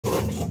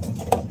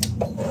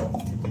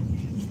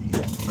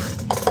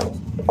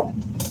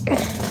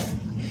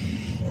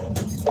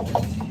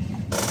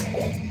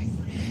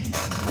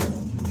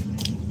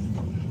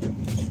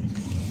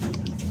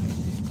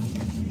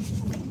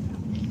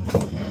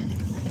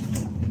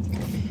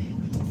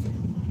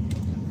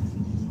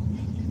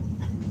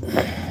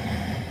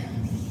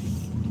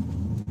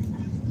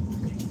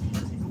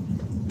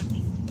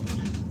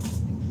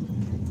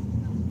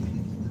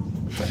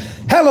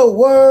Hello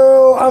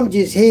world, I'm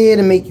just here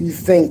to make you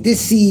think.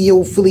 This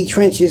CEO Philly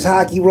Trenches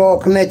Hockey Raw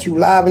coming at you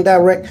live and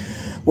direct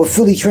with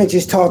Philly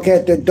Trenches Talk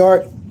After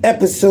Dark,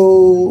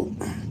 episode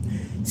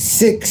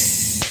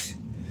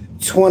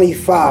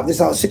 625. This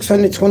is our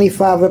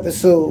 625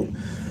 episode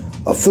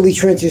of Philly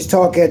Trenches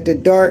Talk After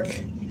Dark.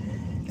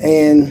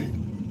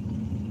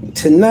 And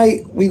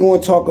tonight we're going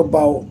to talk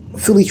about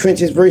Philly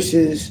Trenches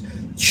versus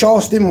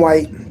Charleston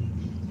White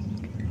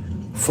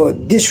for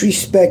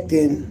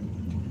disrespecting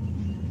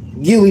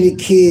Gilly the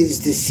Kid's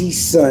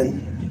deceased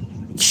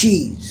son,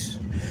 Cheese,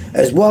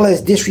 as well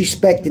as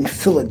disrespecting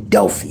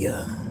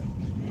Philadelphia.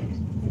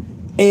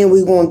 And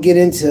we're going to get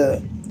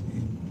into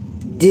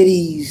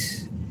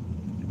Diddy's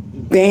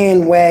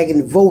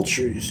bandwagon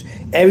vultures.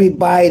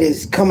 Everybody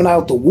that's coming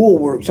out the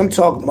woolworks. I'm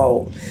talking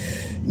about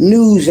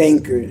news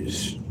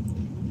anchors,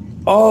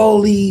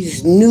 all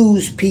these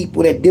news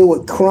people that deal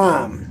with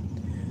crime,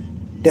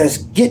 that's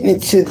getting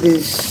into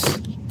this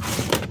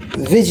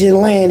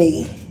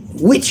vigilante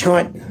witch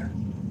hunt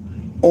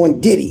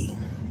on Diddy.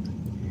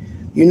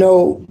 You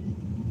know,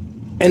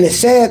 and the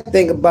sad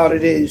thing about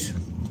it is,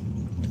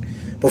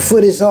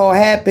 before this all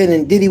happened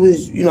and Diddy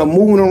was, you know,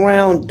 moving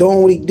around,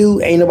 doing what he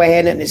do, ain't nobody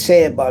had nothing to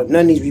say about it.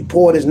 None of these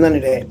reporters, none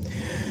of that.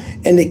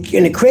 And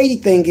the crazy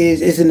thing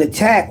is, it's an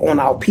attack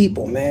on our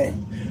people,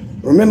 man.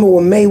 Remember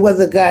when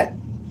Mayweather got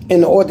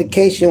in the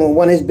altercation with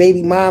one of his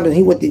baby moms and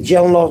he went to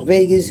jail in Las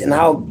Vegas and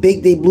how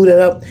big they blew that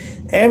up?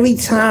 Every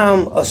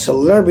time a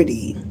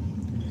celebrity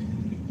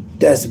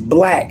that's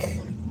black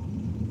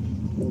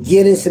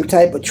get in some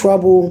type of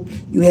trouble,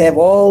 you have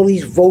all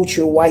these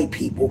vulture white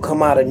people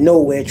come out of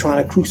nowhere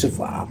trying to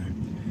crucify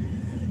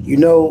them. You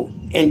know,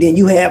 and then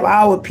you have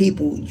our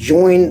people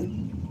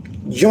joining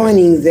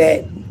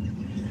that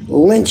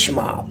lynch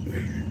mob.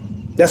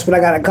 That's what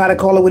I gotta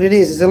call it what it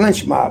is. It's a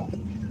lynch mob.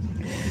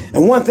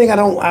 And one thing I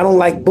don't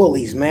like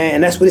bullies, man.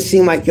 And that's what it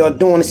seemed like y'all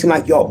doing. It seemed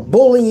like y'all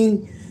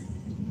bullying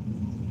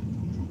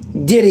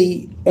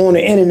Diddy on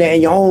the internet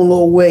in your own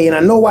little way. And I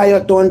know why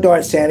y'all throwing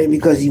darts at him,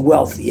 because he's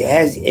wealthy.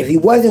 If he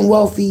wasn't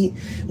wealthy,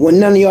 well,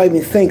 none of y'all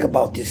even think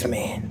about this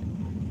man.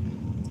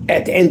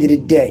 At the end of the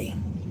day,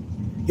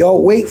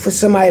 y'all wait for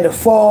somebody to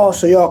fall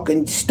so y'all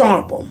can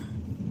stomp him.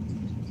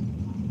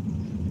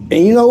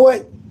 And you know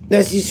what?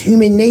 That's just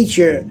human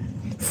nature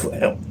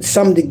for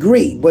some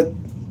degree. But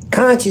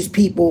conscious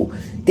people,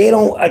 they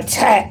don't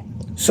attack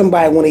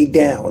somebody when they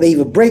down. They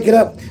either break it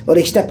up or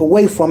they step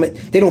away from it.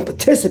 They don't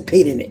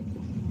participate in it.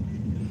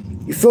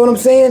 You feel what I'm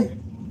saying?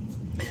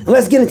 And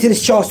let's get into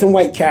this Charleston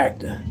White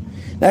character.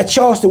 That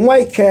Charleston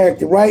White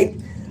character, right?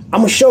 I'm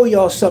gonna show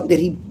y'all something that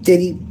he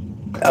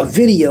a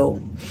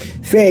video,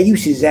 Fair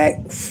Uses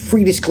Act,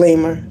 free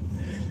disclaimer,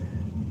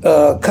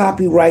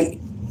 copyright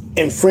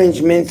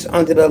infringements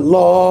under the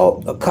law,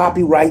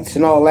 copyrights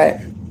and all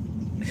that.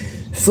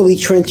 Philly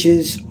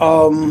Trenches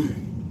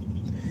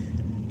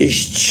is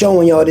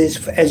showing y'all this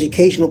for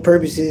educational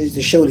purposes,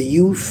 to show the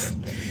youth,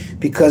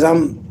 because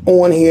I'm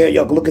on here,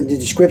 y'all can look at the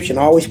description,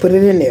 I always put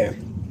it in there,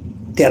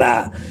 that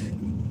I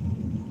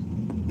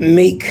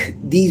make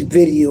these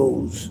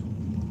videos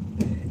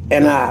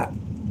and I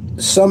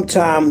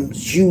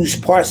sometimes use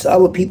parts of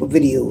other people's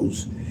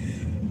videos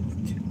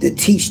to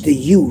teach the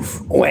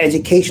youth on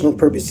educational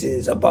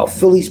purposes about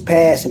Philly's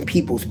past and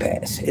people's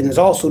past. And it's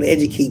also to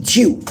educate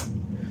you.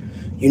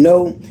 You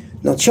know,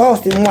 now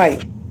Charleston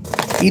White,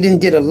 he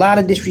did a lot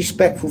of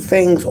disrespectful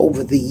things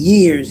over the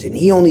years, and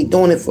he only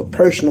doing it for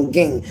personal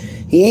gain.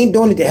 He ain't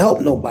doing it to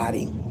help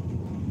nobody.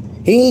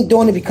 He ain't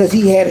doing it because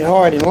he had it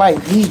hard in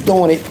life. He's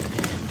doing it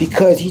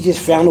because he just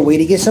found a way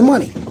to get some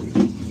money.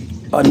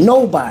 A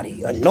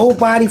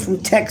nobody from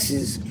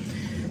Texas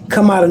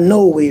come out of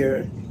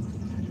nowhere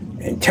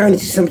and turn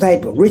into some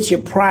type of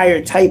Richard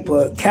Pryor type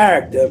of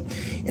character,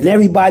 and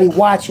everybody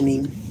watching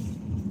him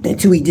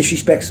until he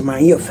disrespects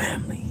somebody in your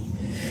family.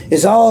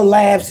 It's all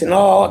laughs and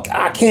all,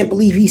 I can't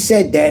believe he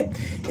said that,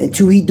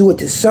 until he do it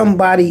to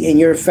somebody in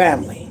your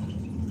family.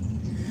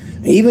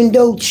 Even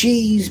though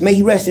Cheese, may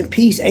he rest in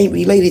peace, ain't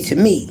related to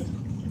me,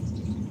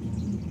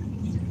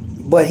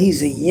 but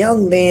he's a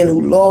young man who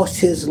lost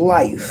his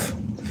life.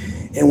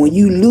 And when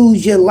you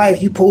lose your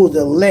life, you're supposed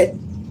to let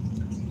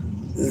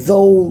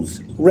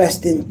those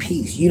rest in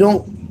peace. You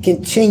don't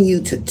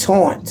continue to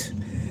taunt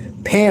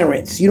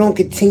parents. You don't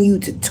continue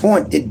to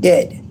taunt the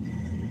dead.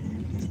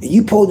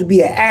 You supposed to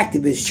be an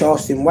activist,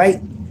 Charleston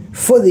White,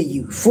 for the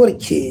youth, for the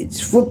kids,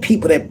 for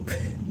people that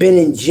been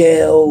in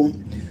jail,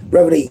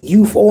 whether they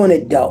youth or an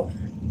adult.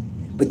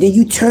 But then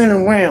you turn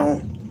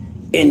around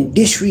and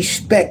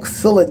disrespect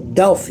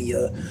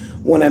Philadelphia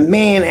when a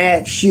man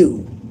asks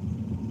you,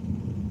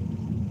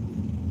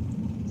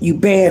 you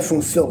banned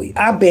from Philly.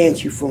 I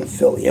banned you from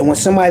Philly. And when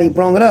somebody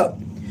brought it up,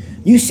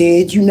 you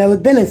said you never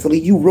been in Philly.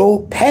 You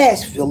rode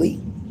past Philly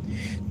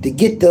to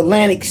get to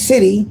Atlantic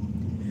City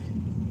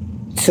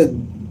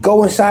to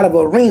go inside of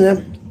an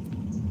arena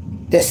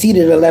that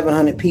seated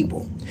 1,100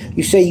 people.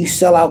 You say you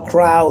sell out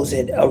crowds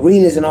at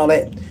arenas and all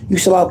that. You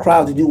sell out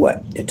crowds to do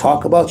what? To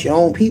talk about your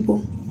own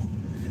people?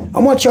 I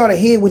want y'all to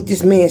hear what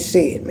this man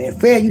said, man.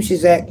 Fair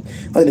Uses Act,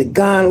 under the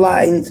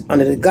guidelines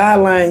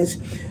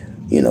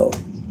you know,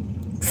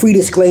 free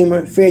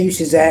disclaimer, Fair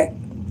Uses Act,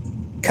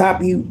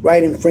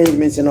 copyright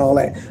infringements and all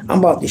that. I'm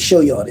about to show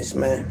y'all this,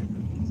 man.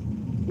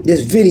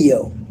 This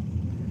video.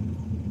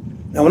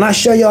 Now, when I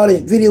show y'all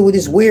this video with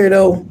this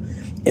weirdo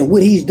and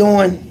what he's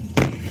doing,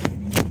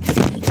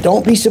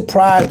 don't be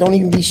surprised. Don't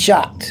even be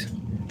shocked.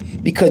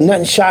 Because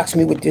nothing shocks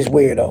me with this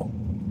weirdo.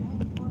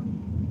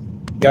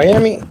 Y'all hear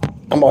me?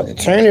 I'm about to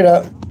turn it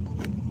up.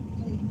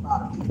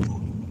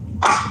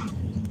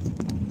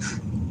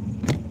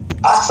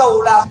 I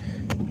sold out.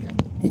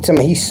 He tell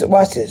me,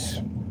 watch this.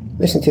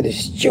 Listen to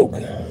this joke.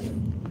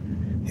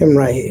 Him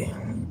right here.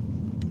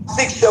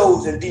 6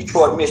 shows in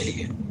Detroit,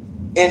 Michigan,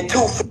 in 2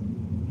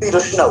 feet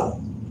of snow,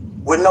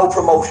 with no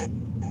promotion.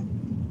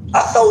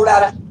 I sold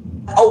out in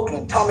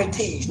Oakland, Tommy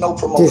T's, no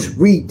promotion. This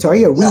retard,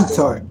 he a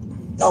retard.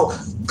 No,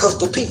 because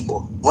the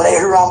people, when they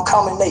hear I'm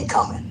coming, they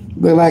coming.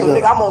 Look like so,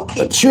 nigga, I'm gonna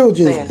keep a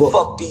children's saying, book.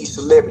 Fuck these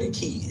celebrity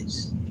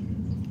kids.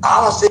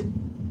 I done said,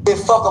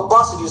 fuck a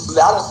bunch of these celebrities.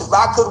 I done said, if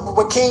I could,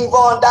 when King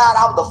Von died,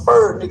 I was the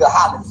first nigga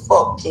hollering,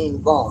 fuck King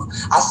Von.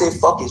 I said,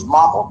 fuck his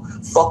mama,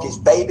 fuck his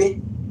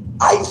baby.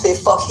 I even said,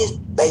 fuck his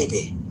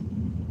baby.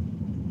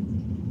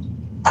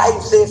 I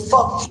even said,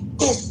 fuck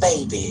his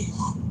baby.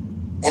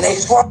 And they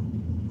swore,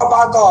 oh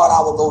my God,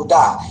 I would go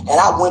die. And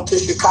I went to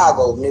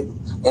Chicago,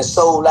 nigga, and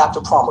sold out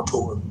the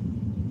promontory.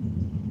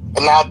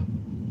 And now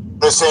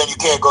they're saying you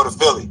can't go to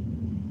Philly.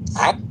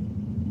 I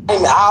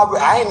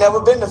ain't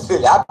never been to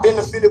Philly. I've been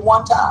to Philly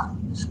one time.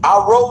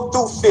 I rode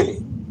through Philly.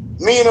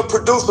 Me and a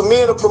producer,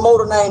 me and a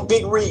promoter named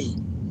Big Reed.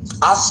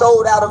 I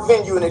sold out a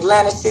venue in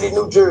Atlantic City,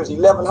 New Jersey,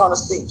 1,100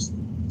 seats.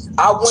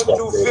 I went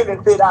through Philly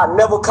and said I'd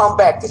never come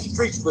back. The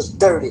streets was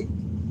dirty.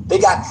 They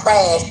got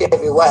trash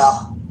everywhere.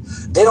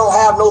 They don't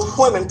have no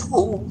swimming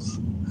pools.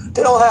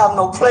 They don't have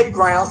no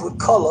playgrounds with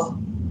color.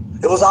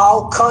 It was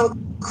all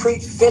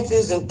concrete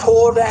fences and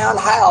tore down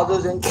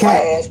houses and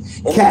trash.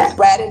 And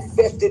rat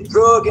infested,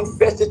 drug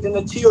infested, and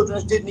the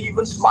children didn't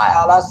even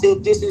smile. I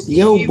said, this is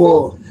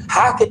evil. Boy.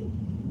 How could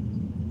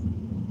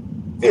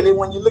Philly,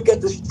 when you look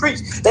at the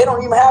streets, they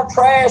don't even have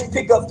trash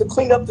pickups to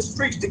clean up the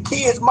streets. The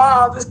kids'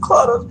 moms is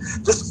cluttered.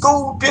 The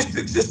school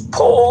districts is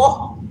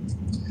poor.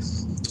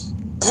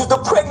 The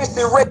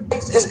pregnancy rate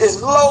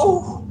is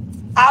low.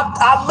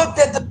 I looked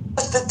at the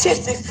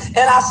statistics and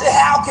I said,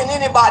 how can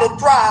anybody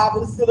thrive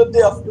in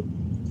Philadelphia?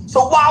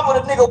 So why would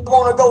a nigga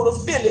want to go to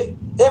Philly?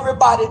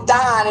 Everybody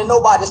dying and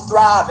nobody's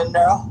thriving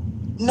there.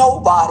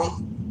 Nobody,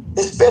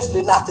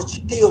 especially not the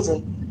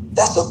children.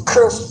 That's a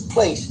cursed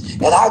place.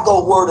 And I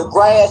go where the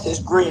grass is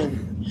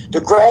green. The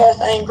grass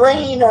ain't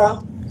green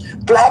now.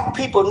 Black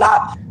people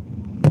not.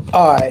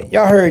 All right,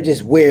 y'all heard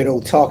this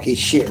weirdo talk his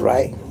shit,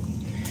 right?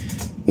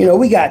 You know,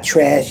 we got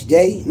trash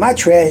day. My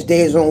trash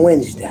day is on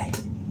Wednesday.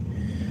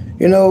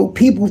 You know,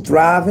 people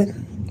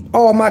thriving.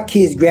 All my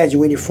kids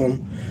graduated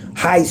from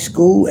high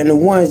school, and the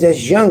ones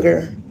that's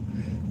younger,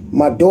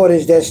 my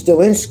daughters that's still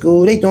in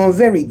school, they doing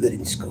very good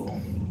in school.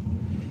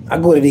 I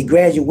go to their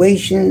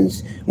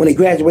graduations, when they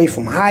graduate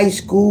from high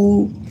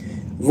school,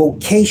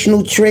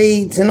 vocational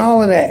trades and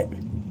all of that.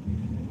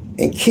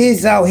 And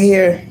kids out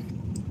here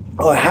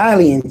are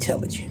highly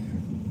intelligent.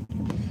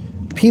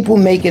 People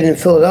make it in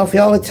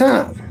Philadelphia all the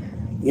time.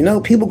 You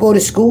know, people go to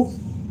school.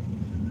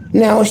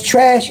 Now it's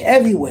trash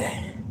everywhere.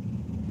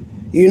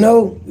 You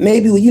know,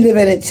 maybe when you live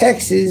in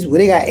Texas where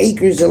they got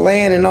acres of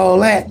land and all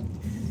that,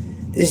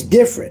 it's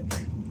different.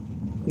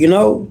 You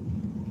know?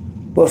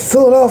 But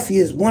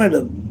Philadelphia is one of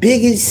the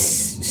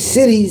biggest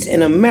cities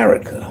in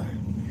America.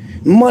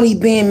 Money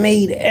being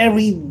made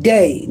every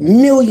day.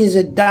 Millions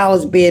of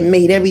dollars being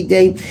made every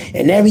day.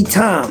 And every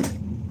time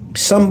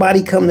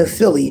somebody come to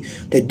Philly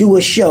to do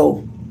a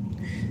show,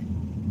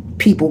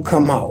 people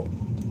come out.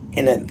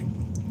 And the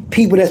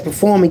people that's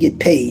performing get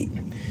paid.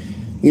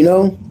 You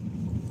know?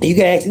 You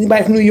can ask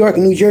anybody from New York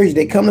and New Jersey,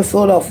 they come to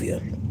Philadelphia.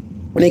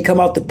 When they come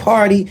out to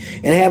party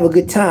and have a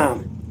good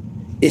time,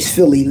 it's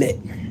Philly lit.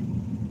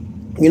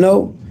 You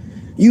know,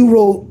 you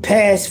rode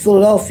past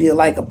Philadelphia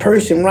like a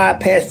person ride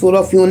past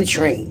Philadelphia on the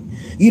train.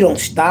 You don't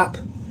stop.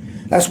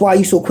 That's why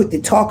you so quick to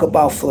talk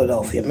about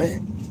Philadelphia,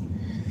 man.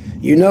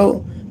 You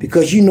know,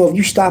 because you know if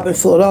you stop in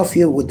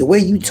Philadelphia with the way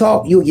you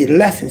talk, you'll get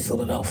left in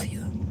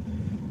Philadelphia.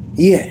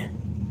 Yeah,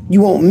 you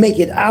won't make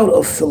it out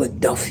of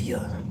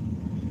Philadelphia.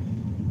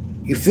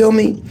 You feel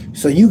me?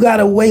 So you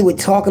got away with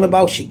talking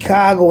about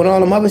Chicago and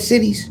all them other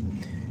cities?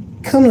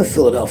 Come to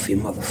Philadelphia,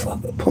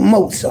 motherfucker.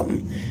 Promote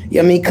something.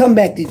 Yeah, I mean, come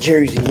back to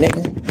Jersey,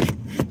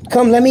 nigga.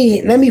 Come, let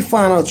me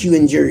find out you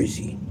in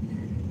Jersey.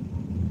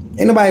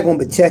 Ain't nobody gonna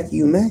protect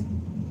you,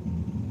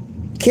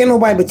 man. Can't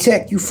nobody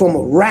protect you from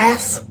a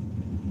wrath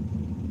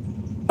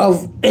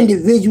of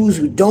individuals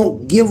who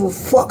don't give a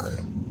fuck.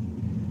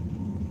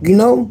 You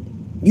know?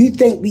 You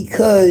think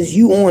because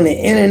you on the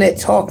internet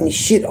talking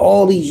shit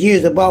all these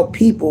years about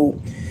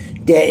people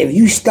that if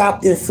you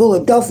stopped in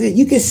Philadelphia,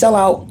 you can sell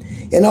out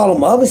in all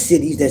them other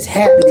cities that's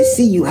happy to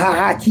see you, ha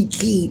ha,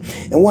 kiki,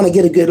 and want to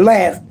get a good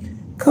laugh.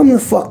 Come the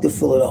fuck to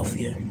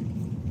Philadelphia.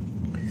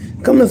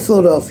 Come to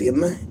Philadelphia,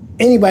 man.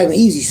 Anybody can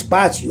easy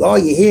spot you. All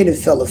you hear them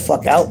fella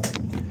fuck out.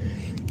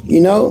 You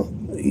know?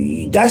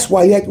 That's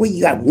why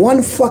you got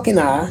one fucking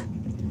eye.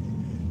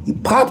 You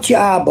popped your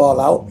eyeball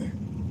out.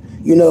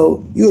 You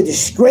know, you're a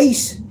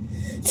disgrace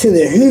to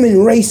the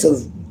human race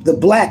of the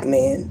black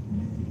man.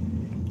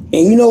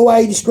 And you know why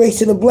you disgrace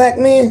to the black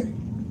man?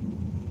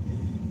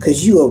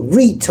 Because you a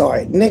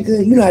retard,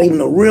 nigga. You're not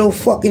even a real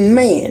fucking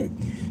man.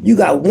 You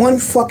got one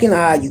fucking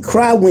eye, you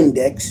cry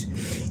Windex,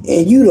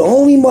 and you the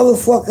only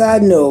motherfucker I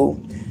know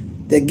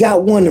that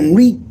got one of them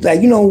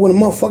like, you know, when a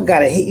motherfucker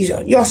got a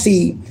head, y'all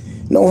see,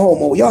 no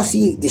homo, y'all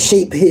see the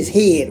shape of his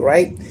head,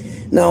 right?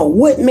 Now,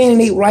 what man in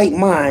their right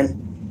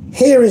mind,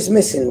 hair is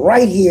missing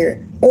right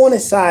here on the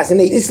sides, and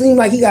it seems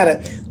like he got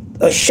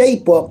a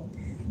shape up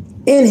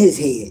in his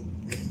head.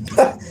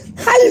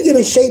 How you get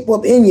a shape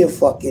up in your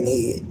fucking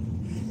head?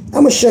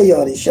 I'm gonna show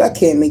y'all this shit. I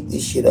can't make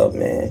this shit up,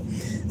 man.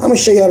 I'm gonna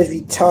show y'all this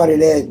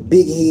retarded ass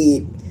big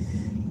head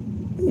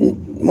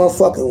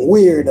motherfucking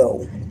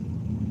weirdo.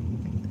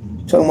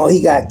 Talking about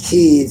he got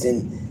kids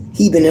and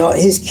he been out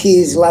his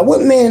kids like,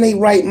 what man in their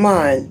right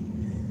mind?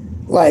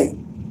 Like,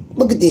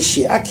 look at this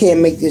shit. I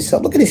can't make this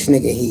up. Look at this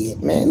nigga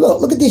head, man.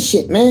 Look at this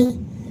shit, man.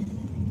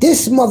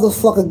 This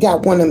motherfucker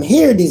got one of them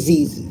hair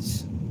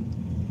diseases.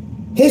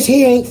 His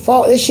hair ain't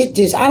fall. This shit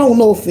just, I don't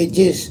know if it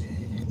just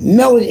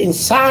melted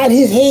inside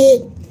his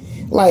head.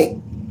 Like,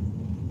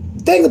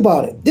 think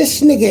about it.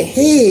 This nigga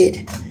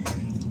head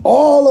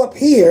all up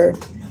here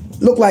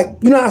look like,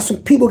 you know how some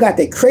people got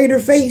their crater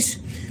face?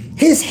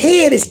 His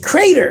head is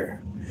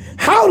crater.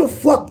 How the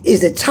fuck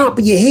is the top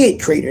of your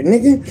head crater,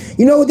 nigga?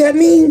 You know what that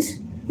means?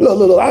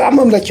 Look, I'm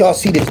gonna let y'all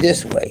see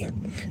this way.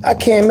 I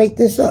can't make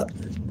this up.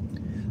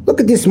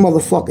 Look at this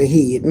motherfucker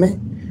head, man.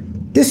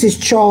 This is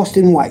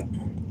Charleston White.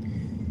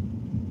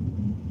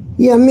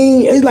 You know what I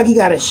mean? It's like he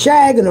got a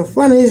shag in the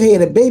front of his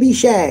head, a baby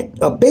shag,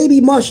 a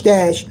baby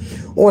mustache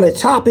on the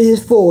top of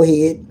his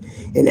forehead,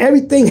 and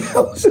everything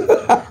else.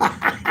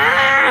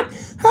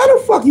 How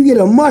the fuck you get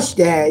a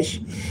mustache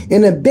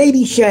and a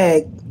baby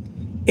shag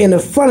in the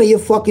front of your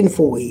fucking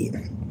forehead?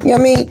 You know what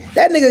I mean?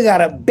 That nigga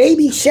got a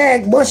baby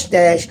shag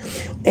mustache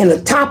in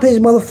the top of his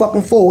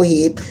motherfucking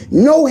forehead.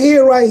 No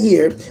hair right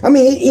here. I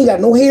mean, he ain't got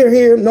no hair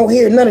here, no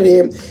hair, none of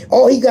them.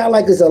 All he got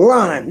like is a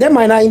line. That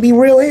might not even be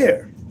real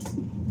hair.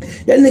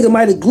 That nigga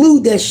might have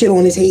glued that shit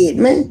on his head,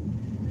 man.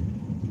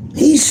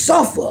 He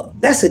suffer.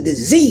 That's a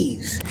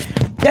disease.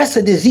 That's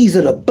a disease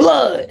of the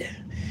blood.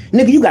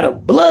 Nigga, you got a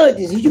blood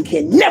disease. You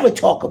can never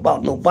talk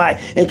about nobody.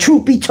 And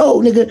truth be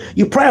told, nigga,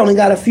 you probably only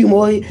got a few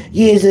more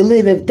years to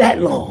live if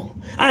that long.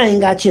 I ain't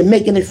got you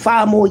making it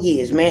 5 more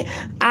years, man.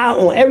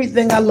 On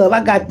everything I love,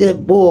 I got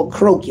that boy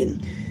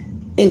croaking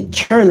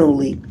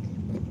internally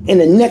in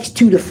the next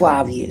 2 to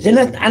 5 years. And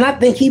I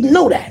think he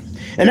know that.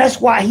 And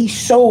that's why he's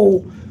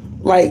so,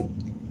 like,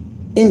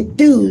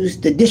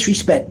 enthused to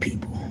disrespect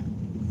people.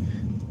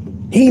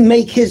 He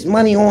make his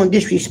money on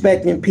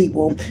disrespecting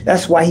people.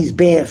 That's why he's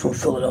banned from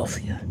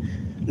Philadelphia.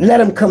 Let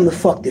him come the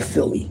fuck to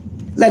Philly.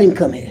 Let him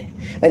come here.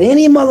 Let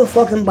any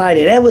motherfucking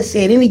body that ever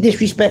said any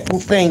disrespectful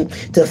thing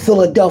to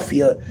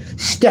Philadelphia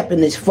step in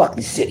this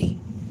fucking city.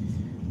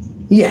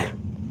 Yeah.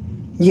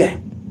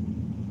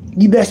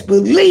 You best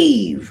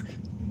believe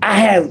I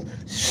have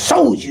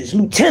soldiers,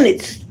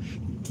 lieutenants,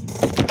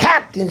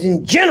 captains,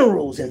 and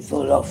generals in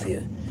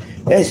Philadelphia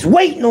that's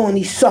waiting on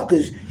these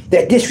suckers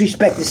that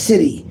disrespect the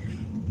city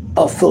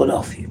of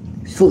Philadelphia.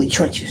 Philly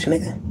trenches,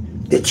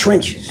 nigga. The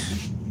trenches.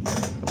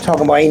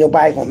 Talking about ain't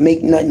nobody gonna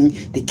make nothing.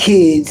 The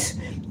kids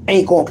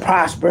ain't gonna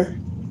prosper.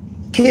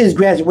 Kids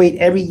graduate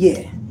every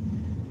year.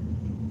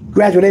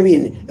 Now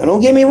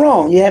don't get me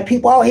wrong. You have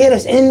people out here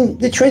that's in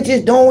the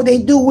trenches doing what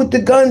they do with the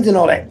guns and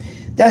all that.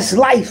 That's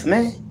life,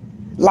 man.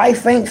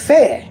 Life ain't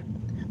fair.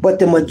 But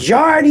the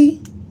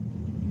majority,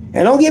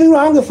 and don't get me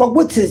wrong, I don't give a fuck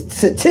what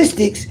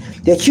statistics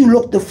that you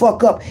look the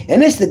fuck up.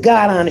 And it's the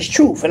God honest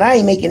truth, and I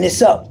ain't making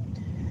this up.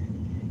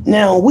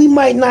 Now, we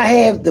might not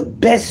have the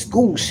best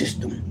school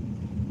system,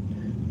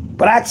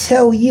 but I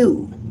tell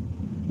you,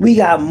 we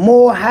got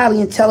more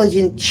highly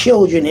intelligent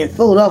children in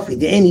Philadelphia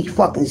than any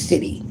fucking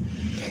city.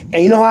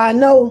 And you know how I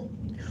know?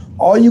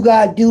 All you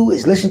gotta do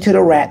is listen to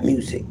the rap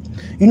music.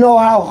 You know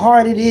how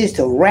hard it is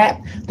to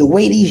rap the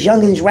way these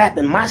youngins rap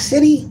in my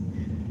city?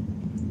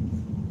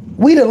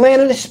 We the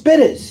land of the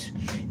spitters.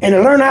 And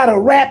to learn how to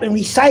rap and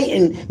recite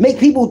and make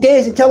people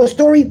dance and tell a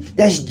story,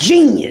 that's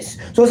genius.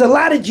 So there's a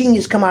lot of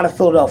genius come out of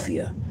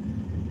Philadelphia.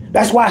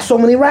 That's why so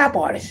many rap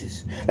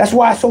artists. That's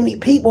why so many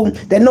people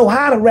that know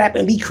how to rap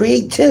and be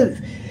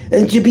creative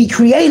and to be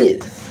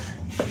creative.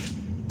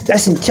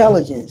 That's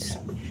intelligence.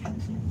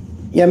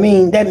 You know what I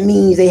mean? That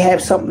means they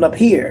have something up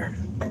here.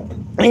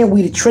 And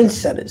we the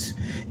trendsetters.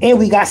 And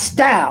we got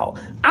style.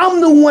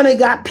 I'm the one that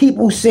got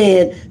people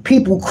saying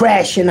people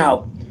crashing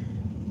out.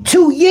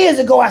 2 years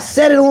ago, I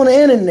said it on the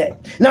internet.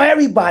 Now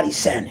everybody's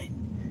saying it.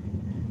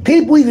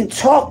 People even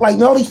talk like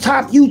all these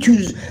top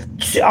YouTubers,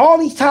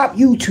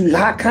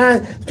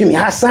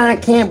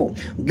 Hassan Campbell,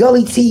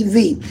 Gully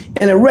TV,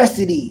 and the rest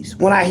of these.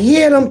 When I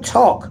hear them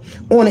talk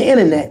on the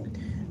internet,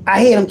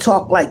 I hear them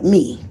talk like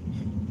me.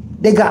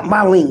 They got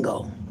my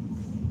lingo.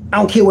 I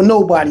don't care what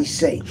nobody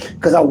say.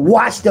 Because I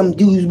watched them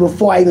dudes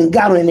before I even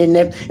got on the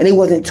internet, and they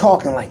wasn't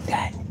talking like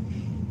that.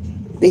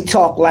 They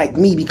talk like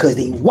me because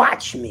they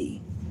watch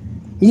me.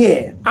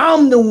 Yeah,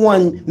 I'm the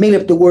one made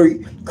up the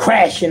word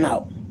crashing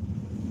out.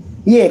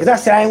 Yeah, because I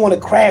said I didn't want to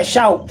crash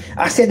out.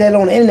 I said that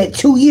on the internet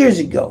 2 years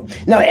ago.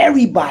 Now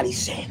everybody's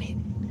saying it.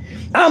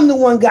 I'm the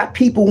one got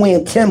people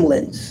wearing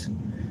Timberlands.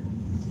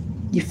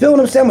 You feel what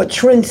I'm saying? I'm a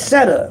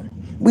trendsetter.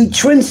 We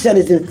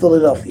trendsetters in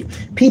Philadelphia.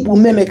 People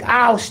mimic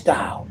our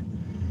style.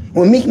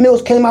 When Meek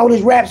Mills came out with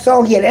his rap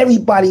song, he had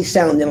everybody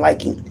sounding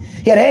like him.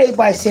 He had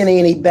everybody saying they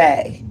in a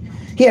bag.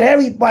 He had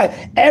everybody,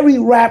 every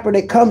rapper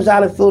that comes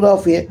out of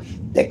Philadelphia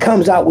that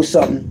comes out with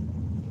something,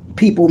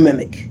 people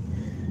mimic.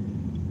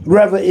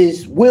 Whether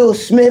it's Will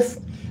Smith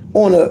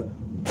on a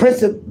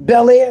Prince of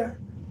Bel-Air,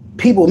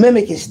 people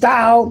mimic his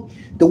style,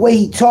 the way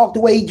he talked,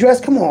 the way he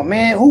dressed. Come on,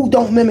 man, who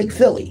don't mimic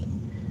Philly?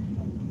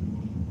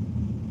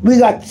 We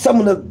got some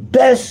of the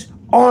best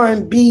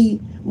R&B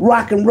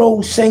rock and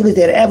roll singers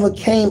that ever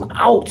came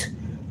out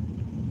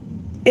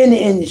in the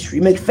industry.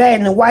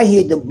 McFadden and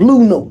Whitehead, the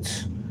Blue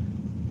Notes.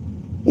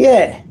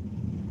 Yeah.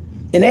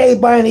 And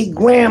everybody and their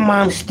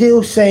grandma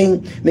still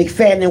saying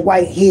McFadden and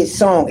Whitehead's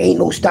song, Ain't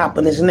No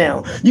Stopping Us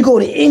Now. You go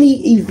to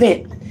any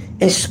event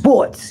in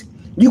sports,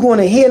 you're going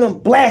to hear them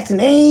blasting,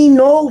 Ain't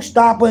No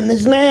Stopping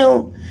Us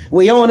Now.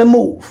 We on the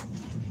move.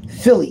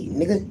 Philly,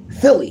 nigga.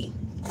 Philly.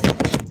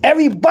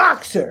 Every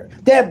boxer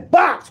that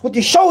box with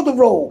the shoulder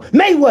roll,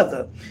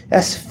 Mayweather,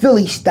 that's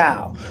Philly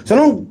style. So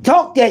don't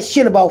talk that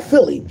shit about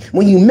Philly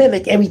when you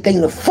mimic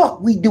everything the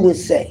fuck we do and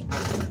say.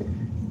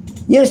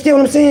 You understand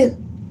what I'm saying?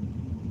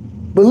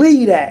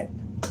 Believe that.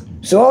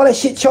 So all that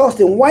shit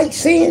Charleston White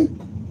saying,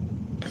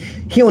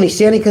 he only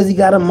saying it because he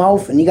got a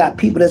mouth and he got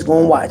people that's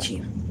going to watch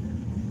him.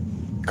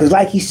 Because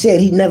like he said,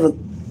 he never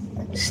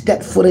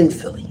stepped foot in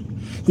Philly.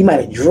 He might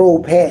have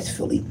drove past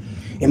Philly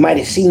and might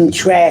have seen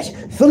trash.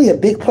 Philly a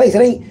big place.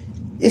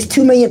 It's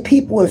 2 million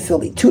people in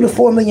Philly. 2 to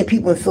 4 million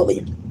people in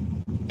Philly.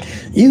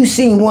 You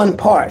seen one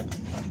part.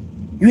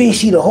 You ain't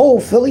see the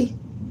whole Philly.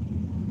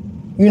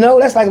 You know,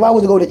 that's like if I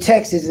was to go to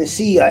Texas and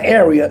see an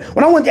area.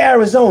 When I went to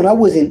Arizona, I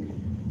was in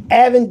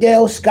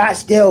Avondale,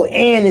 Scottsdale,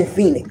 and in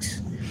Phoenix.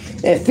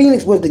 And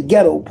Phoenix was the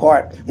ghetto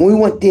part. When we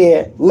went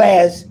there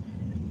last,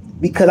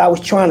 because I was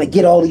trying to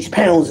get all these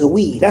pounds of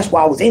weed. That's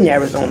why I was in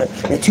Arizona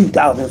in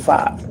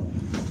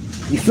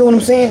 2005. You feel what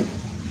I'm saying?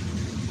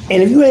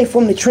 And if you ain't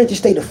from the trenches,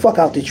 stay the fuck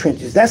out the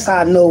trenches. That's how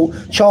I know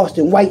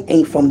Charleston White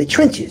ain't from the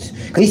trenches.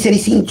 Because he said he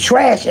seen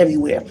trash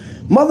everywhere.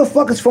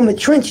 Motherfuckers from the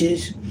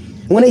trenches,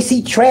 when they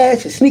see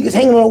trash and sneakers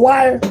hanging on a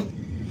wire,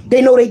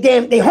 they know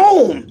they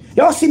home.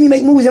 Y'all see me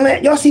make movies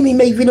y'all see me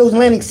make videos in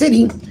Atlantic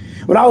City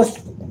when I was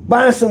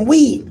buying some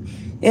weed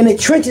in the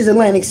trenches of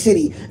Atlantic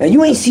City. And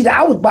you ain't see that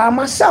I was by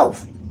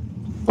myself.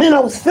 And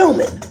I was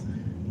filming.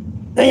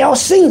 And y'all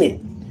seen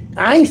it.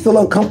 I ain't feel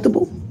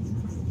uncomfortable.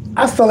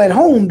 I felt at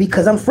home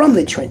because I'm from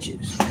the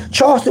trenches.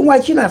 Charleston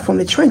White, you're not from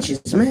the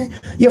trenches, man.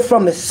 You're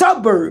from the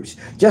suburbs,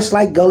 just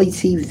like Gully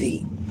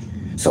TV.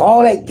 So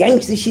all that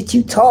gangster shit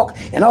you talk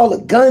and all the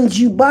guns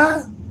you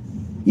buy,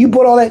 you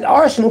bought all that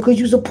arsenal because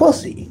you was a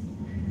pussy.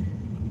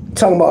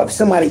 Talking about if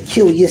somebody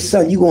killed your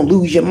son, you gonna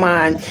lose your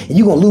mind and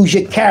you gonna lose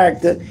your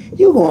character.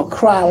 You gonna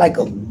cry like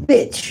a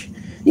bitch.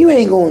 You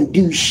ain't gonna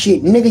do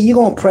shit, nigga. You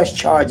gonna press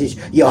charges,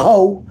 you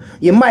hoe.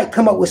 You might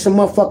come up with some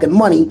motherfucking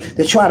money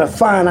to try to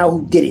find out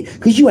who did it.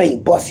 Because you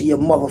ain't busting your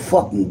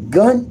motherfucking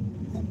gun.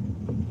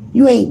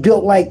 You ain't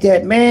built like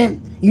that,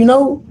 man. You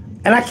know?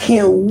 And I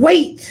can't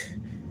wait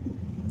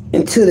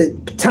until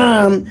the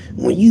time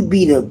when you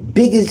be the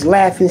biggest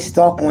laughing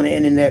stock on the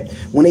internet,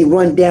 when they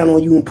run down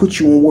on you and put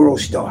you on World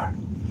Star.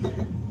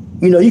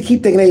 You know, you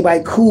keep thinking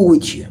everybody cool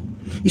with you.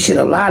 You said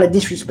a lot of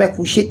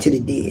disrespectful shit to the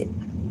dead.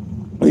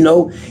 You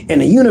know?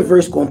 And the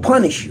universe gonna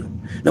punish you.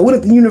 Now what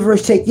if the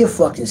universe take your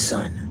fucking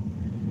son?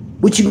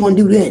 What you gonna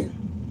do then?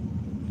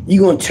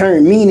 You gonna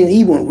turn mean and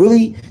evil and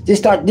really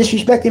just start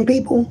disrespecting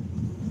people?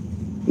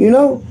 You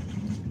know?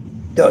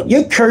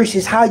 Your curse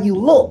is how you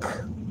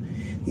look.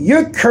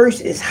 Your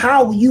curse is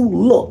how you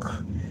look.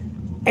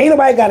 Ain't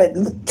nobody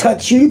gotta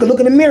touch you. You can look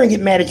in the mirror and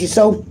get mad at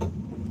yourself.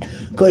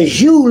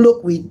 Because you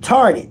look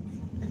retarded.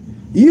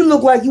 You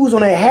look like you was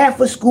on a half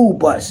a school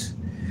bus.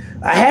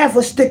 A half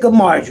a stick of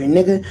margarine,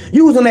 nigga.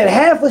 You was on that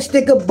half a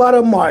stick of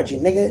butter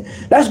margarine, nigga.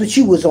 That's what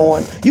you was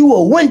on. You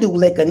a window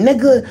licker,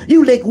 nigga.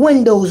 You lick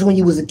windows when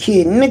you was a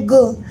kid,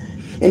 nigga.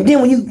 And then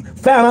when you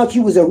found out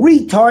you was a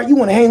retard, you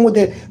want to hang with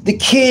the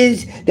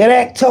kids that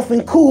act tough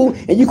and cool,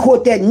 and you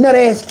caught that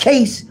nut-ass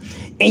case,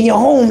 and your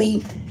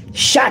homie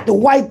shot the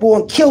white boy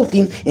and killed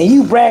him, and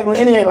you brag on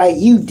the internet like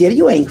you did it.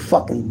 You ain't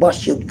fucking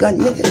bust your gun,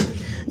 nigga.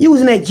 You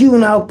was in that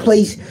juvenile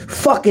place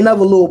fucking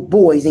other little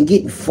boys and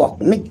getting fucked,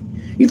 nigga.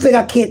 You think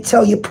I can't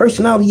tell your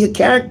personality, your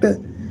character?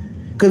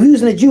 Because if you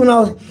was in a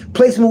juvenile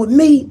placement with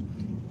me,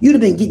 you'd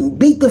have been getting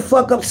beat the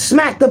fuck up,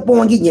 smacked up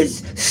on, getting your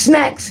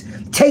snacks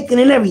taken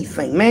and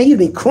everything, man. You'd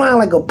been crying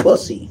like a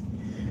pussy.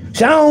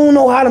 So I don't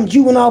know how them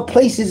juvenile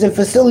places and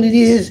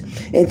facilities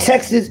is in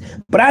Texas,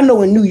 but I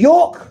know in New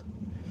York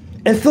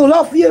and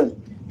Philadelphia,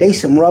 they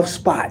some rough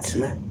spots,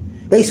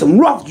 man. They some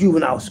rough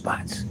juvenile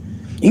spots.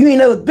 You ain't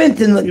never been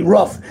to nothing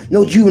rough,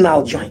 no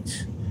juvenile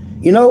joints.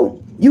 You know?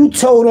 You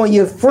told on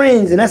your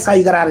friends, and that's how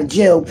you got out of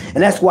jail,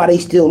 and that's why they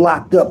still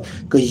locked up.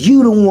 Because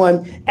you the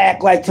one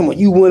act like someone.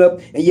 You went up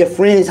in your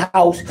friend's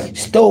house,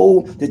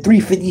 stole the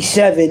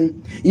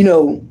 357, you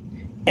know,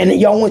 and then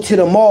y'all went to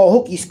the mall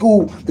hooky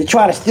school to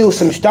try to steal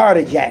some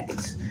starter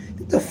jackets.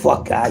 Get the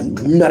fuck out, you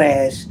nut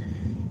ass.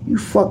 You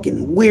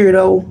fucking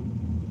weirdo.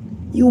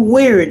 You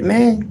weird,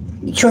 man.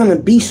 You trying to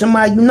be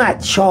somebody. You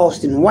not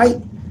Charleston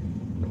White.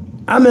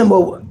 I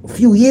remember a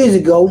few years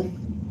ago,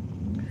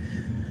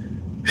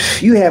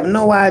 you have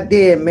no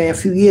idea, man. A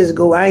few years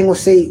ago, I ain't gonna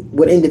say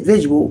what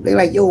individual. They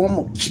like,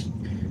 yo,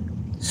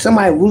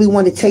 somebody really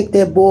wanted to take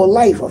that boy's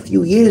life a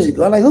few years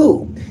ago. I'm like,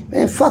 who?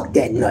 Man, fuck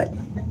that nut.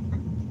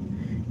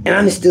 And I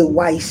understood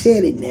why he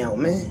said it now,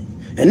 man.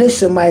 And there's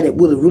somebody that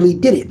would have really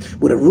did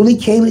it. Would have really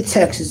came to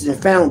Texas and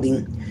found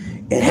him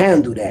and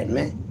handled that,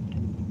 man.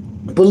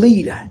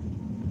 Believe that.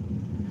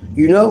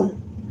 You know?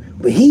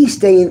 But he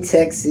stay in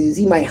Texas.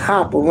 He might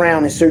hop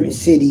around in certain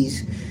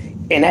cities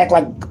and act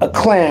like a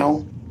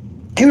clown.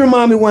 He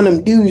remind me of one of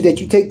them dudes that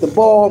you take the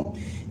ball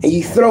and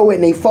you throw it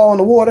and they fall in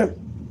the water.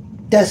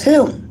 That's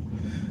him.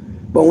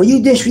 But when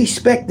you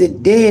disrespect the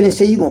dead and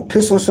say you're going to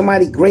piss on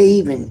somebody's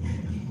grave and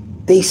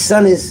they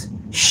son is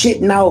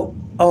shitting out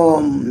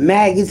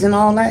maggots and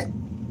all that,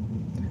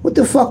 what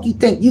the fuck you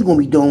think you're going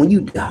to be doing when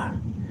you die?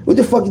 What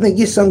the fuck you think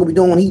your son going to be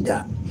doing when he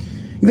die?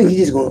 You think you're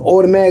just going to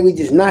automatically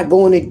just not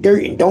go in the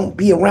dirt and don't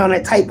be around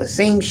that type of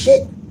same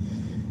shit?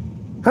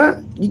 Huh?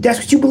 That's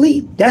what you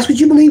believe? That's what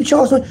you believe,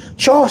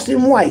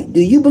 Charleston White? Do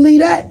you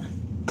believe that?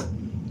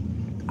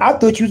 I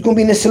thought you was going to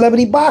be in a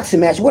celebrity boxing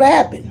match. What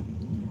happened?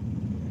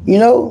 You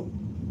know?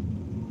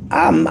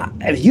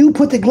 If you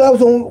put the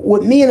gloves on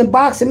with me in a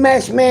boxing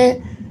match,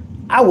 man,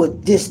 I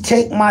would just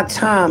take my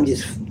time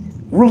just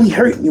really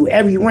hurting you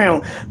every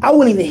round. I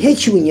wouldn't even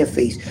hit you in your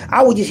face.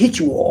 I would just hit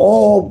you with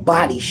all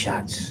body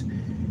shots.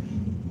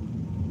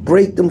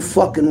 Break them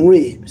fucking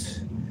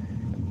ribs.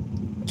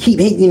 Keep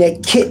hitting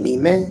that kidney,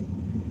 man.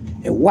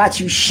 And watch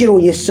you shit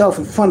on yourself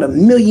in front of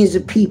millions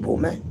of people,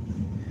 man.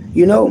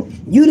 You know,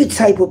 you the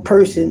type of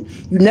person,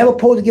 you never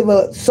supposed to give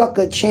a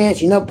sucker a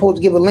chance. You never supposed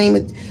to give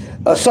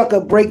a sucker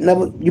a break.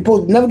 You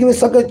supposed to never give a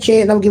sucker a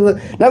chance. Never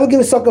give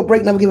a sucker a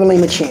break. Never give a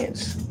lame a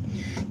chance.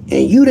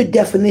 And you the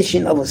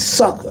definition of a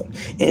sucker.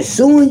 And as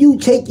soon as you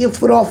take your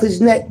foot off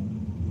his neck,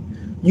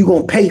 you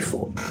gonna pay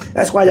for it.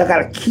 That's why y'all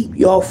gotta keep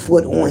your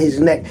foot on his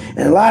neck.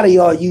 And a lot of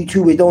y'all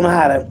YouTubers don't know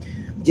how to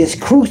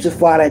just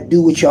crucify that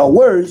dude with y'all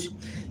words,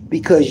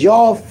 because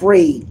y'all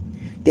afraid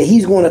that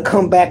he's going to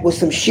come back with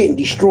some shit and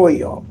destroy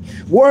y'all.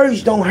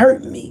 Words don't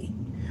hurt me.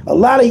 A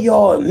lot of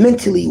y'all are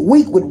mentally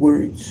weak with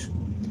words.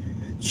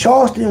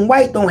 Charleston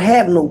White don't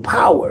have no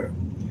power.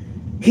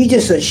 He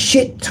just a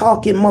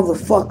shit-talking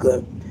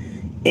motherfucker.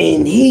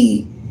 And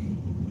he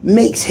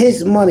makes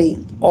his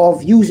money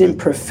off using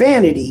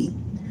profanity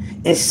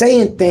and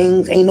saying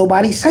things ain't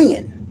nobody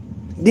saying.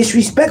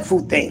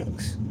 Disrespectful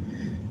things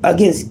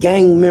against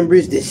gang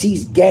members,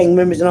 deceased gang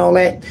members and all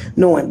that,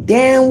 knowing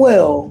damn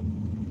well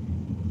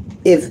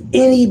if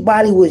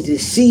anybody was to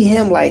see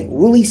him, like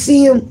really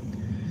see him,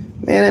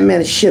 man, that man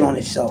is shit on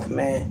himself,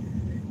 man.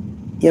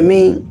 You know what I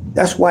mean?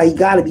 That's why he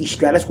gotta be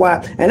strapped. That's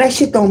why, and that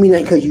shit don't mean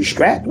nothing because you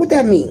strapped. What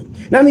that mean?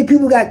 Now how many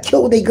people got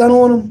killed with their gun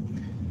on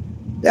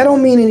them? That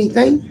don't mean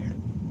anything.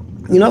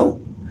 You know?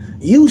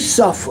 You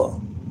suffer.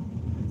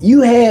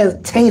 You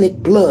have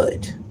tainted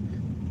blood.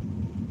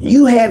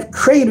 You have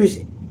craters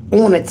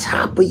on the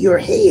top of your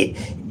head,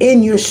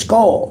 in your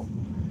skull,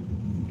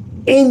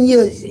 in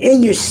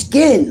your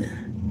skin.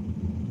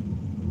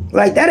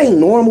 Like, that ain't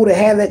normal to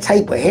have that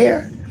type of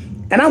hair.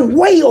 And I'm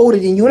way older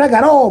than you, and I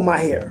got all my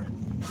hair.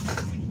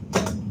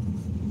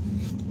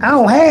 I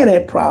don't have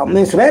that problem,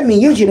 man. So that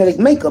means your genetic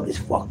makeup is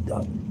fucked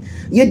up.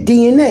 Your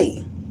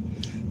DNA.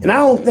 And I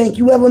don't think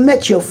you ever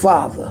met your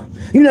father.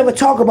 You never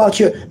talk about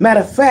your... Matter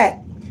of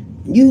fact,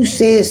 you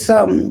said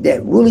something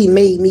that really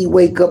made me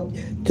wake up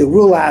to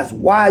realize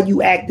why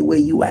you act the way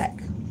you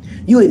act.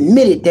 You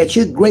admitted that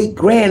your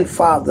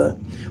great-grandfather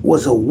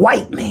was a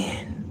white man.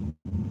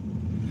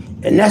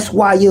 And that's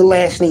why your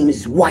last name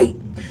is White.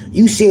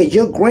 You said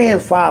your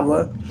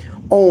grandfather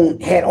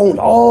had owned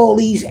all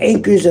these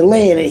acres of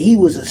land and he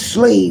was a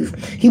slave.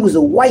 He was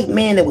a white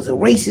man that was a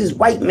racist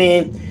white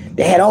man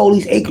that had all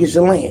these acres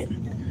of land.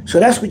 So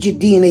that's what your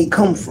DNA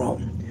come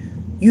from.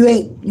 You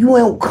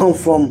don't come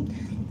from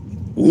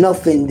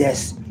nothing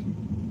that's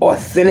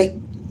authentic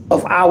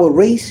of our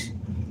race.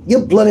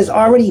 Your blood is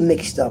already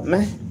mixed up,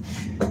 man.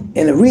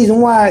 And the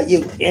reason why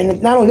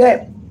and not only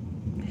that,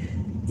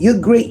 your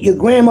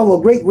grandmother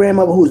or great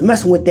grandmother who was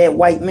messing with that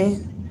white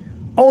man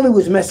only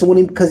was messing with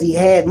him because he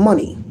had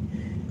money.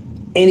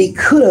 And he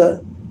could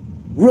have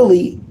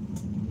really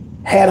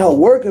had her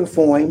working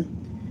for him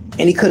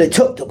and he could have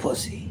took the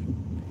pussy.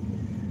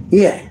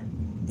 Yeah.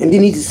 And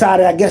then he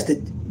decided, I guess, to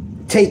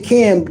take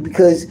care of him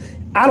because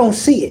I don't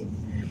see it.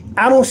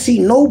 I don't see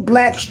no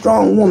black,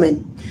 strong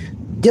woman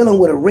dealing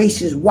with a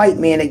racist white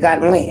man that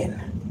got land.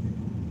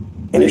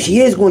 And if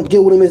she is going to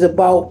deal with him, it's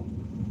about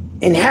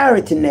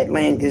inheriting that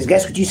land, because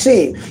that's what you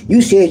said.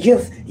 You said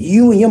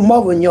you and your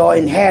mother and y'all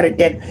inherit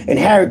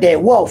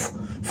that wealth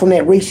from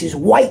that racist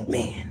white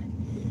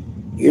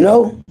man. You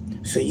know?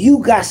 So you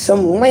got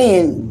some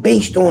land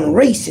based on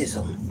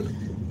racism.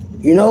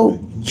 You know?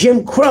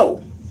 Jim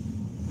Crow.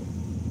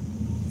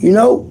 You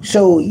know?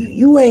 So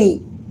you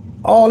ain't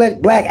all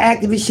that black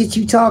activist shit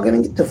you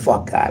talking. Get the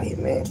fuck out of here,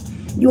 man.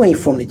 You ain't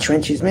from the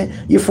trenches, man.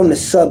 You're from the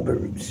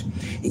suburbs.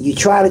 And you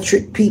try to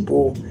trick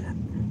people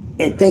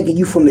and thinking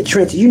you from the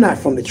trenches. You're not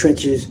from the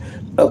trenches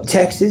of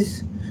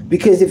Texas.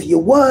 Because if you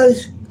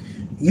was,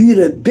 you'd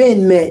have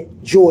been met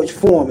George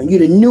Foreman.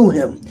 You'd have knew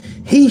him.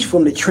 He's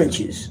from the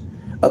trenches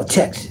of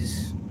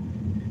Texas.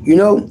 You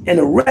know? And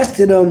the rest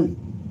of them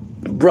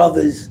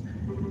brothers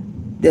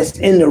that's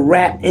in the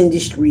rap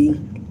industry,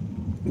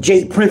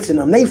 Jay Prince and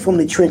them, they from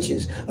the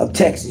trenches of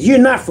Texas. You're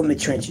not from the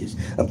trenches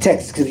of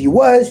Texas. Because if you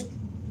was,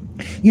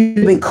 you'd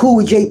have been cool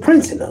with Jay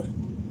Prince and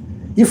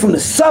them. You're from the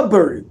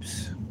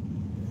suburbs.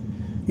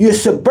 You're a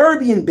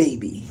suburban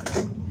baby.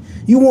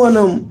 You one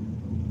of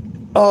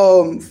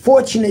them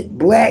fortunate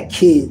black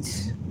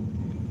kids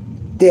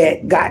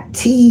that got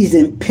teased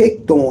and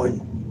picked on,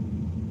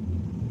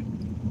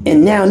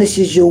 and now this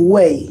is your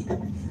way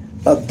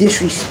of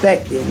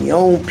disrespecting your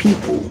own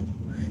people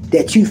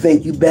that you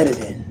think you better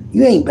than.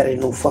 You ain't better than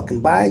no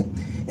fucking body.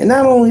 And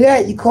not only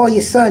that, you call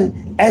your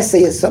son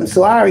essay or something,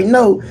 so I already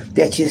know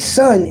that your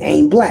son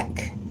ain't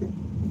black.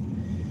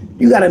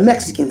 You got a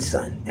Mexican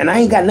son, and I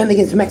ain't got nothing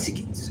against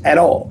Mexicans at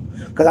all,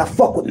 because I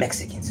fuck with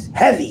Mexicans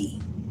heavy.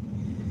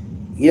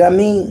 You know what I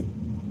mean?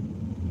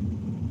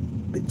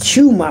 But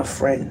you, my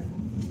friend,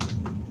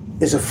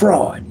 is a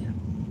fraud.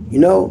 You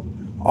know?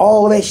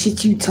 All that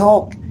shit you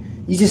talk,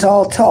 you just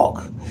all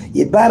talk.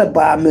 You better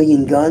buy 1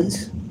 million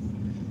guns.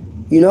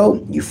 You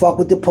know? You fuck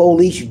with the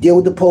police, you deal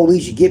with the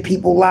police, you get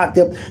people locked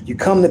up, you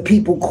come to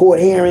people court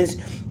hearings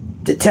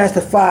to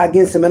testify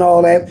against them and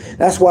all that.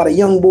 That's why the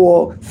young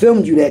boy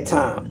filmed you that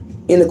time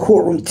in the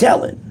courtroom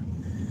telling.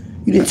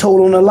 You done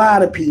told on a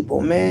lot of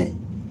people, man.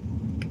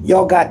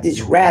 Y'all got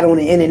this rat on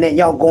the internet.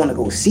 Y'all going to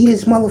go see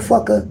this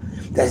motherfucker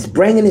that's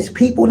bringing his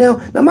people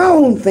down. Now, my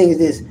own thing is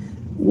this.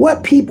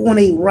 What people in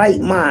a right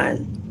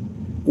mind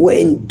will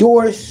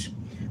endorse,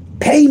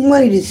 pay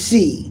money to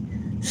see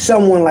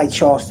someone like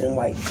Charleston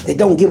White that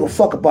don't give a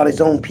fuck about his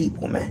own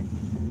people, man?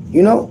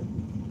 You know?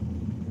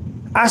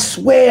 I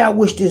swear I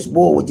wish this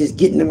boy would just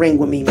get in the ring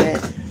with me, man,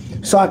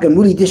 so I can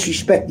really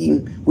disrespect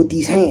him with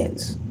these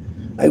hands.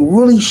 Like,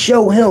 really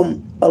show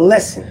him a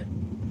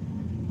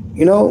lesson.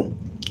 You know?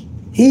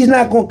 He's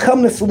not going to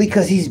come to Philly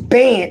because he's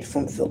banned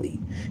from Philly.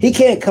 He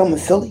can't come to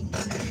Philly.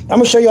 I'm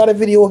going to show y'all the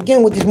video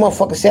again with this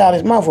motherfucker say out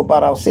his mouth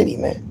about our city,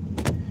 man.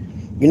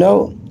 You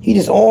know? He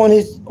just on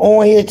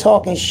here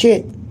talking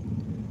shit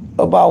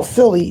about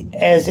Philly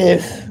as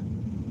if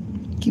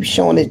keep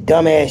showing this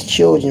dumbass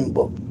children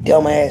book.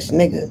 Dumbass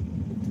nigga.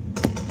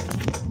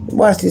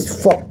 Watch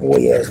this fuck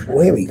boy ass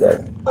boy. Here we go.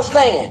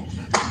 Understand?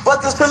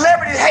 But the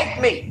celebrities hate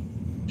me.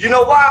 You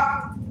know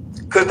why?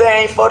 Because they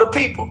ain't for the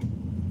people.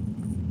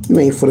 You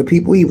ain't for the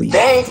people either.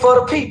 They ain't for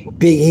the people.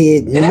 Big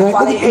head. And that's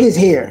why they hate his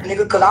hair.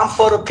 Nigga, because I'm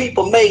for the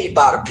people, made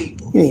by the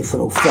people. You ain't for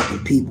no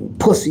fucking people.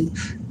 Pussy.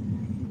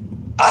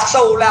 I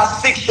sold out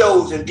 6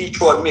 shows in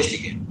Detroit,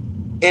 Michigan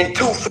in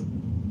 2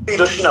 feet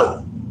of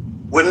snow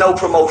with no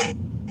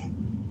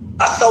promotion.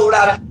 I sold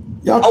out.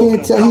 Y'all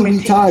can't tell he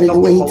retarded the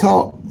way he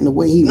talk and the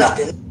way he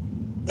nothing.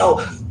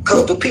 No,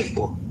 because the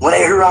people, when they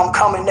hear I'm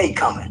coming, they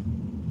coming.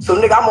 So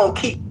nigga, I'm gonna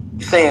keep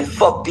saying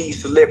fuck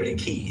these celebrity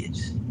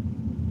kids.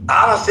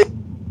 I done said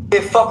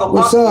fuck a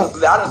bunch of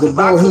these. I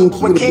done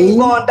said when King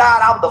Von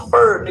died, I was the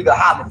third nigga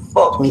hollering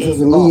fuck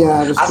King Von.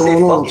 I said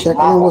fuck his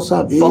mama, what's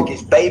up, fuck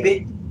his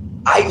baby.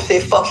 I even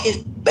said fuck his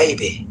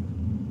baby.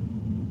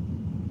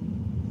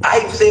 I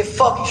even said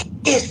fuck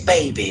his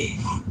baby.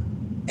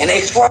 And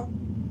they swear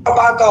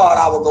by God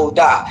I would go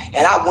die.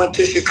 And I went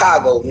to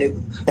Chicago,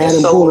 nigga, and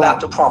sold out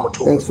the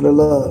promotory. Thanks for the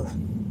love.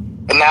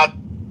 And now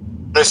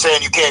they're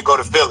saying you can't go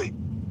to Philly.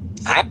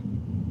 I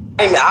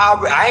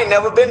ain't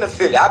never been to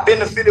Philly. I've been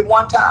to Philly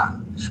one time.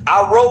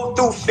 I rode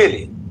through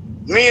Philly.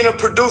 Me and a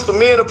producer,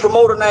 me and a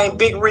promoter named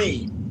Big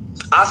Reed.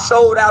 I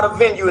sold out a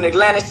venue in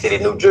Atlantic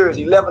City, New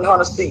Jersey,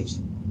 1,100 seats.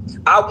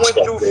 I went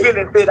through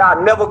Philly and said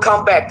I'd never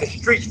come back. The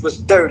streets was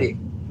dirty.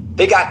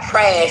 They got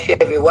trash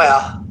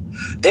everywhere.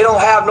 They don't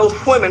have no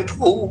swimming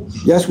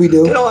pools. Yes, we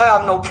do. They don't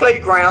have no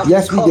playgrounds.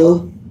 Yes, we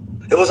do.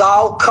 It was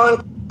all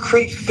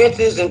concrete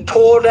fences and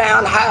tore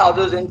down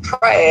houses and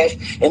trash.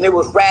 And it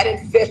was rat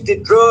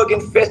infested, drug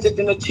infested,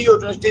 and the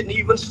children didn't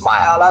even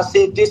smile. I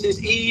said, this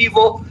is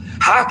evil.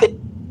 How could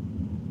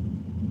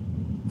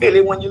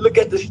Philly, when you look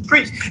at the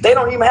streets, they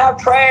don't even have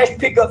trash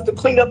pickups to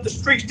clean up the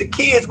streets. The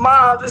kids'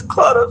 moms is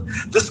cluttered.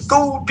 The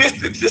school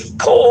districts is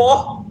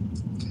poor.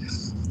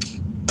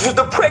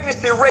 The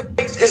pregnancy rate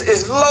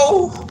is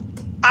low.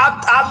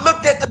 I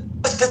looked at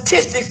the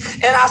statistics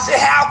and I said,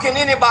 how can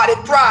anybody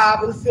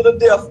thrive in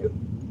Philadelphia?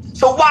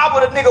 So why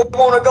would a nigga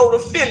want to go to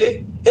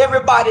Philly?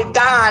 Everybody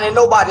dying and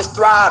nobody's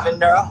thriving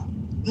there.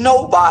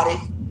 Nobody,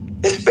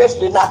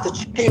 especially not the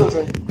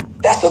children.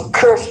 That's a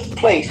cursed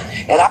place.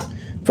 And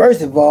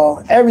First of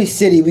all, every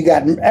city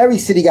got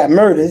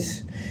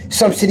murders.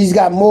 Some cities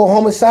got more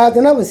homicides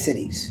than other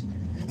cities.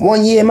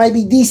 One year it might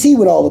be DC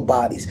with all the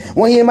bodies.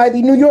 One year it might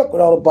be New York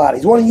with all the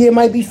bodies. One year it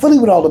might be Philly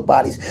with all the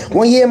bodies.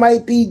 One year it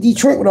might be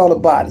Detroit with all the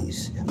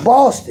bodies.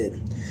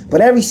 Boston.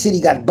 But every city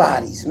got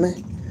bodies,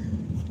 man.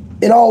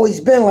 It always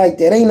been like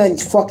that. Ain't nothing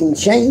fucking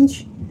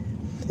changed.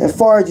 And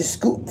far as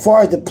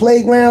the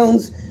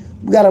playgrounds,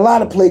 we got a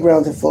lot of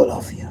playgrounds in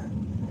Philadelphia.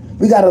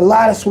 We got a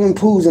lot of swimming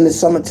pools in the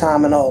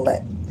summertime and all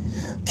that.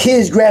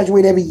 Kids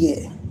graduate every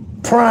year.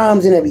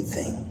 Proms and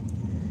everything.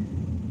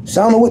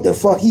 So I don't know what the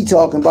fuck he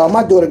talking about.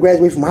 My daughter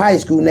graduates from high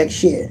school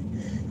next year.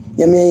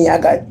 You know what I mean? I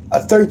got a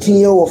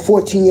 13-year-old, a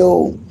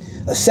 14-year-old,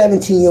 a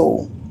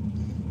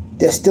 17-year-old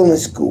that's still in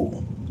school. You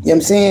know what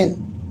I'm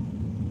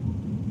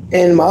saying?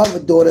 And my other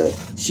daughter,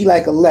 she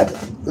like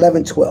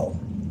 11, 12. You know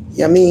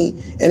what I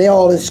mean? And they're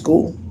all in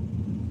school.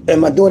 And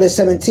my daughter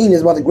 17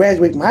 is about to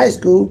graduate from high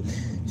school.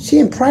 She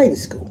in private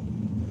school.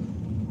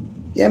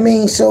 You know what I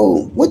mean?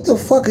 So what the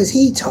fuck is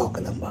he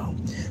talking about?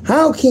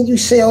 How can you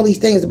say all these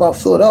things about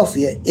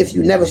Philadelphia if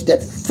you never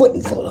stepped foot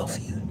in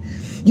Philadelphia?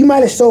 You might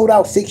have sold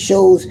out 6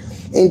 shows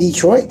in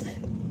Detroit.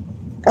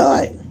 All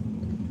right.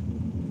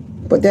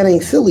 But that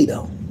ain't Philly,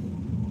 though.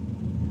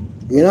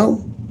 You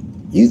know?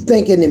 You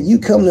thinking if you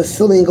come to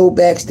Philly and go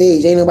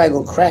backstage, ain't nobody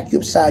gonna crack you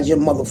upside your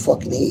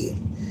motherfucking head.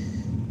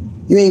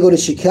 You ain't go to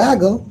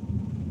Chicago.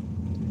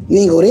 You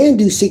ain't go there and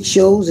do 6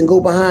 shows and go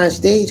behind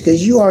stage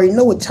because you already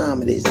know what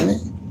time it is, man.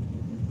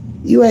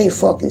 You ain't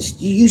fucking,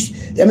 you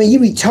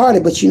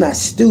retarded, but you're not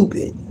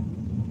stupid.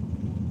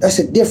 That's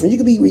a difference. You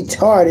could be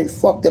retarded,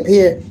 fucked up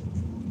here,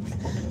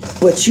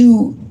 but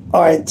you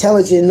are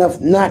intelligent enough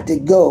not to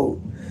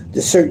go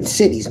to certain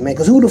cities, man.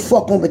 Because who the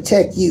fuck gonna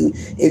protect you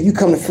if you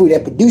come to Philly?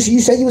 That producer you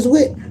said you was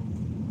with?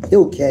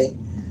 Okay.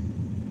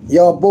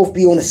 Y'all both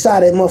be on the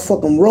side of that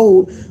motherfucking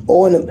road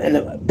or in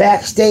the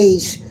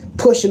backstage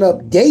pushing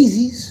up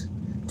daisies.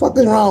 Fuck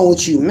is wrong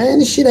with you, man?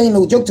 This shit ain't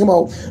no joke. Talking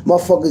about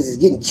motherfuckers is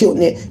getting killed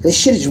in there. This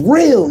shit is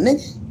real,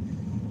 nigga.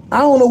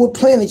 I don't know what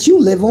planet you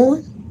live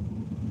on.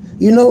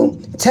 You know,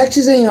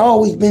 Texas ain't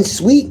always been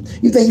sweet.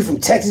 You think you from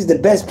Texas, the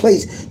best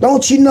place.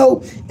 Don't you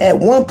know at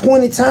one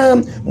point in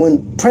time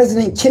when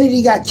President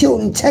Kennedy got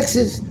killed in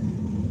Texas,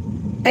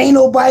 ain't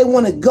nobody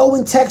want to go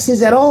in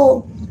Texas at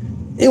all?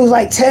 It was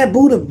like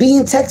taboo to be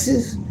in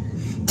Texas.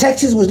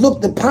 Texas was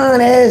looked upon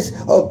as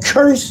a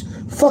cursed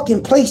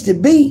fucking place to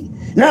be.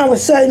 Now all of a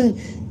sudden,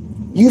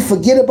 you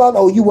forget about,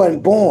 oh, you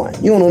wasn't born.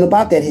 You don't know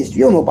about that history.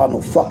 You don't know about no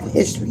fucking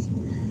history.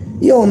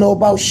 You don't know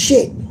about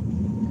shit.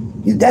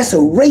 That's a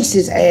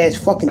racist ass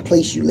fucking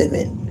place you live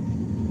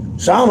in.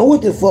 So I don't know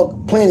what the fuck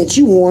planet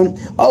you on.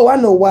 Oh, I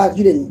know why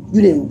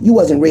you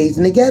wasn't raised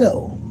in the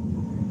ghetto.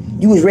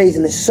 You was raised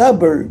in the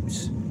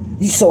suburbs.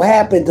 You so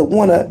happened to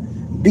want to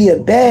be a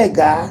bad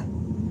guy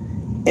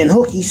in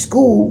hooky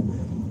school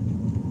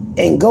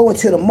and go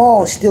into the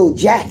mall and steal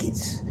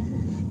jackets.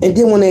 And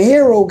then when the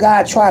hero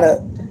guy try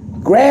to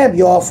grab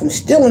y'all from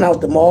stealing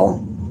out the mall,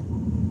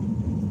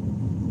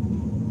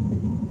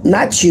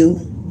 not you,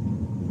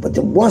 but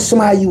the one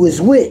somebody you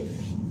was with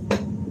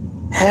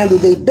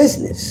handled their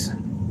business.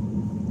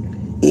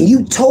 And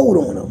you told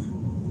on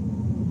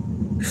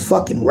them. You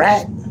fucking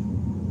rat.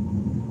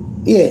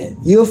 Yeah,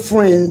 your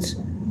friends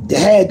that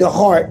had the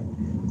heart,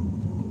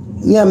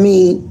 you know what I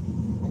mean?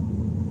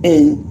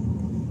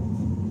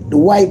 And the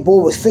white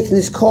boy was fixing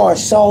his car,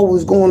 saw what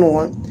was going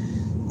on,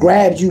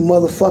 grabbed you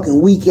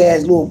motherfucking weak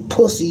ass little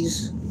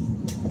pussies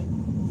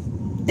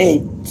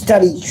and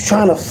started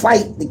trying to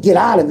fight to get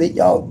out of it,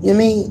 y'all. You know what I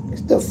mean?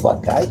 It's the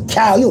fuck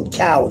out. You're a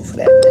coward for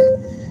that,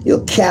 man.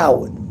 You're a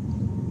coward.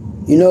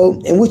 You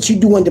know? And what you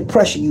do under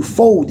pressure, you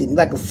folded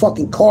like a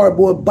fucking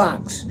cardboard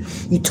box.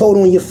 You told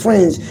on your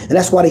friends, and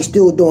that's why they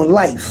still doing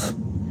life.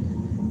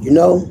 You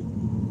know?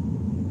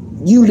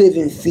 You live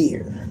in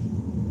fear.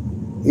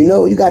 You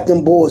know? You got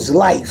them boys'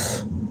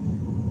 life.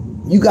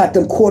 You got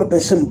them caught up in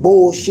some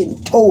bullshit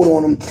and told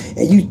on them,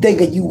 and you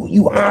thinking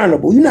you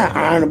honorable. You're not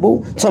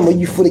honorable. Talking about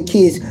you for the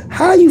kids.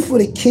 How are you for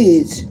the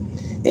kids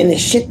and the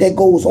shit that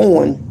goes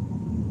on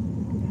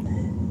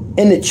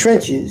in the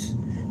trenches,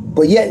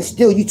 but yet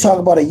still you talk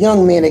about a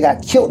young man that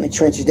got killed in the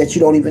trenches that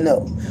you don't even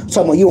know.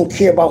 Talking about you don't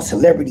care about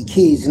celebrity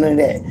kids and none of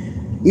that.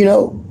 You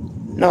know?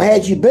 Now,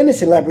 had you been a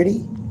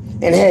celebrity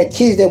and had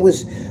kids that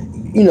was,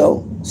 you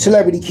know,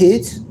 celebrity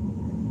kids,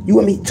 you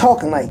wouldn't be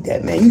talking like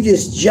that, man. You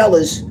just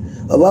jealous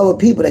of other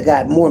people that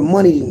got more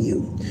money than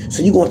you.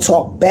 So you gonna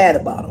talk bad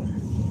about them.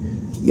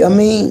 You know what I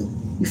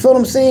mean? You feel what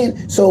I'm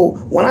saying? So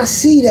when I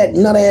see that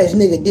nut ass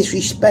nigga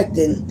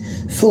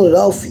disrespecting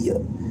Philadelphia,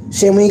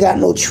 saying we ain't got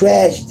no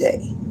trash day,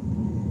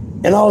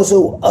 and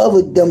also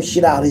other dumb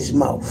shit out of his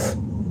mouth,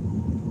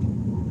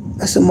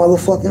 that's a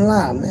motherfucking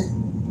lie,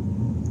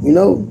 man. You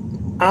know?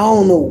 I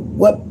don't know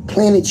what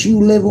planet you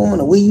live on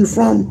or where you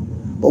from,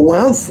 but where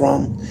I'm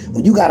from,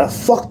 when you got a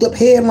fucked up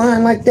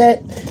hairline like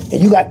that,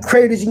 and you got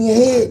craters in your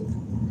head,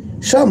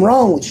 something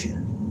wrong with you,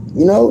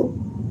 you know?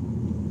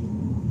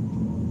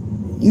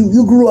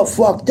 You grew up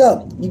fucked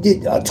up. You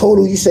did a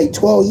total, you say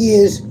 12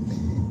 years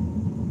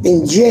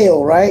in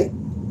jail, right?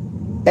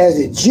 as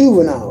a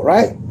juvenile,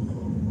 right?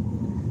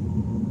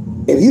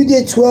 If you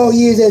did 12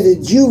 years as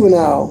a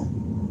juvenile,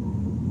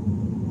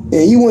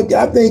 and you went,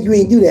 I think you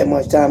ain't do that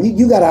much time.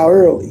 You got out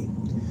early.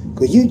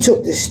 Because you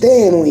took the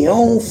stand on your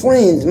own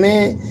friends,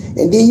 man.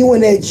 And then you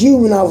in that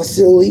juvenile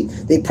facility,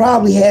 they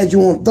probably had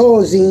you on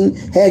Thorazine,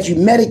 had you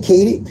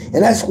medicated,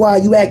 and that's why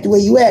you act the way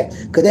you act.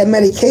 Because that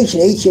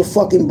medication ate your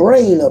fucking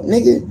brain up,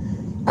 nigga.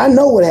 I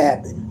know what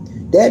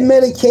happened. That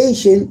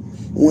medication,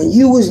 when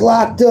you was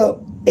locked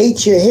up,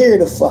 ate your hair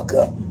the fuck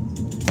up.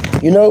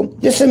 You know?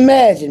 Just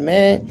imagine,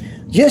 man.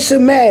 Just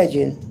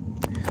imagine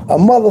a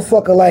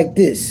motherfucker like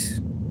this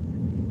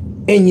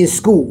in your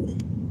school.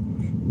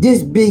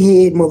 This big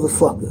head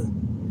motherfucker.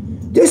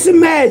 Just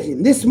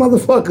imagine this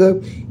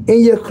motherfucker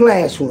in your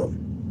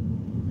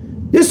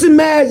classroom. Just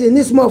imagine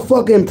this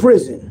motherfucker in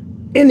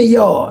prison, in the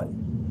yard,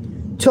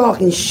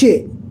 talking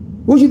shit.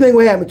 What you think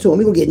will happen to him?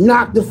 He gonna get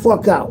knocked the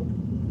fuck out. You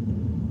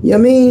know what I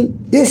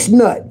mean? This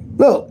nut.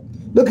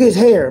 Look at his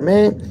hair,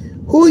 man.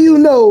 Who you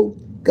know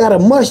got a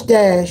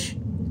mustache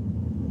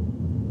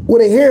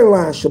where the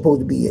hairline's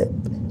supposed to be at?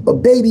 A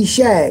baby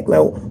shag.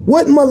 Like,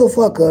 what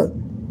motherfucker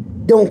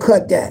don't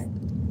cut that?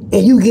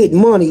 And you get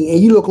money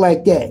and you look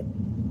like that.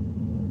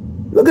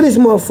 Look at this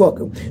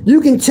motherfucker.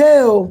 You can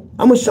tell,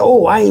 I'm gonna say,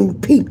 oh, I ain't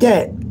peeped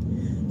that.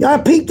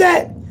 Y'all peeped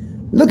that?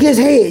 Look at his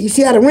head. You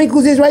see how the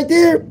wrinkles is right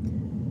there?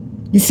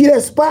 You see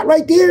that spot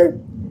right there?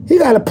 He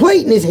got a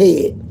plate in his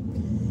head.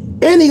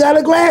 And he got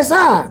a glass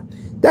eye.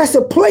 That's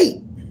a plate.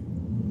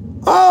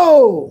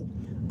 Oh,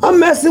 I'm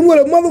messing with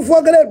a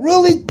motherfucker that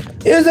really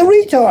is a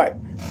retard.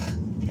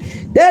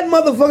 That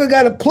motherfucker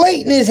got a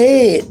plate in his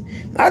head.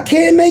 I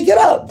can't make it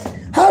up.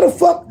 How the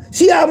fuck?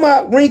 See how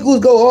my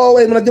wrinkles go all the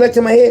way, when I do that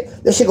to my head,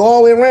 that shit go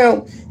all the way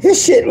around.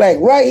 His shit like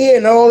right here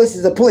and all this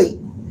is a plate.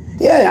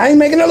 Yeah, I ain't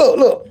making it up,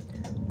 look.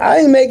 I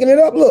ain't making it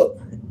up, look.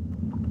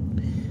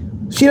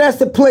 See, that's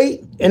the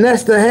plate and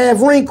that's the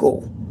half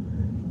wrinkle.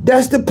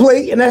 That's the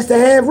plate and that's the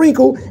half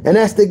wrinkle and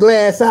that's the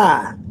glass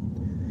eye.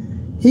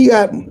 He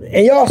got,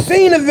 and y'all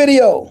seen the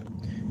video.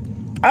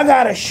 I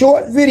got a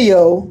short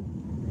video.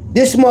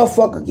 This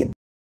motherfucker get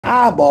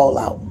eyeball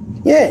out.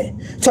 Yeah,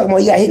 talking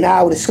about you got hit in the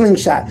eye with a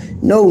slingshot.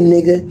 No,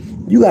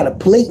 nigga, you got a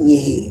plate in your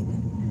head.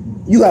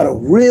 You got a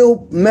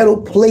real metal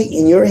plate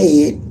in your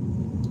head,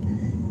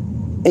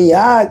 and your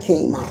eye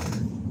came out.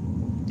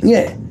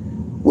 Yeah,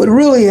 what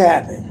really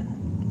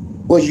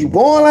happened? Was you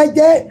born like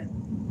that?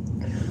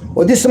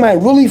 Or did somebody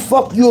really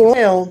fuck you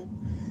around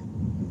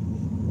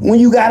when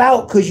you got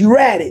out because you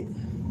ratted?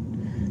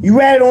 You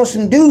ratted on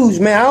some dudes,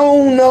 man. I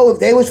don't know if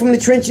they was from the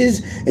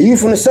trenches and you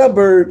from the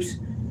suburbs.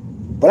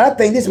 But I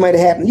think this might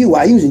have happened to you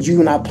while you was in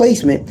juvenile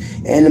placement,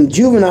 and them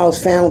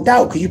juveniles found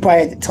out because you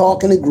probably had to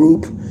talk in a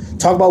group,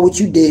 talk about what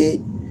you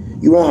did.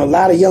 You were around a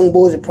lot of young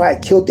boys that probably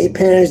killed their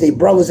parents, their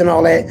brothers and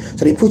all that,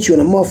 so they put you in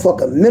a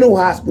motherfucking mental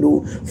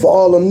hospital for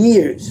all them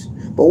years.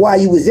 But while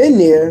you was in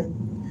there,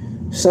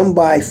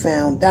 somebody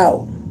found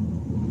out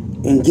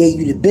and gave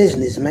you the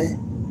business, man.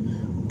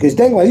 Because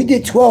think about it, you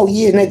did 12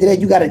 years and after that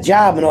you got a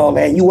job and all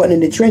that, and you wasn't in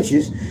the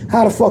trenches.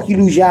 How the fuck you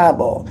lose your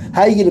eyeball?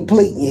 How you get a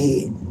plate in your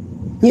head?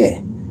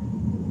 Yeah.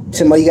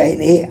 Somebody got hit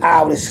in the head,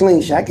 eye with a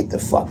slingshot. Get the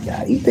fuck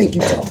out. You think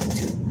you talking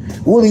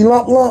to Willie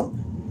Lump Lump?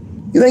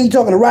 You think you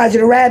talking to Roger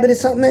the Rabbit or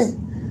something,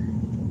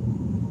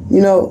 man?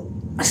 You know,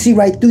 I see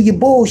right through your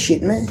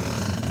bullshit, man.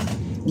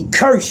 You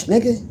cursed,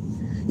 nigga.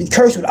 You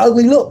cursed with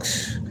ugly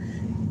looks.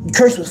 You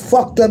cursed with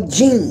fucked up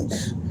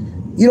genes.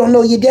 You don't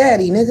know your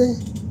daddy,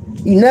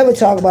 nigga. You never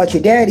talk about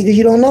your daddy because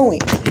you don't know him.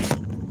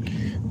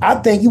 I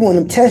think you one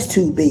of them test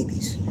tube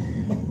babies.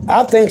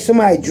 I think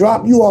somebody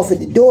dropped you off at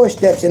the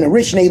doorsteps in a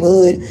rich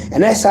neighborhood,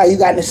 and that's how you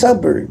got in the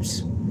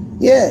suburbs.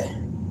 Yeah.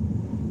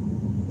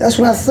 That's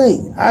what I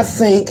think. I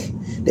think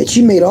that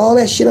you made all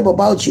that shit up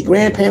about your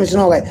grandparents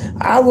and all that.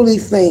 I really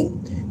think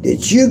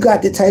that you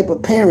got the type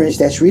of parents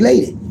that's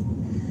related.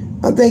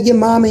 I think your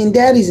mommy and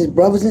daddies is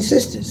brothers and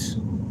sisters.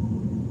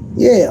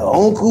 Yeah,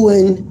 uncle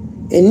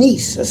and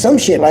niece or some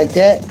shit like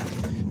that,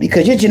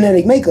 because your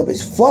genetic makeup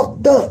is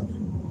fucked up.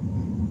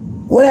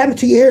 What happened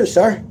to your hair,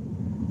 sir?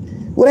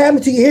 What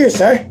happened to your hair,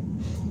 sir?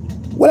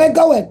 Where'd that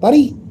go at,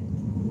 buddy?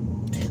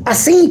 I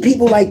seen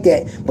people like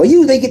that, but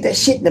usually they get that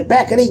shit in the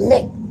back of their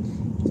neck.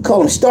 We call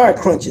them star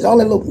crunches. All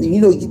that little,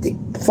 you know, you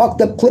get the fucked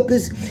up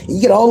clippers, and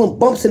you get all them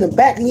bumps in the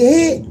back of your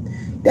head.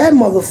 That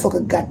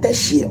motherfucker got that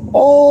shit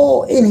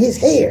all in his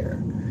hair.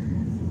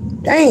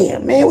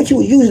 Damn, man, what you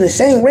was using the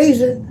same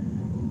razor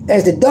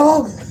as the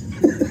dog?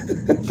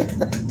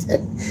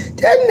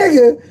 that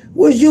nigga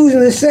was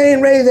using the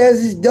same razor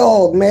as his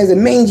dog, man, as a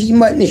mangy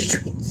mutt in the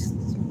streets.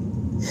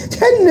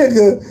 That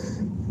nigga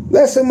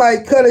let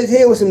somebody cut his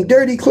hair with some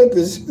dirty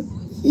clippers.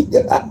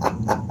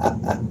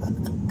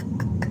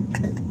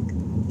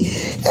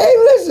 Hey,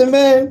 listen,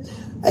 man.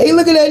 Hey,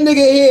 look at that nigga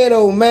hair,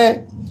 though,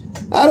 man.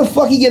 How the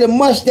fuck he get a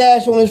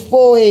mustache on his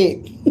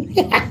forehead?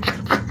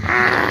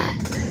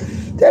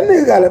 That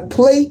nigga got a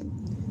plate.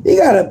 He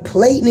got a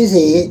plate in his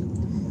head.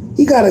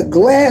 He got a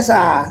glass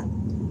eye.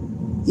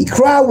 He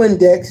cry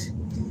Windex.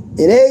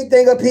 And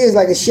everything up here is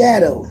like a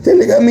shadow. That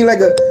nigga, I mean, like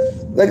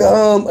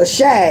a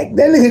shag.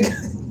 That nigga,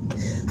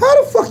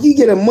 How the fuck you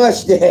get a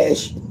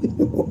mustache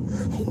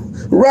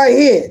right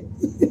here?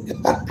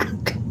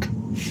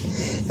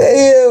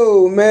 Hey,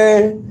 yo,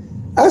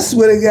 man. I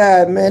swear to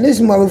God, man, this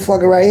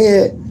motherfucker right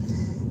here.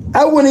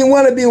 I wouldn't even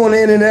want to be on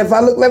the internet if I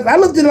looked like, if I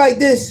looked at it like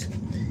this,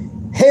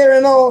 hair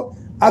and all.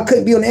 I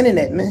couldn't be on the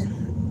internet,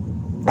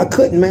 man. I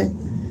couldn't,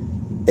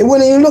 man. It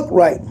wouldn't even look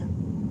right.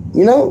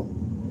 You know?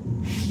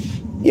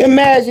 You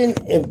imagine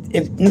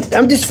if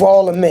I'm just for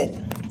all the men.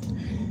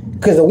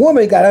 Because a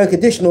woman got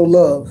unconditional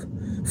love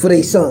for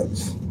their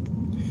sons.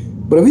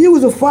 But if you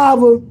was a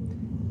father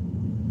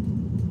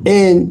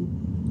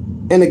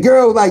and a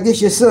girl like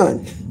this your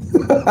son,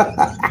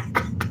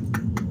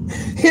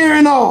 hair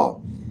and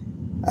all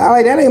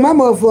right, that ain't my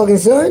motherfucking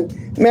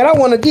son. Man, I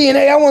want a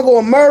DNA. I want to go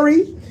on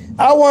Murray.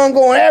 I want to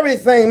go on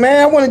everything,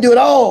 man. I want to do it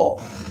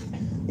all.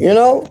 You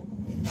know?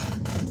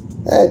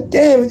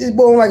 Damn, this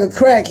boy like a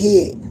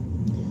crackhead.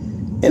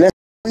 And that's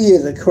he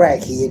is a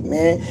crackhead,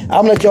 man. I'm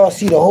gonna let y'all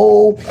see the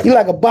whole. You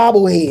like a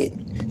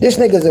bobblehead. This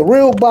nigga's a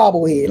real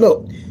bobblehead.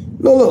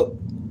 Look.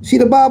 See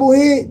the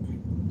bobblehead?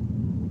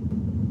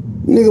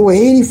 Nigga with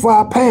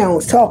 85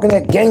 pounds talking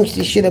that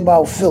gangster shit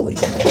about Philly.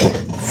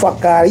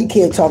 Fuck out of here. You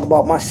can't talk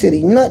about my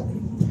city, nut.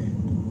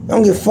 I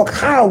don't give a fuck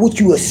how, what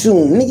you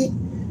assume,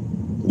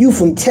 nigga. You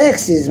from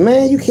Texas,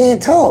 man. You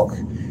can't talk.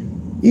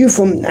 You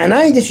from, and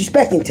I ain't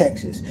disrespecting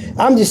Texas.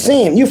 I'm just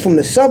saying, you from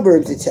the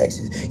suburbs of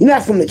Texas. You're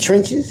not from the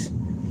trenches.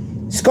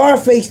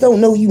 Scarface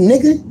don't know you,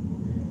 nigga.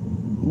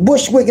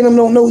 Bushwick and them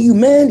don't know you,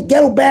 man.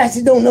 Ghetto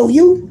bastards don't know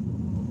you.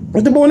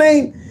 What's the boy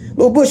name?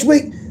 Little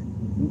Bushwick.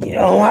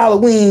 On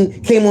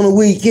Halloween, came on the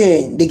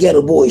weekend. The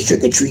ghetto boys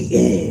trick or treat.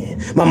 Yeah.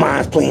 My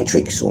mom's playing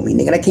tricks on me,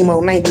 nigga. That came out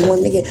in 91,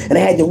 nigga. And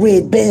I had the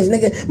red Benz,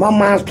 nigga. My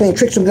mom's playing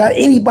tricks on me.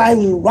 Anybody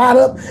was ride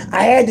up,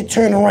 I had to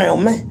turn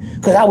around, man.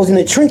 Because I was in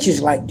the trenches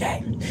like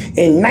that.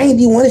 In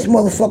 91, this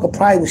motherfucker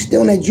probably was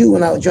still in that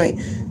juvenile joint,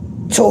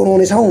 told on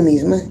his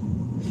homies, man.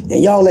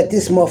 And y'all let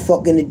this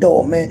motherfucker in the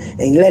door, man,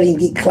 and let him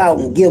get clout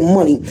and give him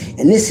money.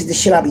 And this is the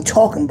shit I be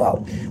talking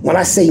about. When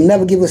I say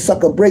never give a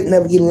sucker a break,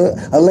 never give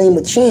a lame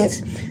a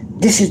chance,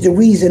 this is the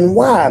reason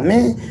why,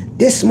 man.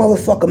 This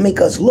motherfucker make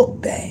us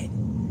look bad.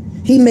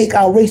 He make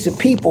our race of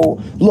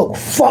people look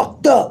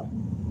fucked up.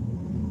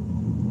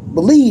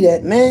 Believe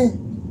that, man.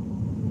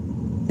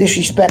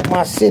 Disrespect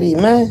my city,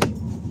 man.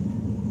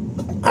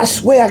 I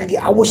swear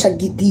I wish I could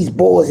get these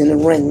boys in the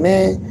ring,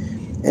 man.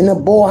 And the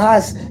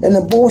boss,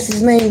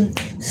 his name,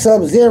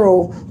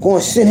 Sub-Zero,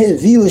 gonna send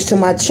his viewers to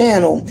my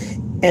channel,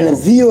 and the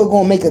viewer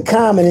gonna make a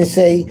comment and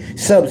say,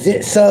 Sub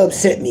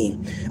sent me.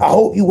 I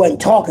hope you wasn't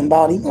talking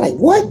about him. I'm like,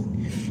 what?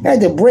 I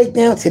had to break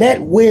down to that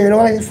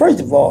weirdo. First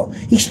of all,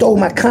 he stole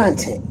my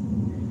content.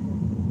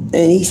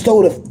 And he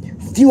stole a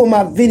few of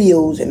my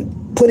videos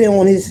and put it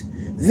on his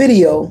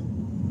video,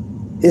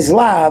 his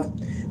live,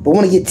 but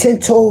want to get 10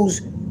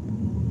 toes,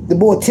 the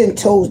boy 10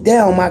 toes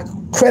down my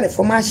credit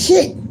for my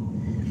shit.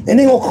 And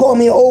they gonna call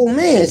me an old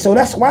man. So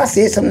that's why I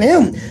said something to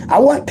him. I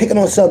wasn't picking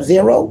on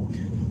Sub-Zero.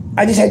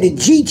 I just had to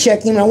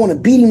G-check him. I want to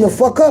beat him the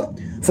fuck up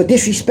for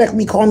disrespecting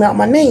me, calling out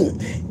my name,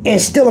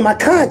 and stealing my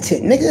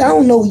content. Nigga, I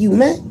don't know you,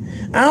 man.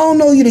 I don't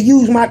know you to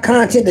use my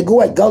content to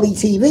go at Gully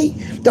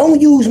TV. Don't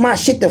use my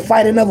shit to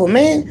fight another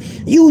man.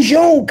 Use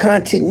your own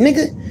content,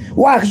 nigga.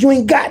 Why? Because you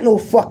ain't got no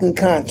fucking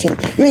content.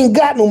 You ain't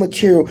got no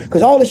material.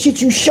 Because all the shit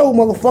you show,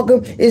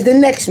 motherfucker, is the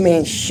next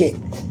man's shit.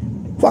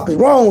 Fuck is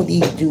wrong with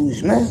these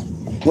dudes, man?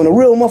 When a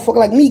real motherfucker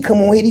like me come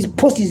on here, these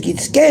pussies get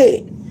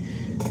scared.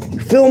 You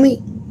feel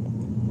me?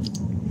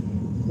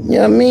 You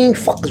know what I mean?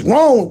 Fuck is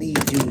wrong with these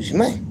dudes,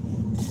 man?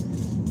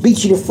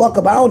 Beat you the fuck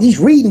up. I don't these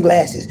reading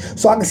glasses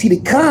so I can see the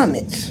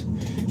comments.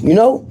 You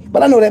know?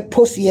 But I know that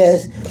pussy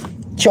ass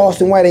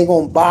Charleston White ain't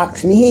gonna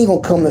box me. He ain't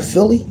gonna come to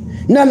Philly.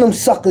 None of them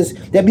suckers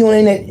that be on the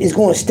internet is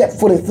gonna step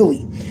foot in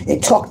Philly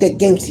and talk that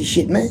gangster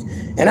shit, man.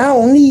 And I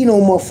don't need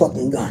no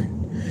motherfucking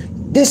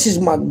gun. This is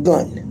my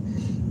gun.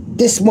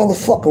 This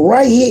motherfucker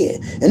right here.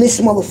 And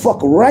this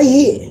motherfucker right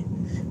here.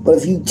 But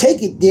if you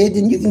take it there,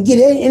 then you can get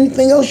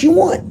anything else you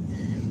want.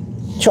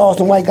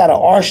 Charleston White got an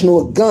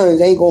arsenal of guns.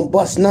 They ain't gonna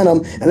bust none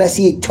of them unless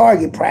he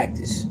target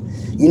practice.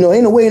 You know,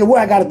 ain't no way in the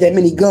world I got that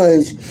many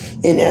guns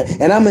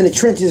and I'm in the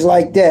trenches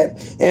like that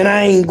and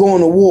I ain't going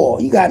to war.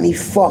 You got me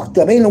fucked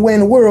up. Ain't no way in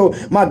the world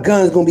my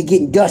gun's gonna be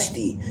getting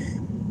dusty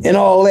and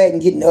all that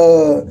and getting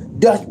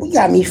dust. You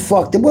got me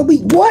fucked up.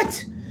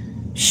 What?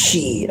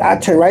 Shit, I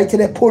turned right to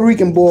that Puerto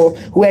Rican boy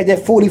who had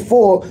that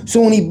 44.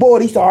 Soon he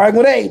bought, he started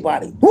arguing with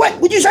everybody.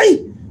 What'd you say?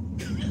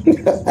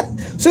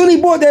 Soon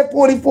he bought that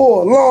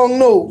 44, long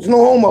nose, no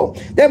homo.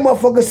 That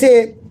motherfucker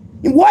said,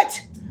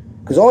 what?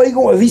 Because all he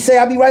going, if he say,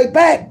 I'll be right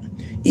back,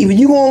 either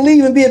you gonna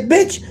leave and be a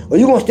bitch, or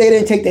you gonna stay there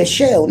and take that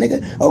shell,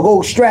 nigga, or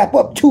go strap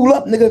up, tool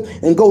up, nigga,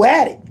 and go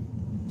at it.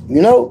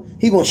 You know?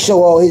 He gonna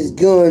show all his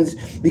guns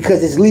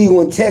because it's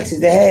legal in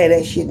Texas to have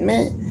that shit,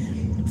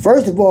 man.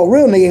 First of all,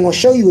 real nigga ain't gonna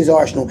show you his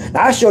arsenal.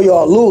 Now, I show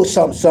y'all a little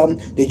something,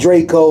 the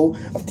Draco,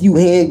 a few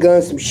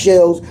handguns, some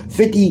shells,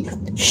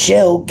 50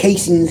 shell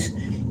casings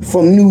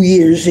from New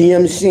Year's, you know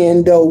what I'm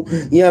saying, though,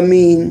 you know what I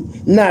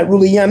mean, not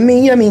really, you know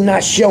what I mean,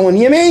 not showing,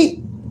 you know what I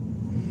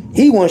mean?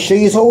 He wanna show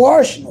you his whole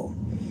arsenal.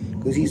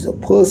 because he's a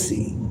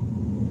pussy.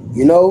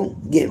 You know,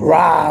 get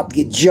robbed,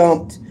 get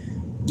jumped,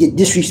 get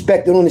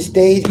disrespected on the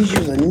stage. He's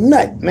just a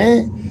nut,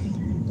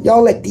 man.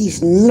 Y'all let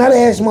these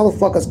nut-ass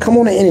motherfuckers come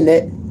on the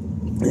internet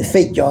and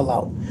fake y'all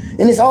out.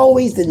 And it's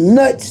always the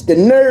nuts, the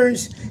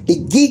nerds,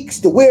 the geeks,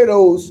 the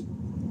weirdos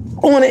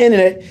on the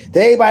internet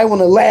that everybody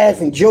want to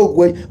laugh and joke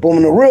with. But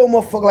when a real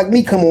motherfucker like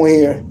me come on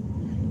here,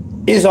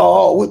 it's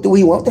all, what do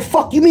we want? What the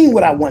fuck you mean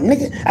what I want,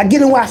 nigga? I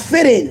get in where I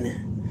fit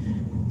in.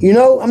 You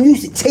know, I'm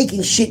used to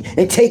taking shit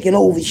and taking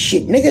over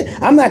shit,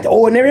 nigga. I'm not the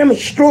ordinary, I'm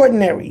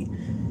extraordinary.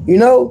 You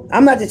know,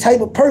 I'm not the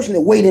type of person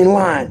that wait in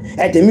line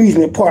at the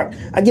amusement park.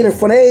 I get in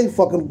front of every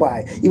fucking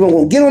body. Either I'm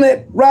gonna get on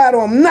that ride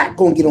or I'm not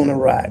gonna get on the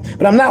ride.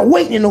 But I'm not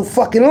waiting in no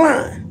fucking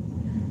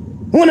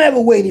line. Who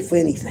never waited for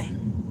anything?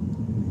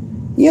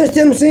 You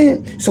understand what I'm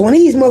saying? So when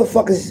these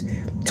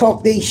motherfuckers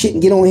talk they shit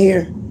and get on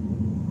here,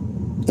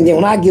 and then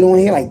when I get on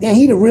here, like, damn,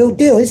 he the real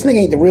deal. This nigga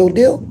ain't the real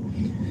deal.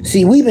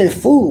 See, we been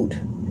fooled.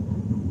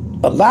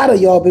 A lot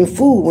of y'all been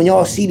fooled when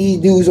y'all see these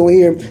dudes over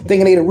here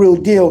thinking they the real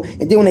deal,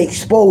 and then when they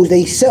expose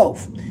they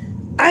self.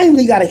 I ain't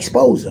really gotta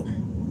expose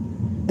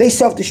them. They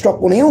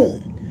self-destruct on their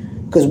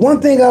own. Because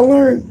one thing I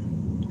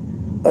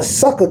learned, a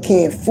sucker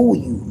can't fool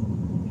you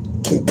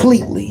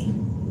completely.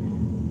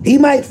 He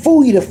might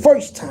fool you the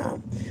first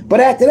time, but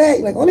after that,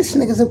 you're like, oh, this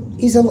nigga's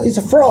he's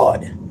a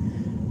fraud.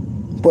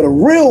 But a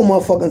real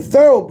motherfucking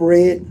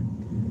thoroughbred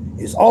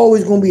is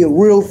always gonna be a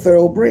real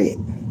thoroughbred.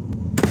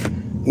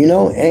 You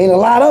know, ain't a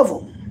lot of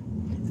them.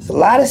 There's a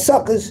lot of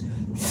suckers,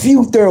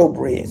 few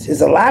thoroughbreds.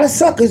 There's a lot of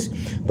suckers,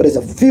 but there's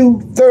a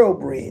few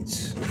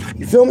thoroughbreds.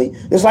 You feel me?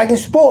 It's like in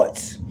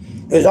sports.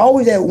 There's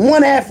always that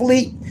one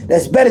athlete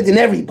that's better than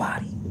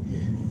everybody.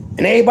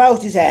 And everybody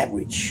else is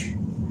average.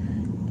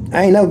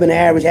 I ain't never been an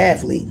average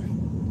athlete.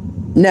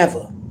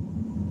 Never.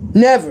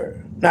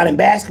 Never. Not in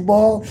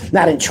basketball,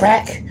 not in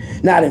track,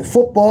 not in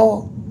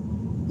football.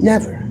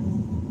 Never.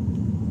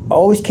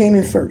 Always came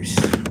in first.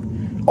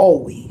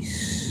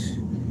 Always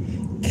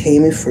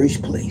came in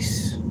first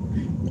place.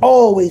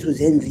 Always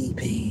was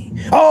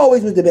MVP.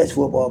 Always was the best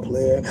football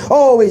player.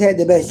 Always had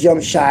the best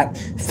jump shot.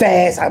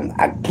 Fast.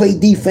 I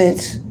played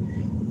defense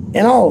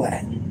and all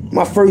that.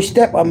 My first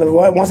step, I mean,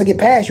 once I get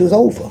past you, it's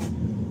over.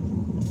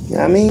 You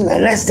know what I mean?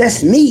 And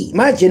that's me,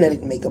 my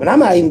genetic makeup. And I'm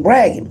not even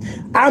bragging.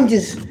 I'm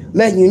just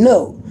letting you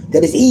know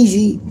that it's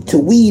easy to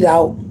weed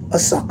out a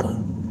sucker.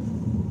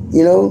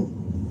 You know?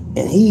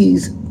 And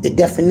he's the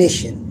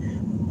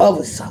definition of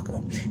a sucker.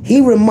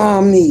 He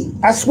remind me,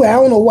 I swear, I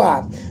don't know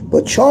why,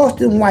 but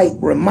Charleston White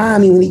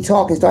remind me when he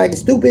talk and start acting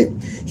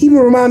stupid, he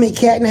remind me of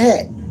Cat in the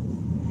Hat.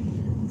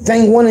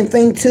 Thing 1 and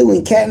Thing 2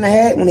 and Cat in the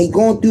Hat, when they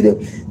going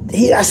through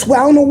I swear,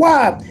 I don't know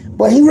why,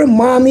 but he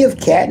remind me of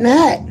Cat in the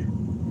Hat.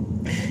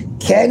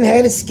 Cat in the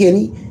Hat is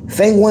skinny.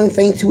 Thing 1 and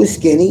Thing 2 is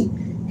skinny.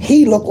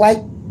 He looked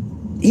like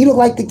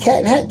the Cat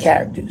in the Hat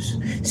characters.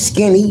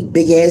 Skinny,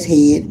 big ass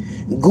head,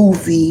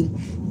 goofy,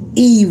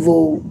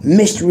 evil,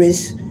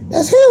 mischievous.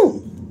 That's him.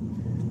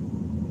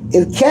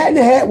 If Cat in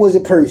the Hat was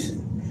a person,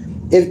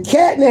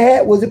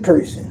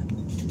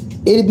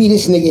 it'd be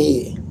this nigga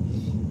here.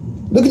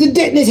 Look at the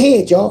dent in his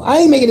head, y'all. I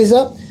ain't making this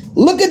up.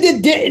 Look at the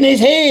dent in his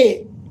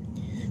head.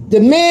 The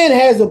man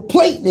has a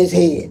plate in his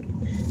head.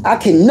 I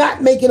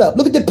cannot make it up.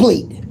 Look at the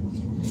plate.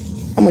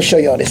 I'm gonna show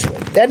y'all this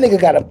one. That nigga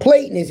got a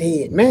plate in his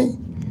head,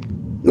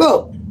 man.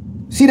 Look.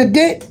 See the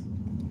dent?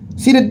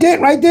 See the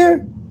dent right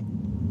there?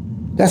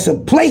 That's a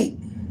plate.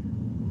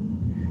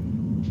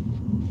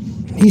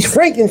 He's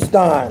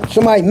Frankenstein.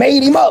 Somebody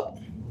made him up.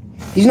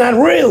 He's not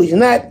real. He's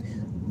not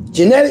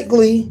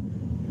genetically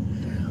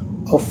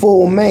a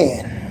full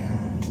man.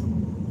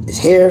 His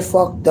hair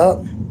fucked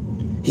up.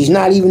 He's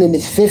not even in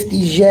his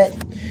 50s yet.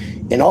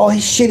 And all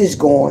his shit is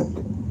gone.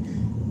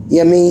 You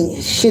know what I mean?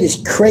 His shit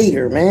is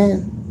crater,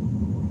 man.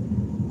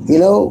 You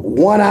know,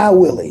 one eye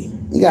Willie.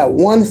 He got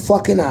one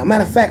fucking eye.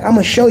 Matter of fact, I'm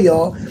going to show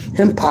y'all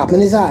him popping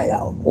his eye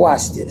out.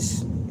 Watch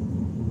this.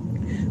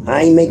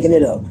 I ain't making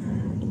it up.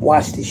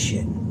 Watch this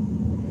shit.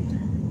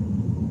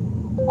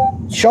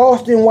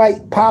 Charleston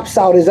White pops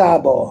out his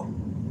eyeball.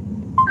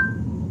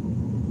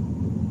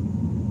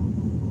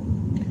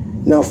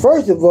 Now,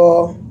 first of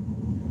all,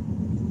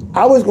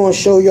 I was going to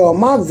show y'all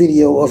my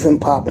video of him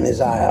popping his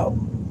eye out.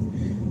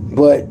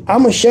 But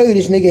I'm going to show you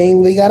this nigga ain't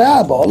really got an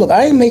eyeball. Look,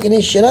 I ain't making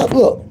this shit up.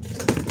 Look.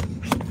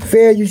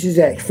 Fair Uses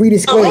Act. Free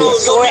disclaimer.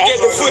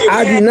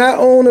 I do not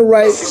own the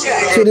right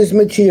to this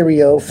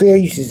material. Fair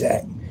Uses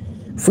Act.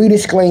 Free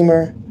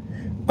disclaimer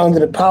under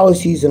the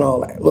policies and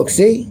all that. Look,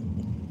 see?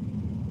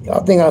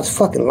 Y'all think I was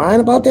fucking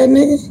lying about that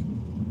nigga?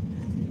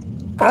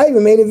 I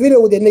even made a video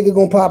with that nigga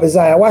gonna pop his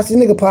eye. I watched this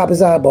nigga pop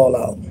his eyeball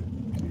out.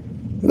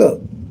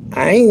 Look,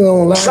 I ain't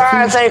gonna lie.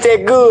 Science ain't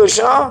that good,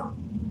 Sean.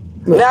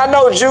 Look. Now I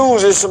know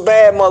Jews is some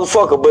bad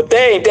motherfucker, but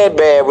they ain't that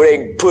bad where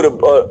they put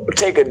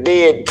take a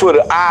dead, put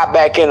an eye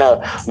back in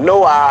a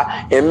no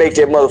eye and make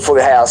that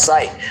motherfucker have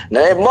sight.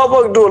 Now that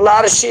motherfucker do a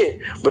lot of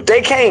shit, but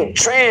they can't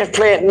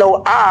transplant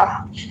no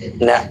eye.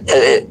 Now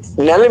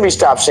let me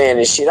stop saying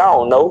this shit. I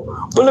don't know,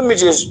 but let me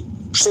just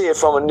say it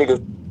from a nigga.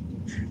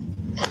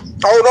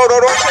 Oh no,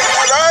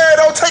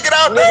 don't take it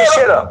out. Nigga,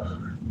 shut up.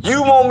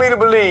 You want me to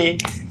believe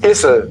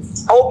it's an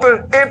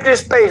open, empty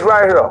space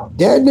right here.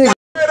 That nigga.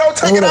 Hey, don't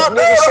take it out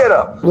there. Nigga, shut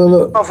up.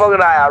 Look.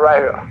 Motherfucking eye out right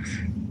here.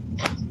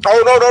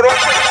 Oh, no, don't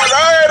take it out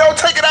there. Hey, don't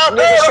take it out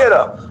there. Nigga, shut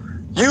up.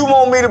 You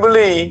want me to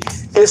believe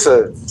it's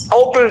an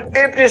open,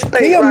 empty space.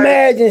 Can you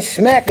imagine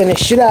smacking the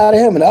shit out of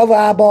him and the other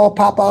eyeball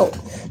pop out?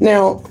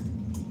 Now,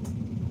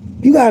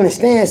 you gotta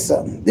understand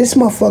something. This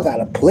motherfucker got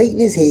a plate in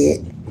his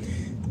head.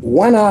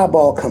 One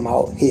eyeball come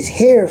out. His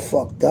hair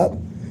fucked up.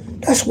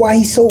 That's why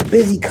he's so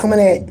busy coming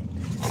at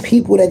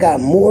people that got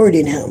more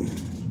than him.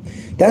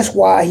 That's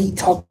why he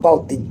talk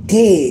about the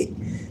dead.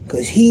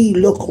 Because he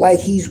look like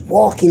he's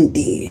walking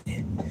dead.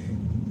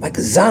 Like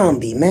a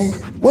zombie, man.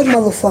 What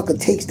motherfucker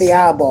takes their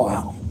eyeball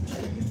out?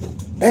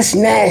 That's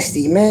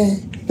nasty,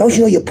 man. Don't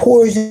you know your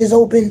pores is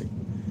open?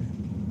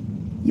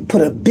 You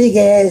put a big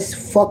ass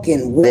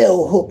fucking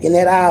well hook in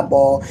that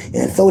eyeball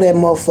and throw that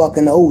motherfucker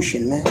in the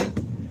ocean, man.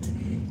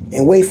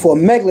 And wait for a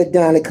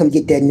megalodon to come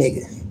get that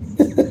nigga.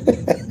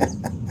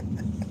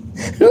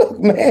 Look,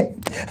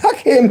 man, I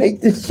can't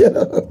make this shit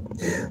up.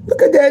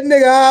 Look at that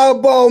nigga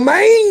eyeball,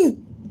 man.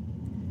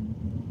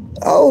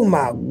 Oh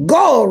my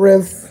God,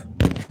 Riff.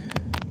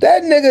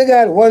 That nigga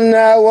got one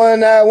eye,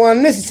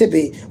 one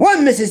Mississippi.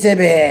 One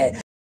Mississippi.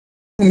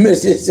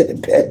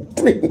 Mississippi.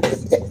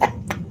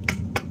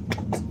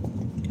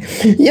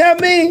 You know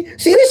what I mean?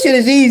 See, this shit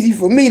is easy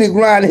for me to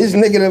grind this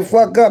nigga the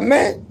fuck up,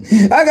 man.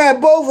 I got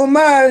both of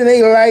mine and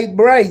they light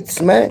brights,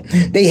 man.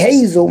 They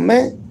hazel,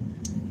 man.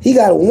 He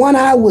got one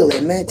eye Willie,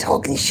 man,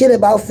 talking shit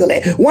about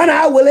Philly. One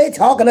eye Willie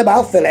talking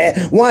about Philly.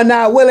 One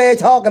eye Willie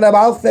talking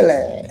about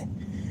Philly.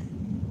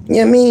 You know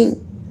what I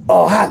mean?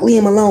 Oh, Hawk, leave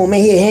him alone,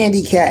 man. He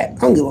handicapped.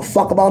 I don't give a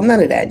fuck about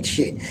none of that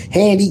shit.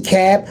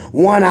 Handicap,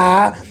 one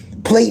eye,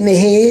 plate in the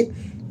head.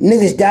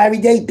 Niggas die every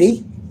day,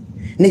 B.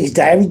 Niggas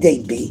die every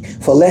day, B.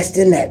 For less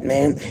than that,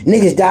 man.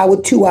 Niggas die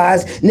with two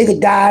eyes. Nigga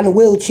die in a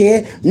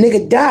wheelchair.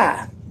 Nigga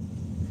die.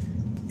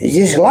 It's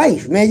just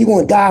life, man. You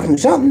gonna die from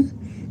something.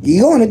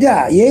 You gonna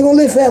die. You ain't gonna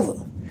live forever.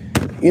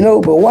 You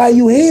know, but while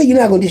you here, you're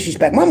not gonna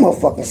disrespect my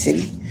motherfucking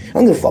city. I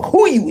don't give a fuck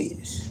who you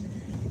is.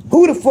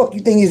 Who the fuck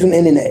you think is on the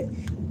internet?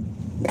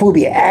 You supposed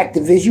to be an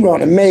activist. You around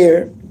the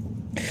mayor.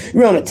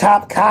 You around the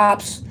top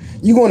cops.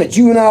 You going to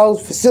juvenile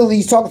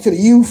facilities talking to the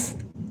youth.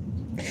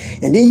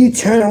 And then you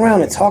turn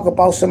around and talk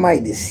about somebody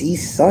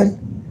deceased son.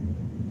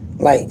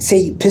 Like, say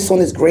you piss on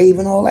his grave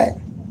and all that.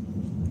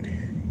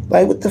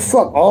 Like, what the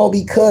fuck? All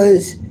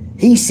because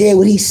he said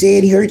what he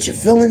said, he hurt your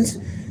feelings?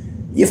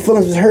 Your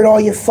feelings was hurt all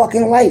your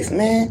fucking life,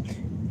 man.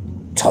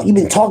 You've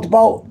been talked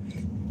about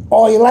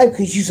all your life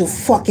because you's a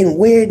fucking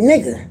weird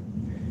nigga.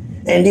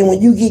 And then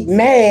when you get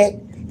mad,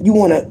 you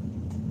want to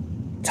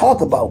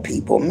talk about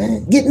people,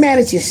 man. Get mad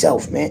at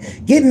yourself, man.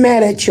 Get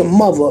mad at your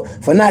mother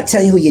for not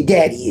telling you who your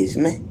daddy is,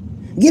 man.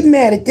 Get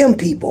mad at them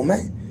people,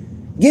 man.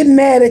 Get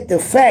mad at the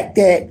fact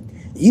that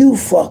you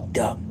fucked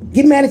up.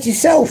 Get mad at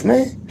yourself,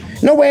 man.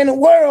 Nowhere in the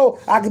world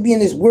I could be in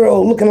this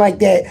world looking like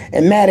that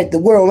and mad at the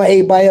world and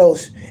everybody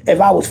else if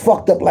I was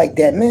fucked up like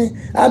that, man.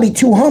 I'd be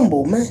too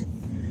humble, man.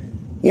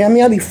 You know what I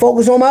mean? I'd be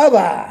focused on my other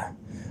eye.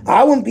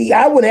 I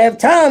wouldn't have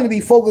time to be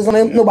focused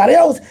on nobody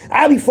else.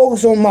 I'd be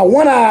focused on my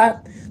one eye,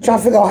 trying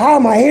to figure out how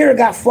my hair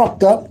got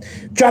fucked up,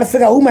 trying to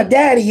figure out who my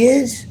daddy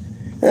is,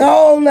 and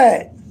all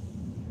that.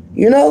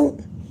 You know?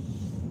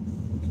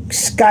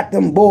 Got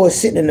them boys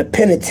sitting in the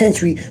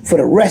penitentiary for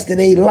the rest of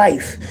their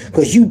life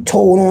because you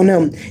told on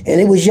them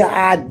and it was your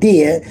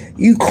idea.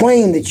 You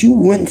claimed that you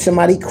went in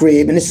somebody's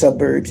crib in the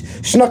suburbs,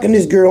 snuck in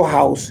this girl's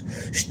house,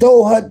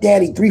 stole her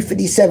daddy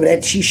 357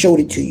 that she showed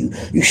it to you.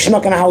 You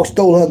snuck in the house,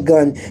 stole her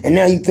gun, and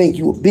now you think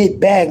you a big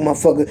bag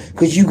motherfucker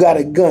because you got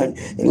a gun.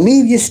 And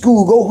leave your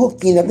school, go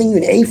hook in, I think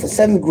you're in 8th or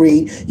 7th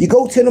grade. You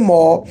go to the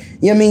mall,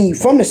 you know what I mean? You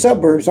from the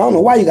suburbs, I don't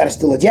know why you got to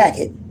steal a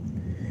jacket.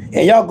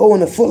 And y'all go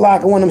in the Foot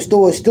Locker, one of them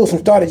stores, steal some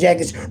starter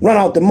jackets, run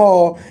out the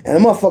mall, and a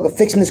motherfucker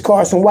fixing his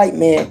car, some white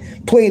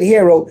man, played the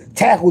hero,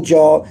 tackled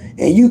y'all,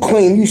 and you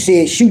claim you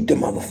said shoot the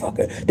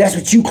motherfucker. That's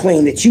what you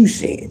claim that you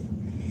said.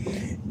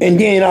 And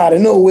then out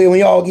of nowhere, when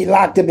y'all get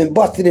locked up and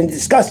busted and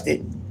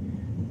disgusted,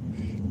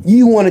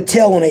 you want to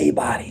tell on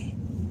everybody.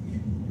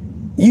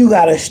 You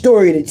got a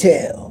story to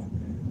tell.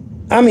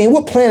 I mean,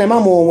 what planet am I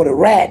on with a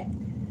rat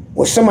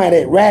or somebody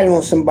that ratted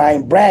on somebody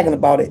and bragging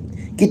about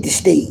it, get the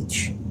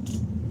stage?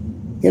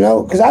 You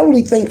know, because I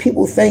really think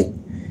people think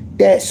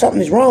that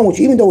something is wrong with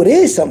you, even though it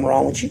is something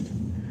wrong with you.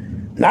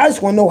 And I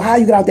just want to know how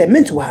you got out that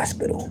mental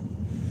hospital.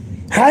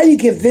 How you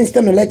convinced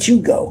them to let you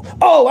go?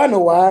 Oh, I know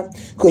why.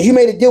 Because you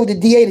made a deal with the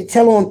DA to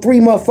tell on 3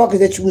 motherfuckers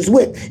that you was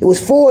with. It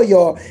was 4 of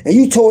y'all, and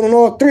you told on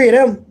all 3 of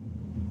them.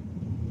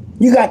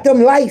 You got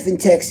them life in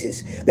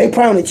Texas. They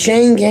probably on the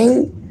chain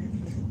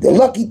gang. The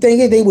lucky thing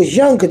is they was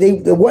young, because they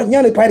wasn't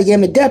young, they probably gave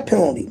them the death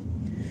penalty.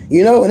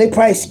 You know, and they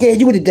probably scared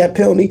you with the death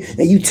penalty,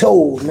 and you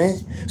told, man.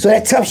 So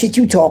that tough shit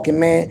you talking,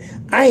 man,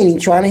 I ain't even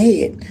trying to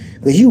hear it.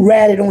 Because you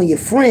ratted on your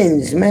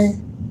friends,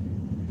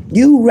 man.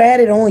 You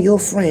ratted on your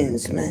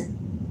friends, man.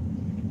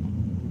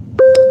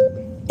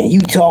 And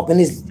you talking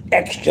this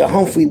extra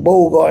Humphrey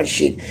Bogart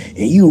shit,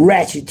 and you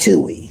ratchet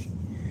to it.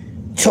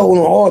 told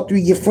on all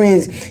three of your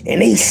friends,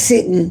 and they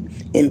sitting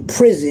in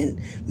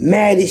prison,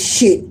 mad as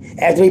shit,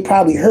 after they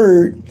probably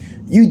heard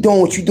you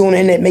doing what you doing on the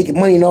internet, making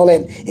money and all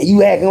that, and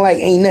you acting like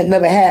ain't nothing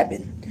ever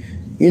happened.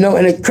 You know,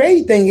 and the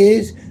crazy thing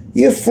is,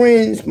 your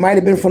friends might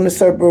have been from the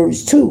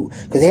suburbs too,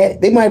 because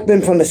they might have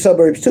been from the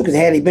suburbs too, because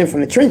had they been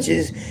from the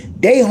trenches,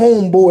 they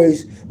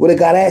homeboys would have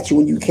got at you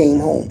when you came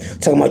home.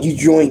 Talking about you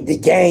joined the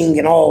gang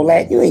and all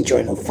that. You ain't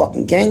joined no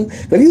fucking gang.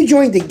 But if you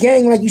joined the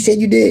gang like you said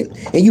you did,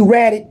 and you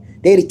ratted,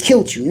 they'd have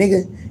killed you,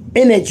 nigga,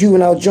 in that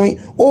juvenile joint,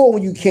 or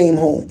when you came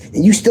home.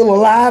 And you still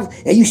alive,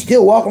 and you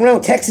still walking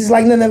around Texas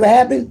like nothing ever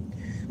happened?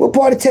 What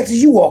part of Texas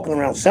you walking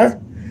around, sir?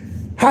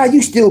 How are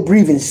you still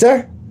breathing,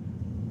 sir?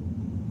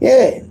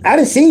 Yeah, I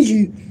done seen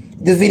you,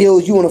 the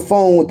videos you on the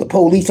phone with the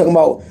police talking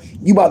about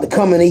you about to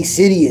come in a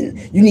city and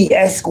you need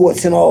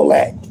escorts and all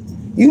that.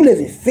 You live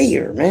in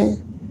fear,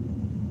 man.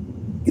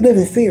 You live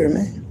in fear,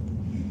 man.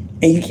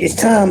 And it's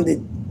time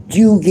that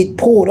you get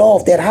pulled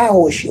off that high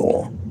horse you're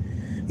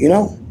on, you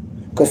know?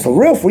 Because for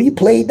real, you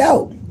played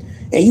out.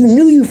 And you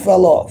knew you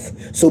fell off.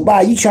 So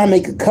by you trying to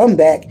make a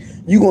comeback,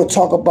 you going to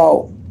talk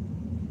about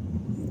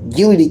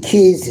guilty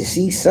kids to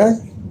see, son?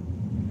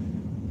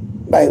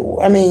 Like,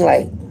 I mean,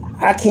 like,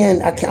 I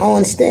don't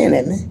understand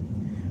that, man.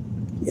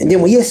 And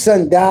then when your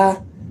son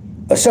die,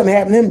 or something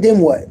happened to him, then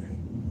what?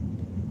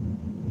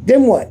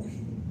 Then what?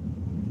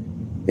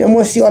 You don't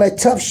want to see all that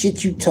tough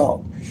shit you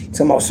talk.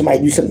 Talking about somebody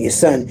do something to your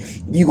son,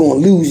 you gonna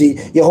lose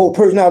it, your whole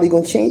personality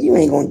gonna change, you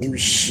ain't gonna do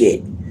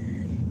shit.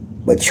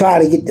 But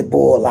try to get the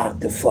boy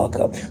locked the fuck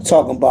up.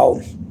 Talking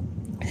about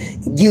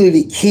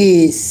guilty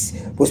kids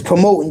was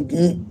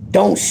promoting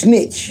don't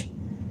snitch.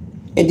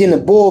 And then the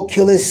boy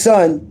kill his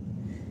son.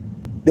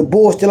 The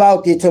boy still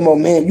out there talking about,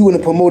 man, if you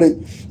wouldn't have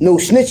promoted no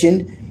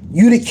snitching,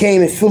 you'd have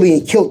came in Philly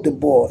and killed the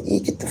boy. You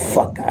get the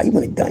fuck out. You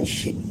wouldn't have done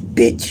shit,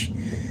 bitch.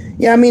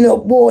 Yeah, I mean, the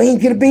boy, he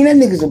could have been, that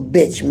nigga's a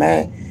bitch,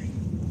 man.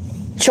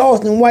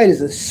 Charleston White is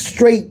a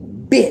straight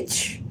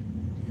bitch.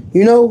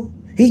 You know?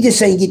 He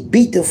just ain't get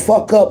beat the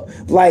fuck up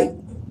like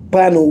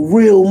by no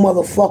real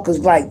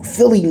motherfuckers like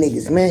Philly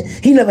niggas, man.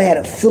 He never had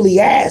a Philly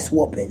ass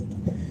whooping.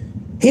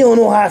 He don't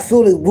know how I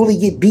feel to really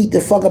get beat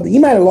the fuck up. He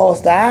might have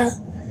lost the eye.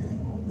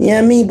 You know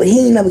what I mean? But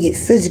he ain't never get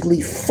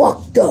physically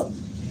fucked up.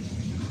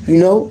 You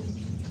know?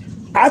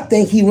 I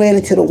think he ran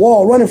into the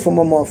wall running from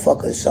a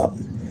motherfucker or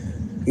something.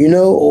 You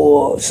know?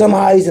 Or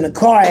somehow he's in a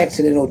car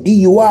accident or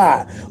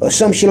DUI or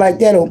some shit like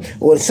that.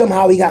 Or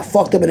somehow he got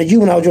fucked up in a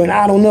juvenile joint.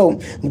 I don't know.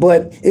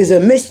 But it's a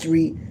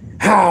mystery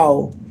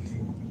how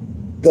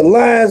the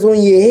lines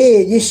on your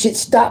head, your shit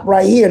stop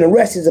right here and the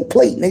rest is a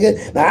plate,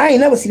 nigga. Now, I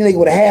ain't never seen a nigga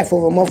with a half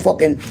of a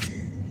motherfucking...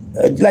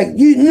 like,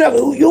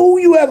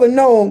 you ever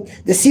known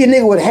to see a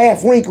nigga with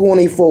half wrinkle on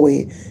their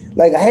forehead?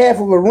 Like a half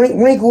of a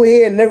wrinkle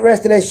here and the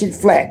rest of that shit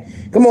flat.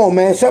 Come on,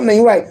 man, something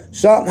ain't right.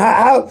 Something,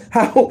 how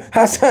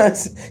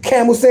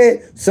Campbell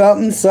said,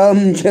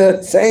 something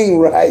just ain't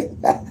right.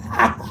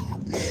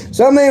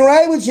 Something ain't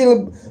right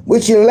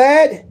with you,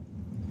 lad.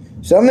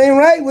 Something ain't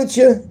right with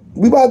you.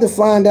 We about to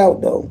find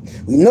out, though.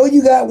 We know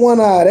you got one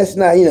eye. That's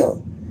not,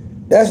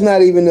 that's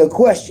not even a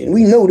question.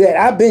 We know that.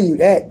 I've been knew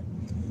that.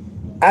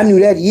 I knew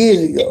that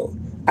years ago.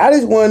 I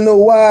just want to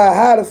know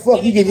how the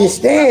fuck you can just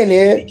stand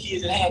there.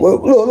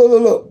 Well,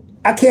 look.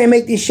 I can't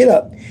make this shit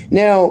up.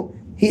 Now,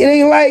 it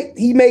ain't like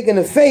he making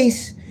a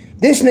face.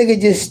 This nigga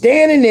just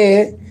standing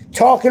there,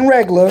 talking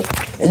regular,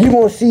 and you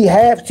gonna see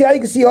half. See how you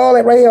can see all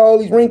that right here, all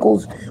these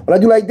wrinkles. When I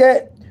do like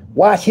that,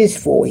 watch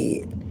his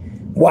forehead.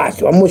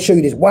 Watch. I'm gonna show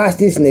you this. Watch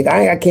this nigga.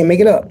 I can't make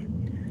it up.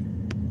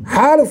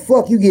 How the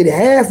fuck you get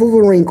half of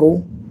a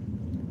wrinkle,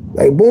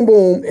 like boom,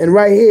 boom, and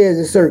right here is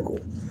a circle?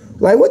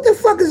 Like, what the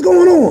fuck is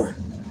going on?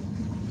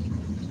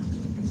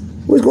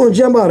 What's gonna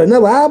jump out?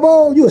 Another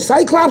eyeball? You a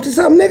cyclops or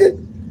something, nigga?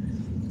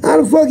 How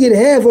the fuck get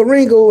half a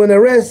wrinkle and the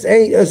rest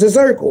ain't it's a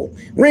circle?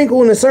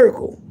 Wrinkle in a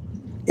circle.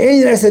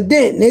 And that's a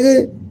dent,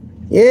 nigga.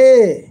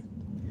 Yeah.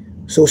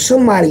 So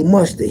somebody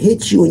must have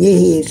hit you in your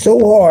head so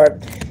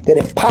hard that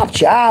it popped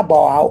your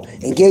eyeball out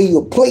and gave you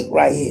a plate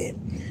right here.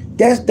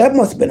 That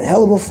must have been a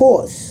hell of a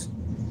force.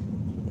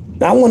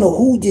 Now I wonder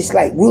who just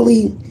like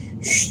really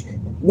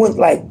went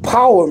like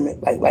power,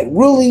 like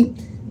really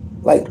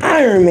like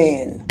Iron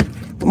Man.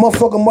 The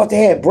motherfucker must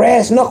have had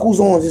brass knuckles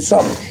on or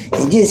something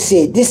and just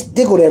said, this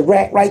tickle that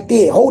rat right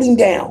there, hold him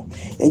down,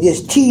 and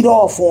just teed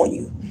off on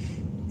you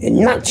and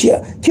knocked you.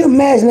 Can you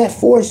imagine that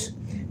force?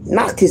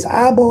 Knocked his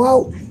eyeball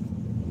out?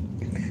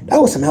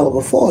 That was some hell of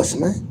a force,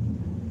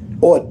 man.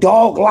 Or a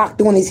dog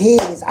locked on his head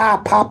and his eye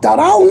popped out.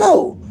 I don't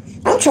know.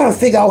 I'm trying to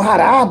figure out how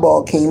the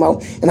eyeball came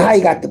out and how he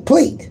got the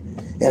plate.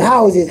 And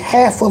how is it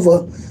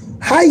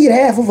how you get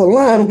half of a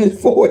line on his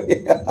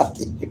forehead?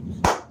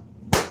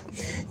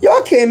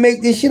 Y'all can't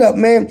make this shit up,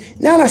 man.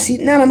 Now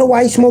I know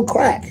why he smoke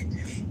crack.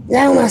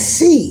 Now I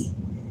see.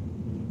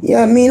 You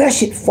know what I mean? That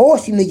shit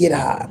forced him to get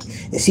high.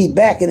 And see,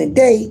 back in the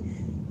day,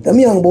 them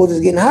young boys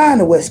was getting high in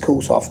the West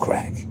Coast off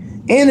crack.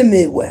 And the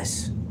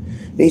Midwest.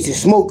 They used to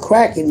smoke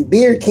crack in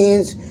beer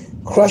cans,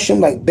 crush them,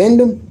 like bend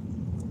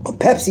them, or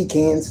Pepsi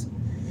cans.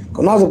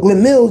 When I was at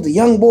Glen Mills, the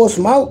young boys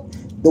from out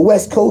the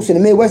West Coast and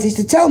the Midwest used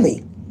to tell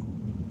me,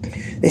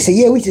 They said,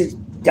 yeah, we just,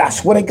 I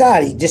swear to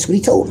God, just what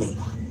he told me.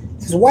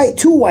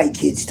 Two white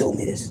kids told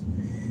me this.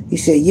 He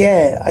said,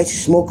 yeah, I used to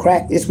smoke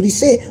crack. That's what he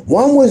said.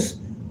 One was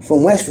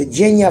from West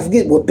Virginia. I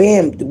forget what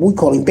Bam, we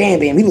call him Bam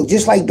Bam. He looked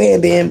just like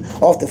Bam Bam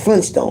off the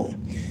Flintstone.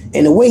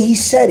 And the way he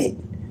said it,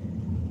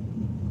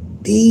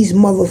 these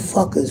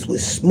motherfuckers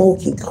was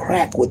smoking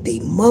crack with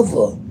their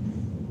mother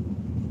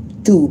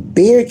through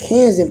beer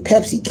cans and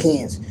Pepsi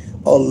cans.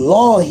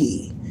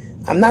 Allahi.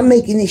 I'm not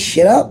making this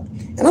shit up.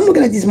 And I'm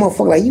looking at this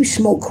motherfucker like, you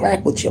smoke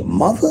crack with your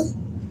mother?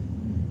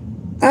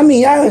 I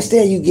mean, I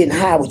understand you getting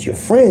high with your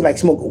friends, like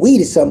smoking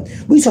weed or something.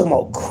 We talking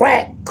about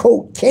crack,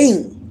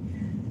 cocaine.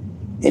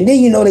 And then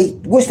you know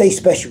what's their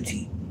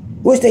specialty?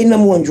 What's their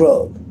number one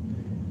drug?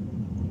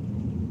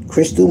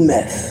 Crystal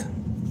meth.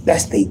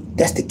 That's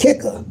the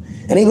kicker.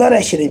 And they love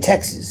that shit in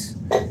Texas.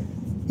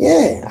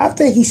 Yeah, I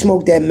think he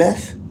smoked that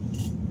meth.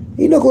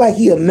 He look like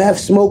he a meth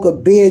smoker,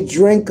 beer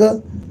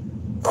drinker,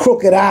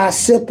 crooked eye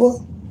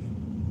sipper.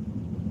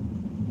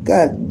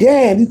 God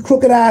damn, you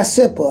crooked eye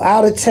sipper,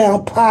 out of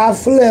town pie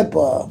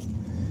flipper.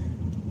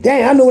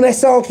 Damn, I know when that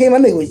song came, my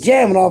nigga was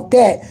jamming off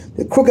that.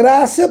 The crooked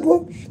eye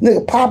sipper,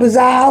 nigga pop his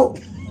eye out.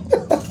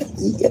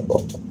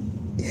 Yo,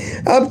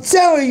 I'm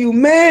telling you,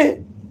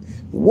 man.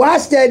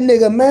 Watch that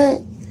nigga,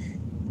 man.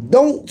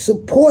 Don't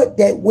support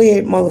that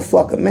weird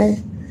motherfucker,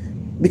 man.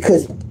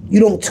 Because you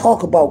don't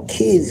talk about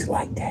kids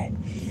like that.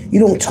 You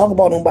don't talk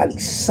about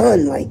nobody's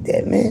son like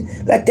that, man.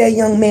 Let that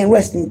young man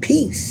rest in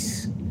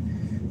peace.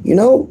 You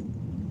know?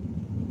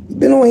 You've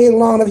been on here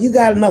long enough. You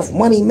got enough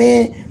money,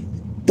 man.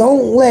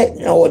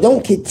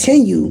 Don't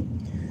continue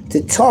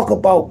to talk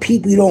about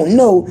people you don't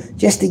know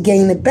just to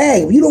gain the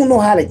bag. If you don't know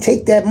how to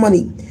take that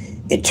money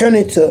and turn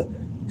it into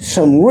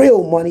some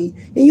real money,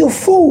 then you're a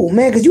fool,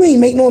 man, because you ain't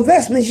make no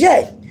investments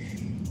yet.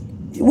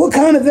 What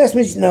kind of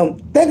investments? Now,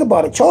 think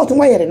about it. Charleston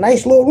White had a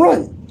nice little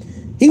run.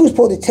 He was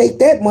supposed to take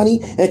that money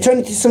and turn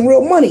it to some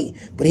real money,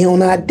 but he don't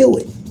know how to do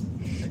it.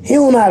 He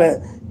don't know how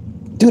to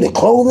do the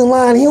clothing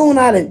line. He don't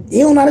know how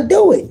to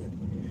do it.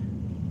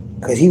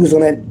 Because he was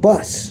on that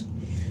bus,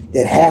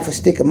 that half a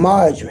stick of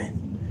margarine.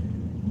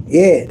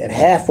 Yeah, that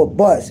half a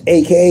bus,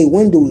 a.k.a.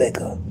 window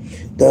liquor.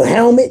 The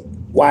helmet,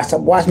 watch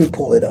me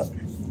pull it up.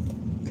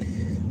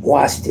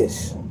 Watch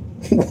this.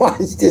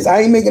 Watch this.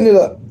 I ain't making it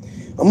up.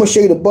 I'm going to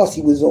show you the bus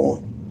he was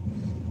on.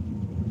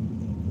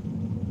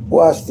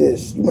 Watch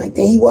this. You might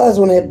think he was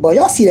on that bus.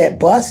 Y'all see that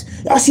bus?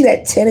 Y'all see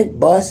that tenant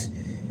bus?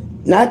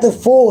 Not the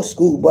full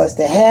school bus,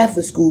 the half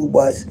a school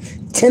bus.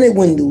 Tinted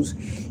windows.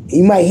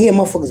 You might hear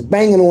motherfuckers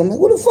banging on them.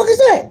 What the fuck is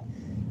that?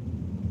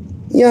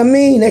 You know what I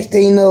mean? Next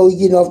thing you know, you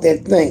getting off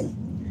that thing.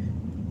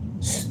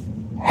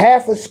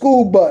 Half a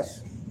school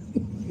bus.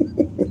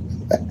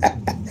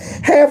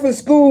 Half a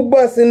school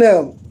bus in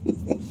them.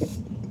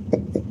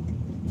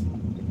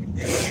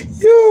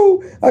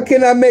 Yo, I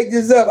cannot make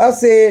this up. I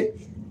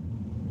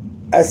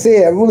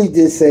really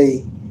did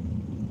say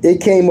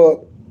it came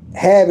up,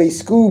 have a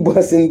school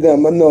bus in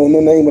them. No,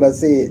 that ain't what I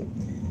said.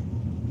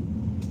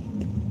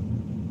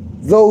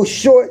 Those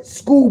short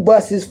school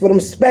buses for them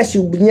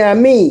special, you know what I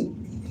mean?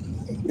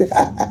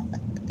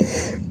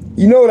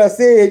 You know what I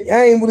said?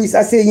 I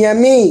said, you know what I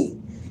mean?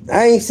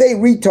 I ain't say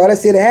retard. I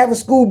said have a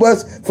school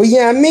bus for, you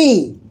know what I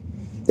mean?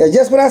 That's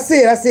just what I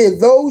said. I said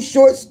those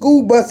short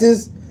school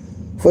buses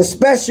for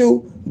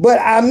special, but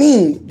I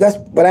mean.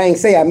 But I ain't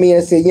say I mean.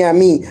 I said, yeah, I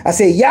mean. I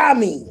said, yeah, I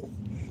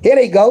mean. Here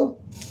they go.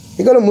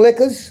 Here go them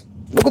liquors.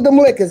 Look at them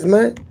liquors,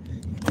 man.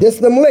 This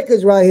them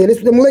liquors right here. This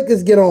what them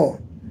liquors get on.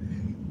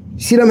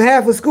 See them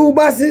half of school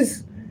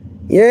buses?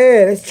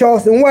 Yeah, that's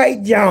Charleston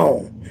White,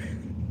 John.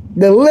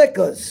 The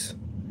liquors.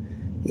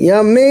 You know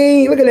what I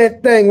mean? Look at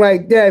that thing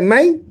right there,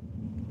 man.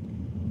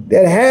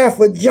 That half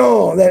of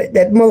John, that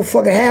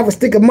motherfucker half a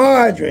stick of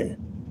margarine.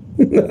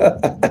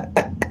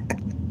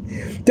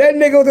 That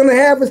nigga was on a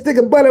half a stick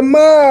of butter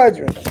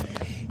margarine.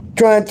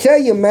 Trying to tell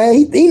you, man,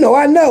 he know,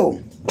 I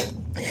know.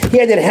 He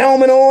had that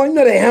helmet on. You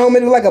know that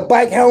helmet was like a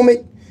bike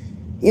helmet?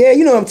 Yeah,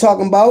 you know what I'm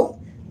talking about.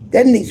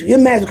 That nigga, you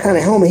imagine what kind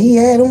of helmet he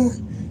had on?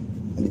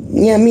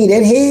 You know what I mean?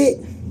 That head.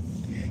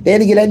 They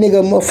had to get that nigga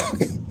a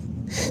motherfucker.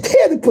 They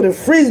had to put a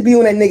frisbee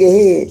on that nigga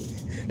head.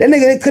 That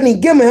nigga, they couldn't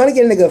even give him a helmet.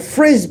 They get a nigga a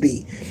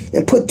frisbee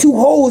and put 2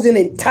 holes in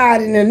it and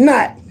tied it in a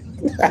knot.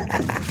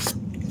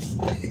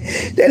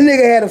 That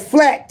nigga had a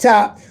flat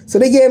top, so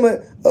they gave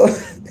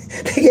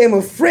him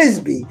a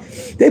frisbee.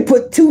 They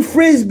put 2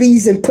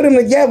 frisbees and put them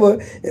together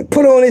and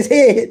put on his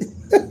head.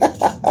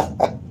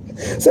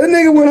 So the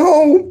nigga went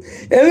home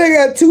and the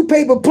nigga got 2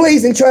 paper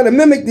plates and tried to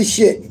mimic the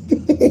shit.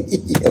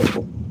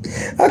 Yo,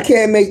 I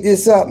can't make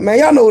this up, man.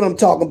 Y'all know what I'm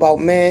talking about,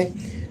 man.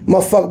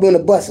 Motherfucker on the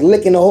bus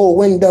licking the whole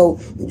window,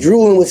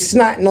 drooling with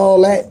snot and all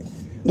that.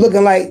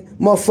 Looking like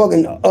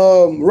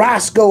motherfucking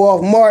Roscoe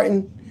off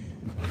Martin.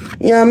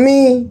 You know what I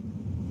mean?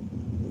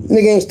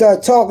 Nigga ain't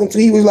start talking till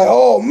he was like,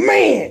 oh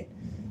man.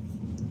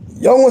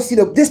 Y'all want to see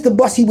this the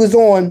bus he was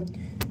on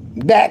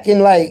back in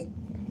like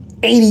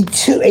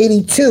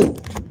 82.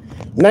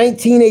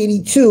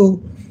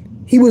 1982,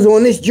 he was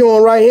on this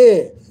joint right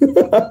here.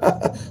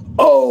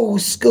 Old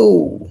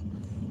school.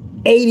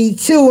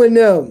 82 in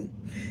them.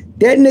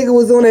 That nigga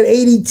was on that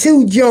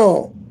 82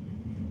 John.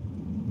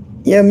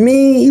 You know what I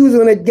mean? He was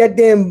on that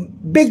goddamn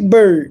Big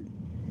Bird.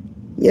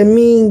 You know what I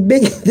mean?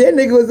 That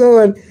nigga was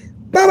on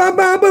ba ba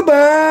ba ba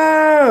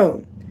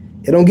ba.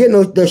 It don't get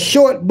no the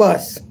short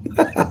bus.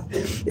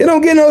 It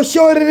don't get no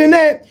shorter than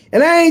that.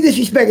 And I ain't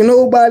disrespecting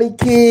nobody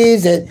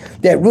kids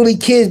that really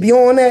kids be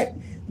on that.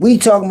 We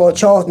talking about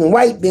Charleston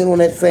White being on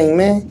that thing,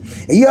 man.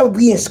 And you ever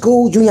be in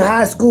school, junior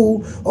high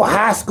school or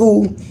high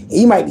school, and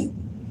you might be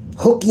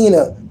hooking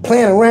or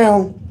playing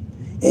around,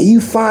 and you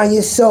find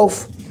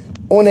yourself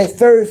on that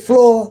third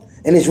floor,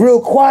 and it's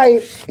real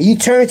quiet, and you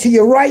turn to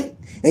your right,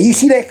 and you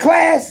see that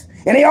class,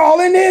 and they all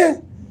in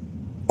there.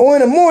 Or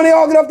in the morning, they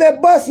all get off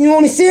that bus, and you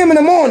only see them in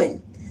the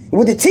morning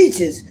with the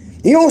teachers.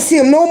 You don't see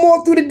them no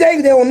more through the day.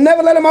 They will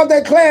never let them out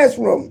that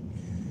classroom.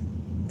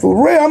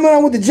 For real, I'm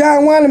on with the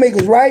John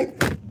Winemakers, right?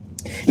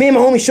 Me and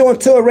my homie Sean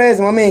Torres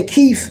and my man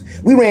Keith,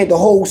 we ran the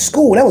whole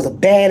school. That was a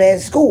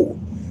badass school.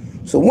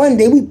 So one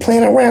day we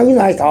playing around. You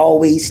know, I used to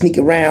always sneak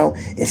around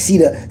and see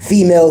the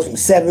females from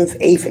 7th,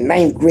 8th, and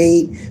 9th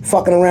grade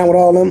fucking around with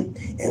all them.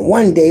 And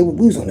one day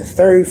we was on the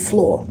 3rd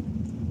floor.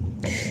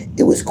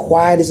 It was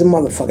quiet as a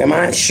motherfucker.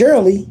 My Aunt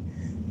Shirley,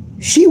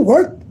 she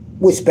worked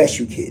with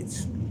special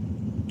kids.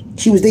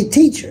 She was their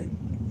teacher.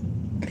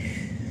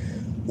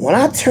 When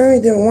I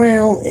turned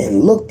around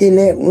and looked in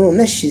that room,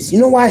 that shit, you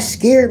know why it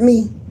scared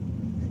me?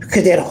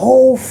 Because that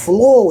whole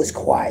floor was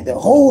quiet. The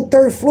whole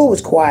 3rd floor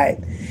was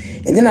quiet.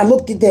 And then I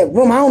looked at that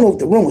room. I don't know if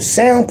the room was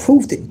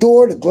soundproof, the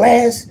door, the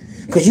glass,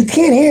 because you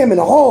can't hear him in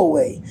the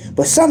hallway.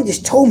 But something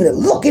just told me to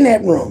look in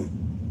that room.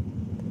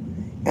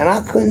 And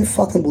I couldn't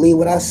fucking believe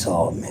what I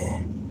saw, man.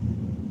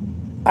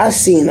 I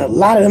seen a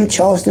lot of them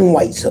Charleston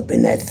Whites up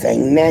in that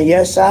thing. Now,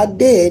 yes, I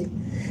did.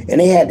 And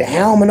they had the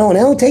helmet on. They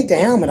don't take the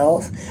helmet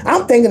off.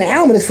 I'm thinking the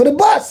helmet is for the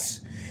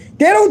bus.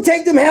 They don't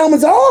take them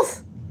helmets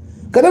off.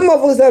 Because them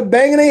motherfuckers are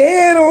banging their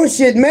head on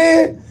shit,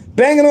 man.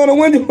 Banging on the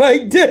window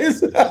like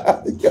this.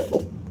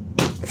 Yo.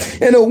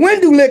 And the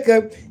window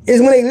licker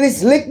is when they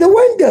just lick the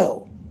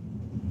window.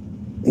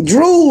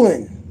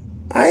 Drooling.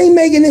 I ain't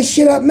making this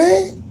shit up,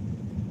 man.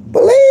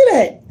 Believe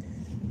that.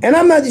 And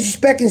I'm not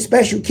disrespecting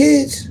special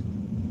kids.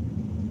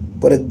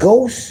 But a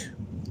ghost,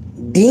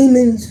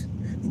 demons,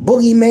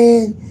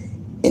 boogeyman,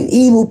 and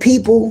evil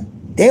people,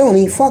 they don't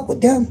even fuck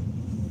with them.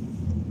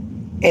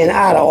 And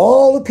out of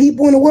all the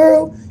people in the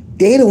world,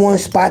 they the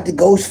ones spot the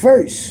ghost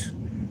first.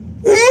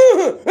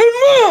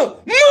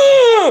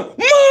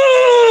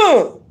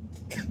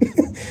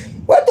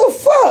 What the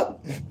fuck?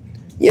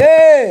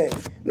 Yeah.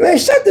 Man,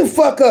 shut the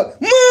fuck up.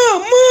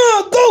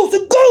 Ghost,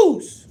 a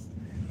ghost.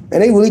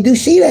 And they really do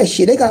see that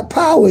shit. They got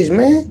powers,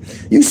 man.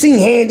 You seen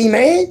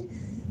Handyman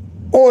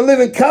on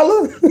Living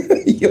Color?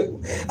 Yo,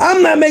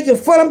 I'm not making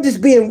fun. I'm just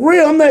being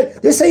real. I'm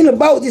not. This ain't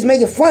about just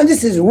making fun.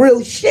 This is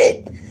real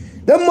shit.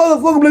 That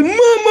motherfucker be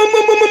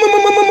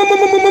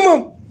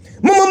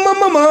like,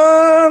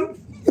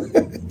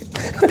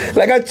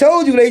 like I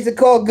told you, they used to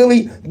call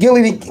Gilly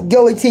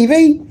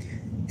TV.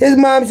 His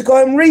mom used to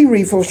call him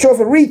Riri, for short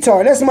for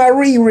retard. That's my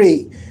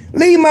Riri.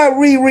 Leave my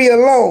Riri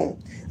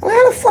alone. I'm like,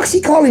 how the fuck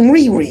she call him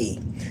Riri?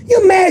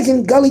 You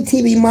imagine Gully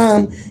TV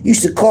mom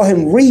used to call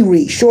him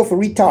Riri, short for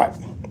retard.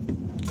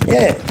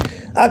 Yeah,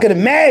 I could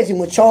imagine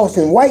what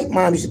Charleston White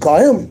mom used to call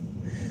him.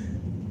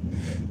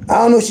 I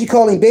don't know if she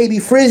called him Baby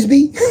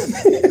Frisbee.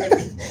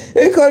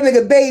 They call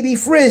nigga Baby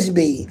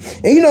Frisbee.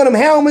 And you know them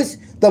helmets,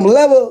 them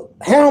leather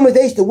helmets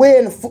they used to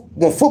wear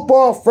when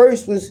football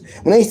first was,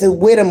 when they used to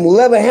wear them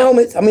leather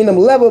helmets, them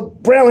leather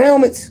brown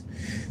helmets.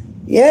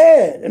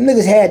 Yeah, them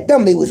niggas had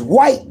them. They was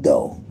white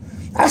though.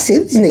 I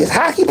said, these niggas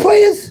hockey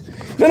players?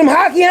 You know them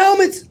hockey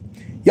helmets?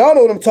 Y'all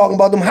know what I'm talking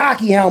about, them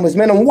hockey helmets,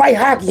 man, them white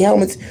hockey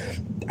helmets.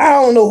 I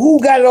don't know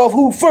who got it off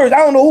who first. I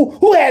don't know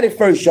who had it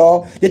first,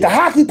 y'all. Did the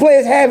hockey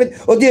players have it,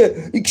 or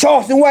did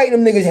Charleston White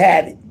and them niggas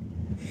have it?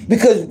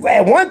 Because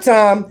at one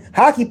time,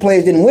 hockey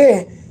players didn't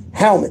wear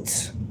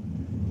helmets.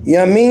 You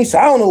know what I mean? So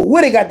I don't know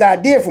where they got the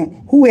idea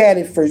from, who had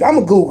it first. I'm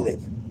going to Google it.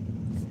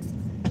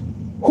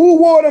 Who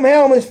wore them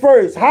helmets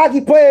first?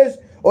 Hockey players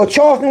or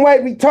Charleston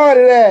White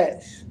retarded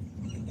ass?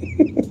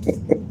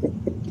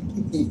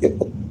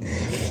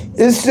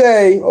 It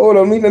say, hold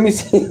on, let me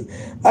see.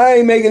 I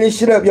ain't making this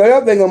shit up, y'all.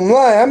 Y'all think I'm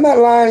lying. I'm not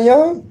lying,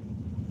 y'all.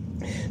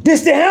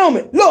 This the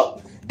helmet.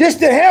 Look, this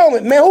the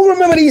helmet, man. Who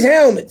remember these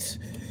helmets?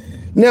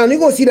 Now, you're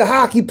going to see the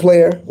hockey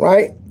player,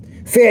 right?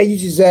 Fair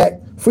Uses Act.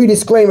 Free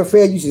disclaimer,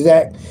 Fair Uses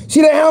Act.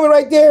 See that helmet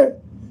right there?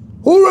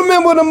 Who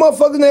remember the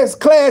motherfuckers in that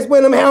class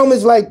wearing them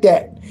helmets like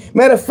that?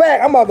 Matter of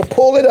fact, I'm about to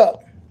pull it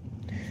up.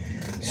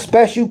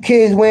 Special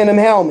kids wearing them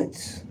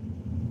helmets.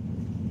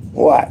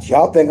 Watch.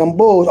 Y'all think I'm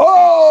bulls.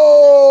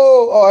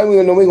 Oh, we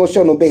ain't going to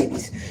show no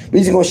babies. We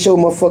just going to show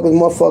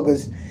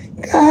motherfuckers.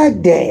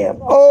 God damn.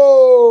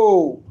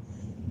 Oh,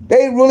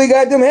 they really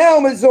got them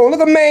helmets on.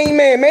 Look at Main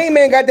Man. Main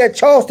Man got that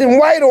Charleston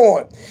White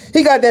on.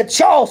 He got that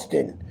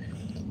Charleston.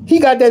 He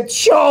got that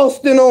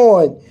Charleston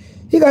on.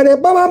 He got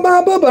that bum.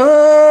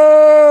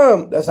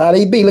 That's how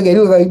they be. Look at him.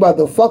 He look like he about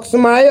to fuck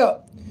somebody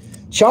up.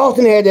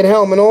 Charleston had that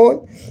helmet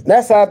on.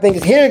 That's how I think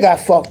his hair got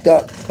fucked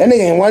up. That nigga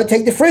didn't want to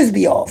take the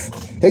frisbee off.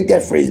 Take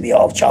that frisbee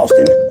off,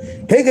 Charleston.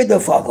 Take it the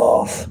fuck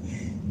off.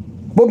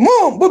 But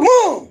mom,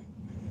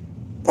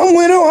 I'm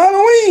winning on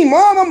Halloween,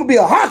 Mom. I'm gonna be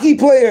a hockey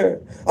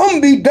player. I'm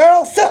gonna be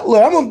Darryl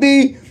Sutler. I'm gonna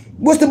be,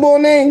 what's the boy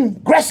name?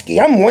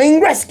 Gretzky. I'm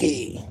Wayne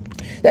Gretzky.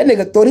 That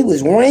nigga thought he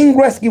was Wayne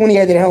Gretzky when he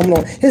had that helmet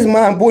on. His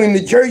mom bought him the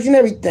jersey and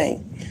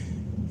everything.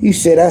 He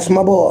said, that's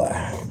my boy.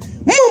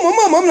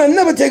 Mama, I'm not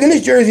never taking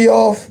this jersey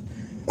off.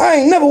 I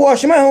ain't never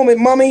washing my helmet,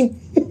 mommy.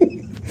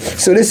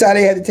 So this how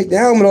they had to take the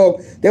helmet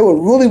off. They would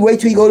really wait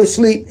till he go to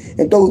sleep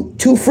and throw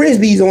 2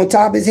 frisbees on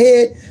top of his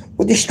head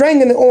with the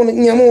string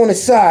on the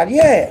side.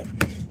 Yeah,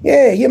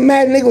 you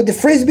mad nigga with the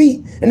frisbee?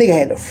 That nigga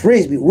had the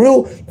frisbee.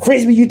 Real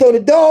frisbee you throw the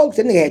dogs?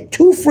 That nigga had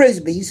 2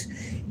 frisbees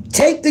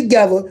taped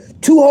together,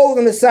 2 holes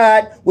on the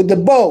side with the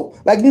bow.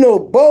 Like, you know,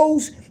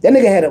 bows? That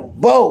nigga had a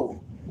bow.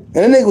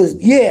 And that nigga was,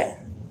 yeah.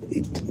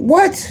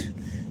 What?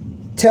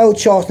 Tell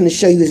Charleston to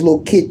show you his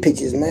little kid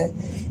pictures, man.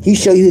 He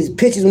show you his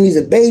pictures when he's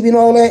a baby and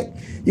all that.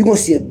 You're going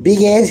to see a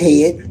big-ass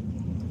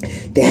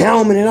head, the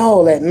helmet and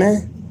all that,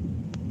 man.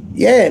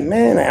 Yeah,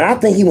 man. And I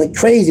think he went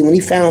crazy when he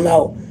found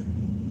out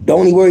the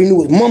only word he knew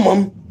was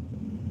mum.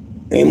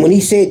 And when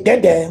he said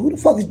dada, who the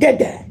fuck is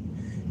dada?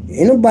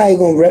 Ain't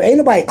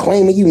nobody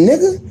claiming you,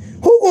 nigga.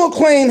 Who gonna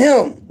claim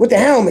him with the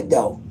helmet,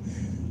 though?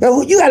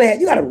 Now, you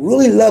gotta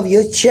really love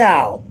your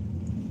child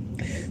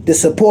to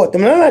support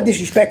them. And I'm not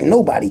disrespecting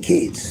nobody,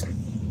 kids.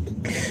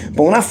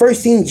 But when I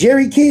first seen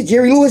Jerry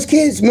Lewis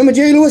kids, remember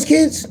Jerry Lewis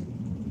kids?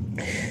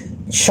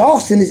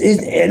 Charleston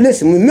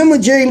listen, remember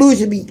Jerry Lewis,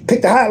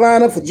 pick the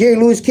hotline up for Jerry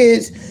Lewis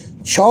kids?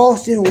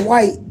 Charleston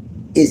White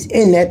is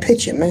in that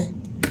picture, man.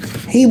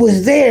 He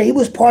was there. He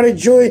was part of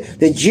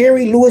the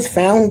Jerry Lewis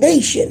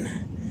Foundation.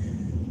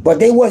 But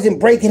they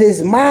wasn't breaking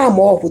his mom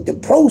off with the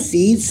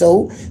proceeds,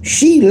 so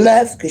she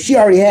left because she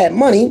already had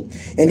money.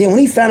 And then when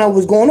he found out what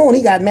was going on,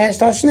 he got mad and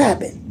started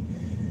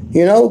snapping.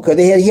 You know, because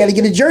he had to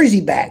get a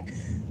jersey back.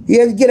 He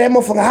had to get that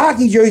motherfucking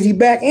hockey jersey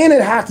back and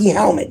that hockey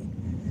helmet.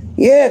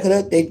 Yeah,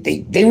 because they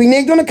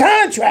reneged on the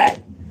contract.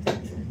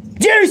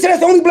 Jerry said, that's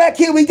the only black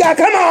kid we got.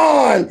 Come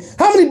on.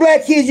 How many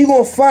black kids you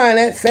going to find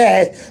that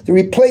fast to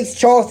replace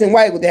Charleston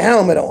White with the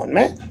helmet on,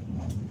 man?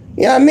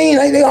 You know what I mean?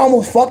 They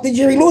almost fucked the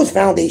Jerry Lewis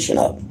Foundation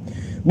up.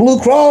 Blue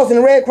Cross and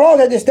the Red Cross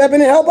had to step in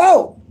and help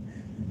out.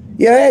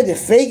 Yeah, they had to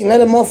fake and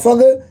let a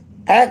motherfucker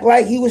act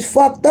like he was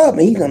fucked up.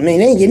 And they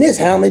ain't getting his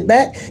helmet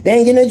back. They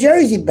ain't getting a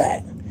jersey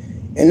back.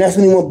 And that's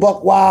when he went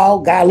buck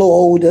wild, got a little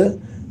older,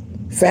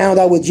 found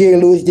out what Jerry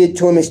Lewis did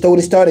to him and stole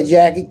the starter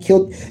jacket,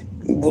 killed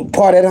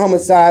part of the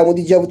homicide, went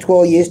to jail for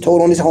 12 years,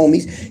 told on his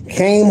homies,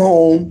 came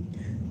home,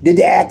 did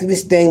the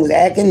activist thing, was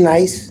acting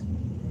nice,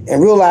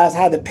 and realized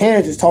how the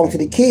parents was talking to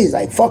the kids,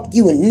 like, fuck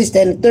you, and this,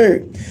 that, and the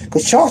third.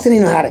 Because Charleston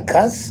didn't know how to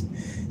cuss.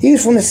 He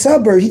was from the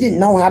suburbs. He didn't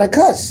know how to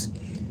cuss.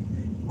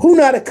 Who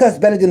know how to cuss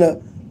better than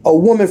a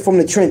woman from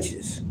the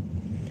trenches?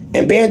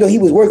 And Bando, he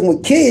was working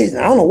with kids,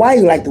 and I don't know why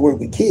he liked to work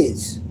with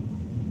kids.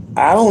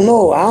 I don't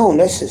know.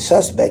 That's a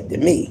suspect to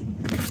me.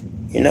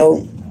 You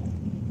know?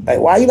 Like,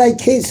 why you like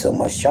kids so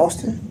much,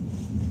 Charleston?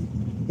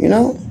 You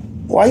know?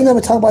 Why you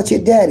never talk about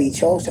your daddy,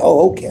 Charleston?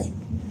 Oh, okay.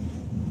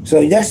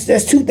 So that's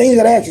 2 things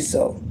that I ask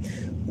yourself.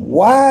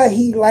 Why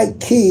he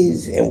liked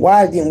kids and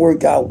why it didn't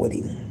work out with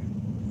him?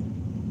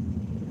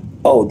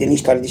 Oh, then he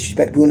started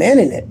disrespecting people on the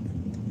internet.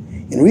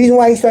 And the reason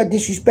why he started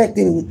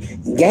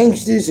disrespecting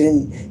gangsters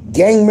and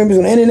gang members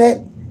on the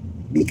internet,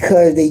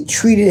 because they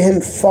treated him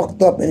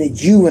fucked up in the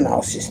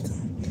juvenile system.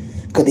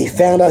 Because they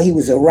found out he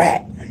was a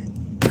rat.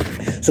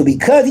 So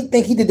because he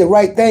think he did the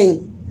right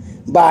thing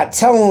by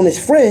telling on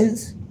his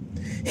friends,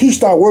 he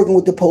started working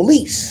with the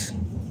police.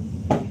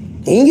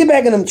 He didn't get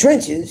back in them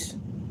trenches.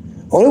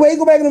 Only way he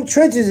go back in them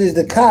trenches is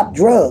to cop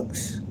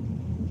drugs.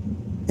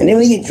 And then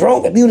when he get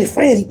drunk and be with his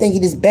friends, he think he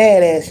this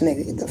badass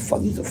nigga. Get the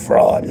fuck, he's a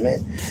fraud,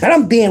 man. And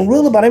I'm being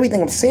real about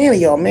everything I'm saying to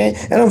y'all, man.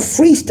 And I'm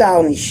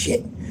freestyling this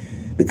shit.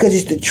 Because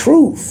it's the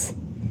truth.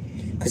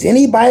 Because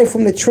anybody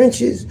from the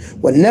trenches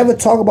would never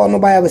talk about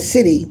nobody of a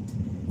city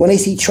when they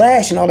see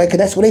trash and all that, because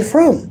that's where they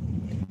from.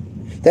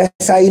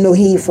 That's how you know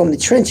he ain't from the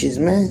trenches,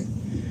 man.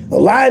 A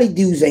lot of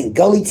these dudes ain't.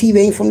 Gully TV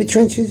ain't from the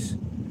trenches.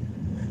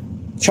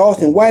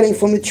 Charleston White ain't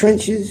from the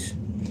trenches.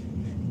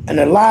 And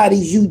a lot of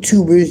these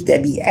YouTubers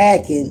that be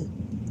acting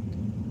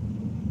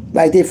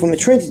like they're from the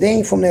trenches, they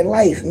ain't from that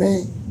life,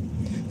 man.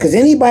 Because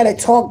anybody that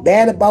talk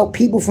bad about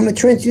people from the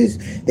trenches,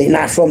 they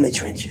not from the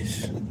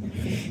trenches.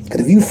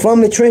 Because if you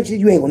from the trenches,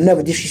 you ain't gonna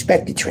never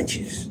disrespect the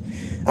trenches.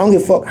 I don't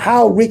give a fuck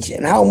how rich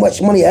and how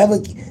much money I ever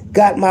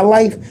got in my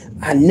life.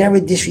 I never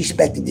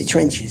disrespected the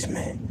trenches,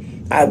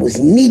 man. I was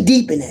knee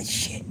deep in that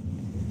shit.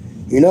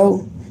 You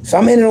know? So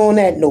I'm ending on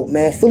that note,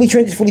 man. Philly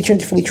trenches, Philly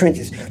trenches, Philly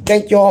trenches.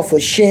 Thank y'all for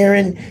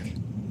sharing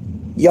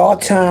y'all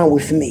time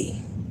with me.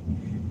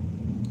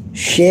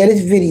 Share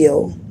this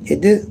video.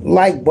 Hit the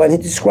like button,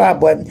 hit the subscribe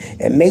button,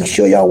 and make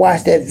sure y'all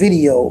watch that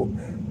video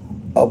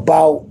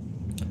about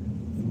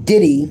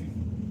Diddy,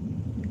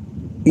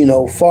 you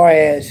know, far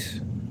as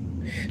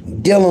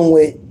dealing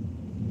with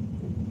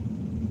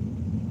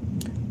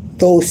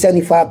those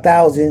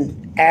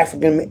 75,000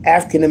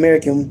 African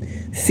American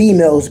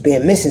females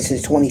being missing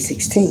since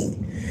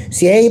 2016.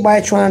 See,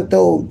 everybody trying to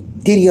throw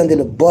Diddy under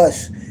the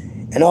bus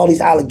and all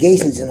these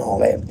allegations and all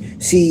that.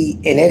 See,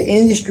 in that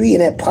industry, in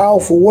that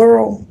powerful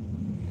world,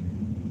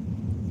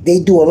 they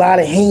do a lot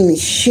of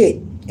heinous shit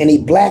and they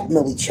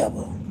blackmail each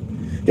other.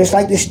 Just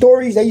like the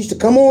stories that used to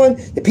come on,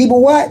 the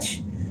people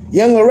watch,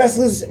 Younger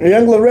Wrestlers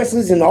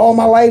and All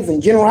My Life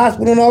and General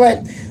Hospital and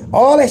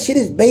all that shit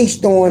is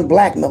based on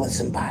blackmailing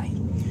somebody.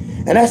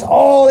 And that's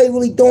all they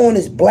really doing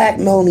is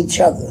blackmailing each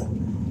other.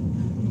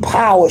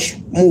 Power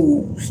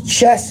moves,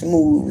 chess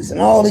moves,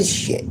 and all this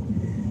shit.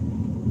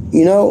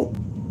 You know,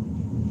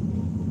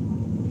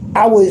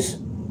 I was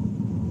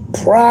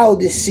proud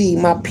to see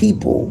my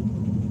people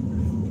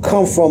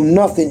come from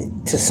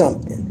nothing to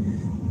something.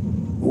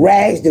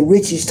 Rags to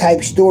riches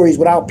type stories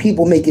without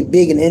people make it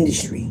big in the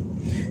industry.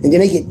 And then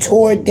they get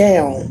torn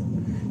down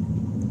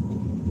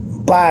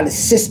by the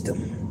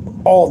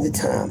system all the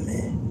time,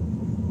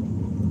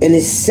 man. And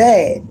it's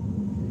sad.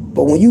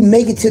 But when you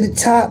make it to the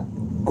top,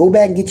 go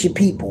back and get your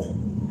people.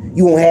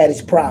 You won't have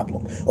this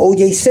problem.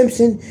 O.J.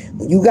 Simpson,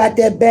 when you got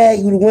that bag,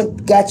 you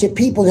got your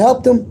people and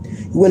helped them,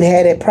 you wouldn't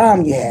have that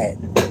problem you had.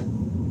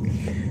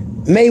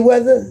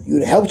 Mayweather, you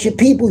would have helped your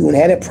people, you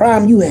wouldn't have that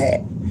problem you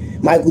had.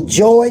 Michael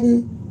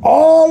Jordan,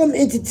 all them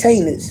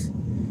entertainers.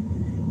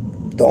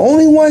 The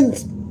only one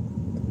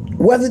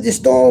weathered the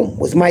storm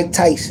was Mike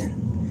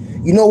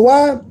Tyson. You know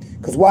why?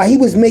 Because while he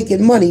was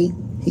making money,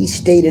 he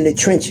stayed in the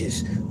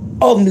trenches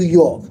of New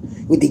York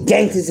with the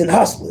gangsters and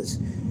hustlers.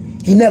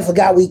 He never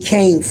forgot where he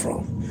came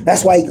from.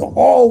 That's why he can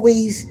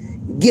always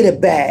get a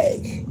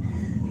bag.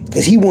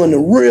 Because he one of the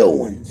real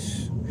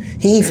ones.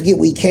 He ain't forget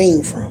where he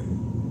came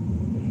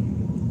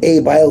from.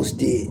 Everybody else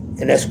did.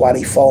 And that's why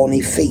they fall on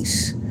their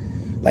face.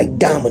 Like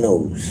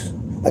dominoes.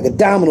 Like a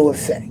domino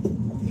effect.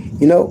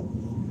 You know?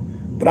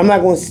 But I'm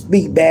not going to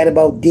speak bad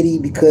about Diddy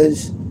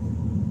because, you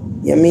know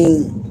what I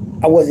mean,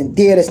 I wasn't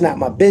there. That's not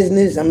my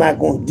business. I'm not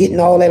going to get in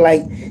all that,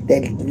 like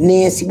that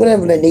Nancy,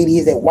 whatever that lady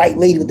is, that white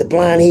lady with the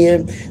blonde hair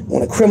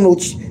on a criminal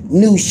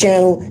news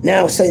channel. Now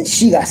all of a sudden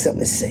she got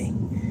something to say.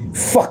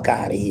 Fuck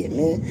out of here,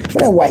 man. But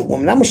that white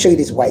woman, I'm going to show you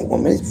this white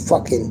woman.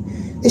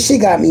 This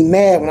shit got me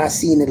mad when I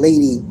seen the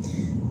lady,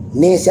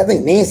 Nancy, I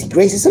think Nancy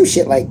Grace or some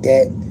shit like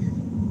that.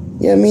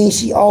 You know what I mean?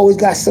 She always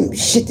got some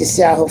shit to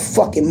say out her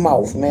fucking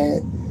mouth,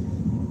 man.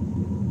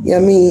 You know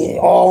what I mean?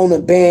 All on the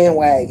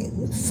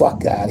bandwagon.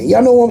 Fuck out of here.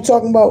 Y'all know what I'm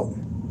talking about?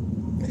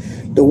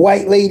 The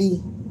white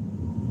lady.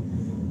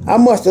 I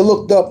must have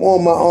looked up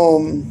on my,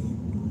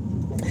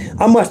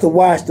 I must have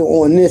watched her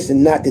on this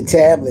and not the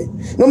tablet.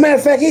 No matter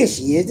of fact, here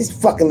she is. This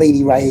fucking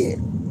lady right here.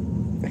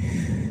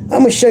 I'm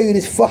going to show you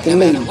this fucking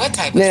lady.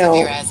 Now,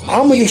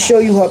 I'm going to show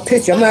you her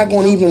picture. I'm not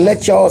going to even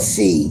let y'all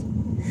see.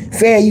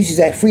 Fair Use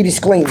Act, free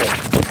disclaimer.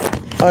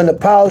 On the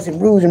policies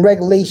and rules and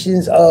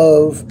regulations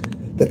of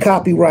the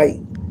copyright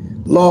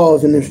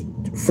laws and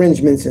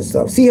infringements and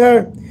stuff. See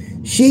her?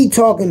 She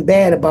talking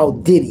bad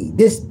about Diddy.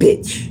 This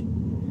bitch.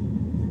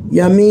 You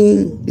know what I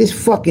mean? This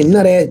fucking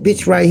nut ass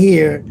bitch right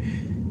here.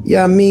 You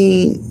know what I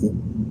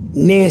mean?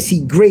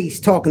 Nancy Grace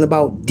talking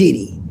about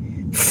Diddy.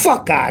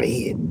 Fuck out of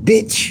here,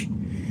 bitch.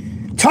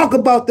 Talk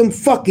about them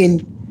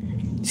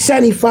fucking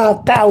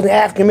 75,000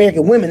 African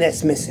American women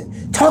that's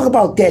missing. Talk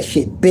about that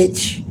shit,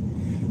 bitch.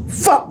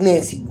 Fuck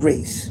Nancy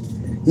Grace.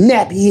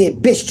 Nappy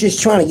head bitch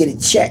just trying to get a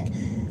check. You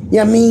know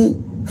what I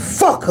mean?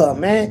 Fuck her,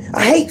 man.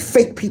 I hate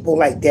fake people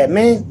like that,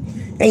 man.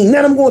 Ain't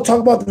none of them going to talk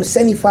about them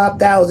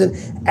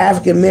 75,000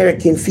 African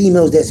American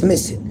females that's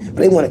missing. But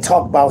they want to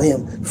talk about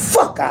him.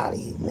 Fuck out of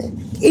here, man.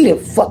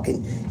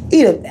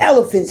 Eat an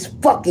elephant's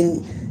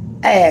fucking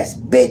ass,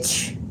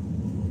 bitch.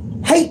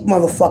 Hate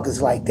motherfuckers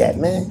like that,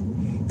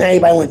 man. Now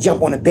everybody want to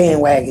jump on the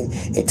bandwagon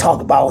and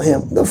talk about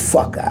him. The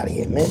fuck out of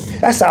here, man.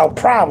 That's our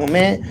problem,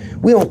 man.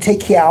 We don't take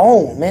care of our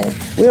own, man.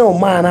 We don't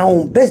mind our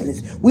own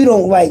business. We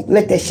don't like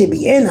let that shit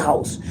be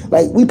in-house.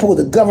 Like we supposed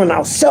to govern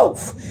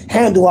ourselves,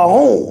 handle our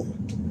own.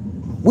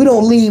 We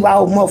don't leave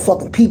our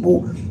motherfucking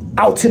people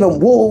out to them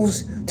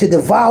wolves to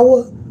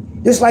devour.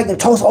 Just like in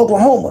Tulsa,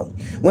 Oklahoma,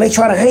 when they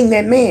try to hang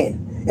that man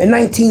in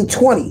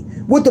 1920.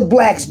 What the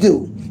blacks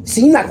do?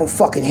 See, you're not gonna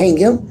fucking hang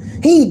him.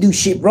 He ain't do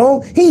shit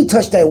wrong. He ain't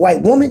touched that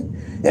white woman.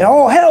 And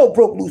all hell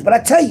broke loose. But I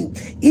tell you,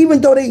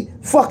 even though they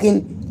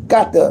fucking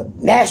got the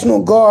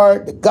National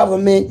Guard, the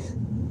government,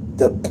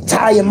 the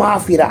Italian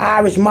Mafia, the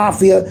Irish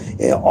Mafia,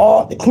 and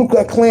all the Ku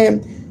Klux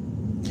Klan,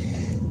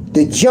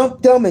 to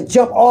jump them and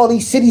jump all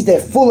these cities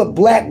that full of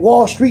black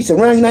Wall Streets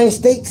around the United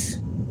States,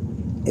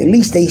 at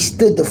least they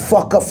stood the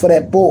fuck up for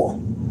that boy.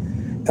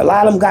 A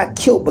lot of them got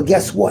killed, but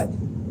guess what?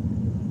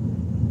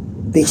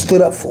 They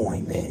stood up for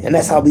him, man. And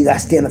that's how we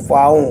got standing for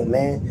our own,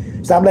 man.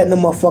 Stop letting them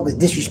motherfuckers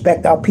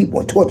disrespect our people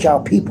and torture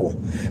our people.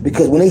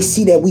 Because when they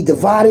see that we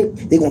divided,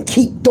 they gonna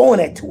keep doing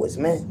that to us,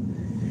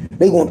 man.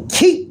 They gonna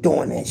keep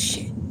doing that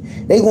shit.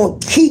 They gonna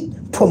keep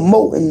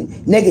promoting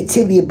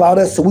negativity about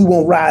us so we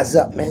won't rise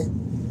up, man.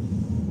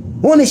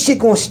 When this shit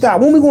gonna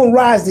stop? When we gonna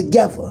rise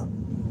together?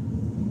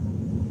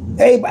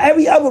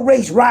 Every other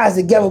race rise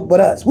together but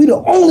us. We the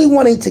only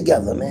one ain't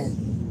together, man.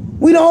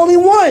 We the only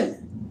one.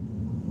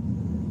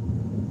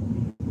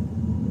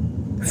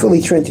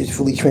 Philly trenches,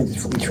 Philly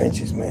trenches, Philly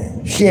trenches,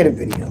 man. Share the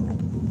video.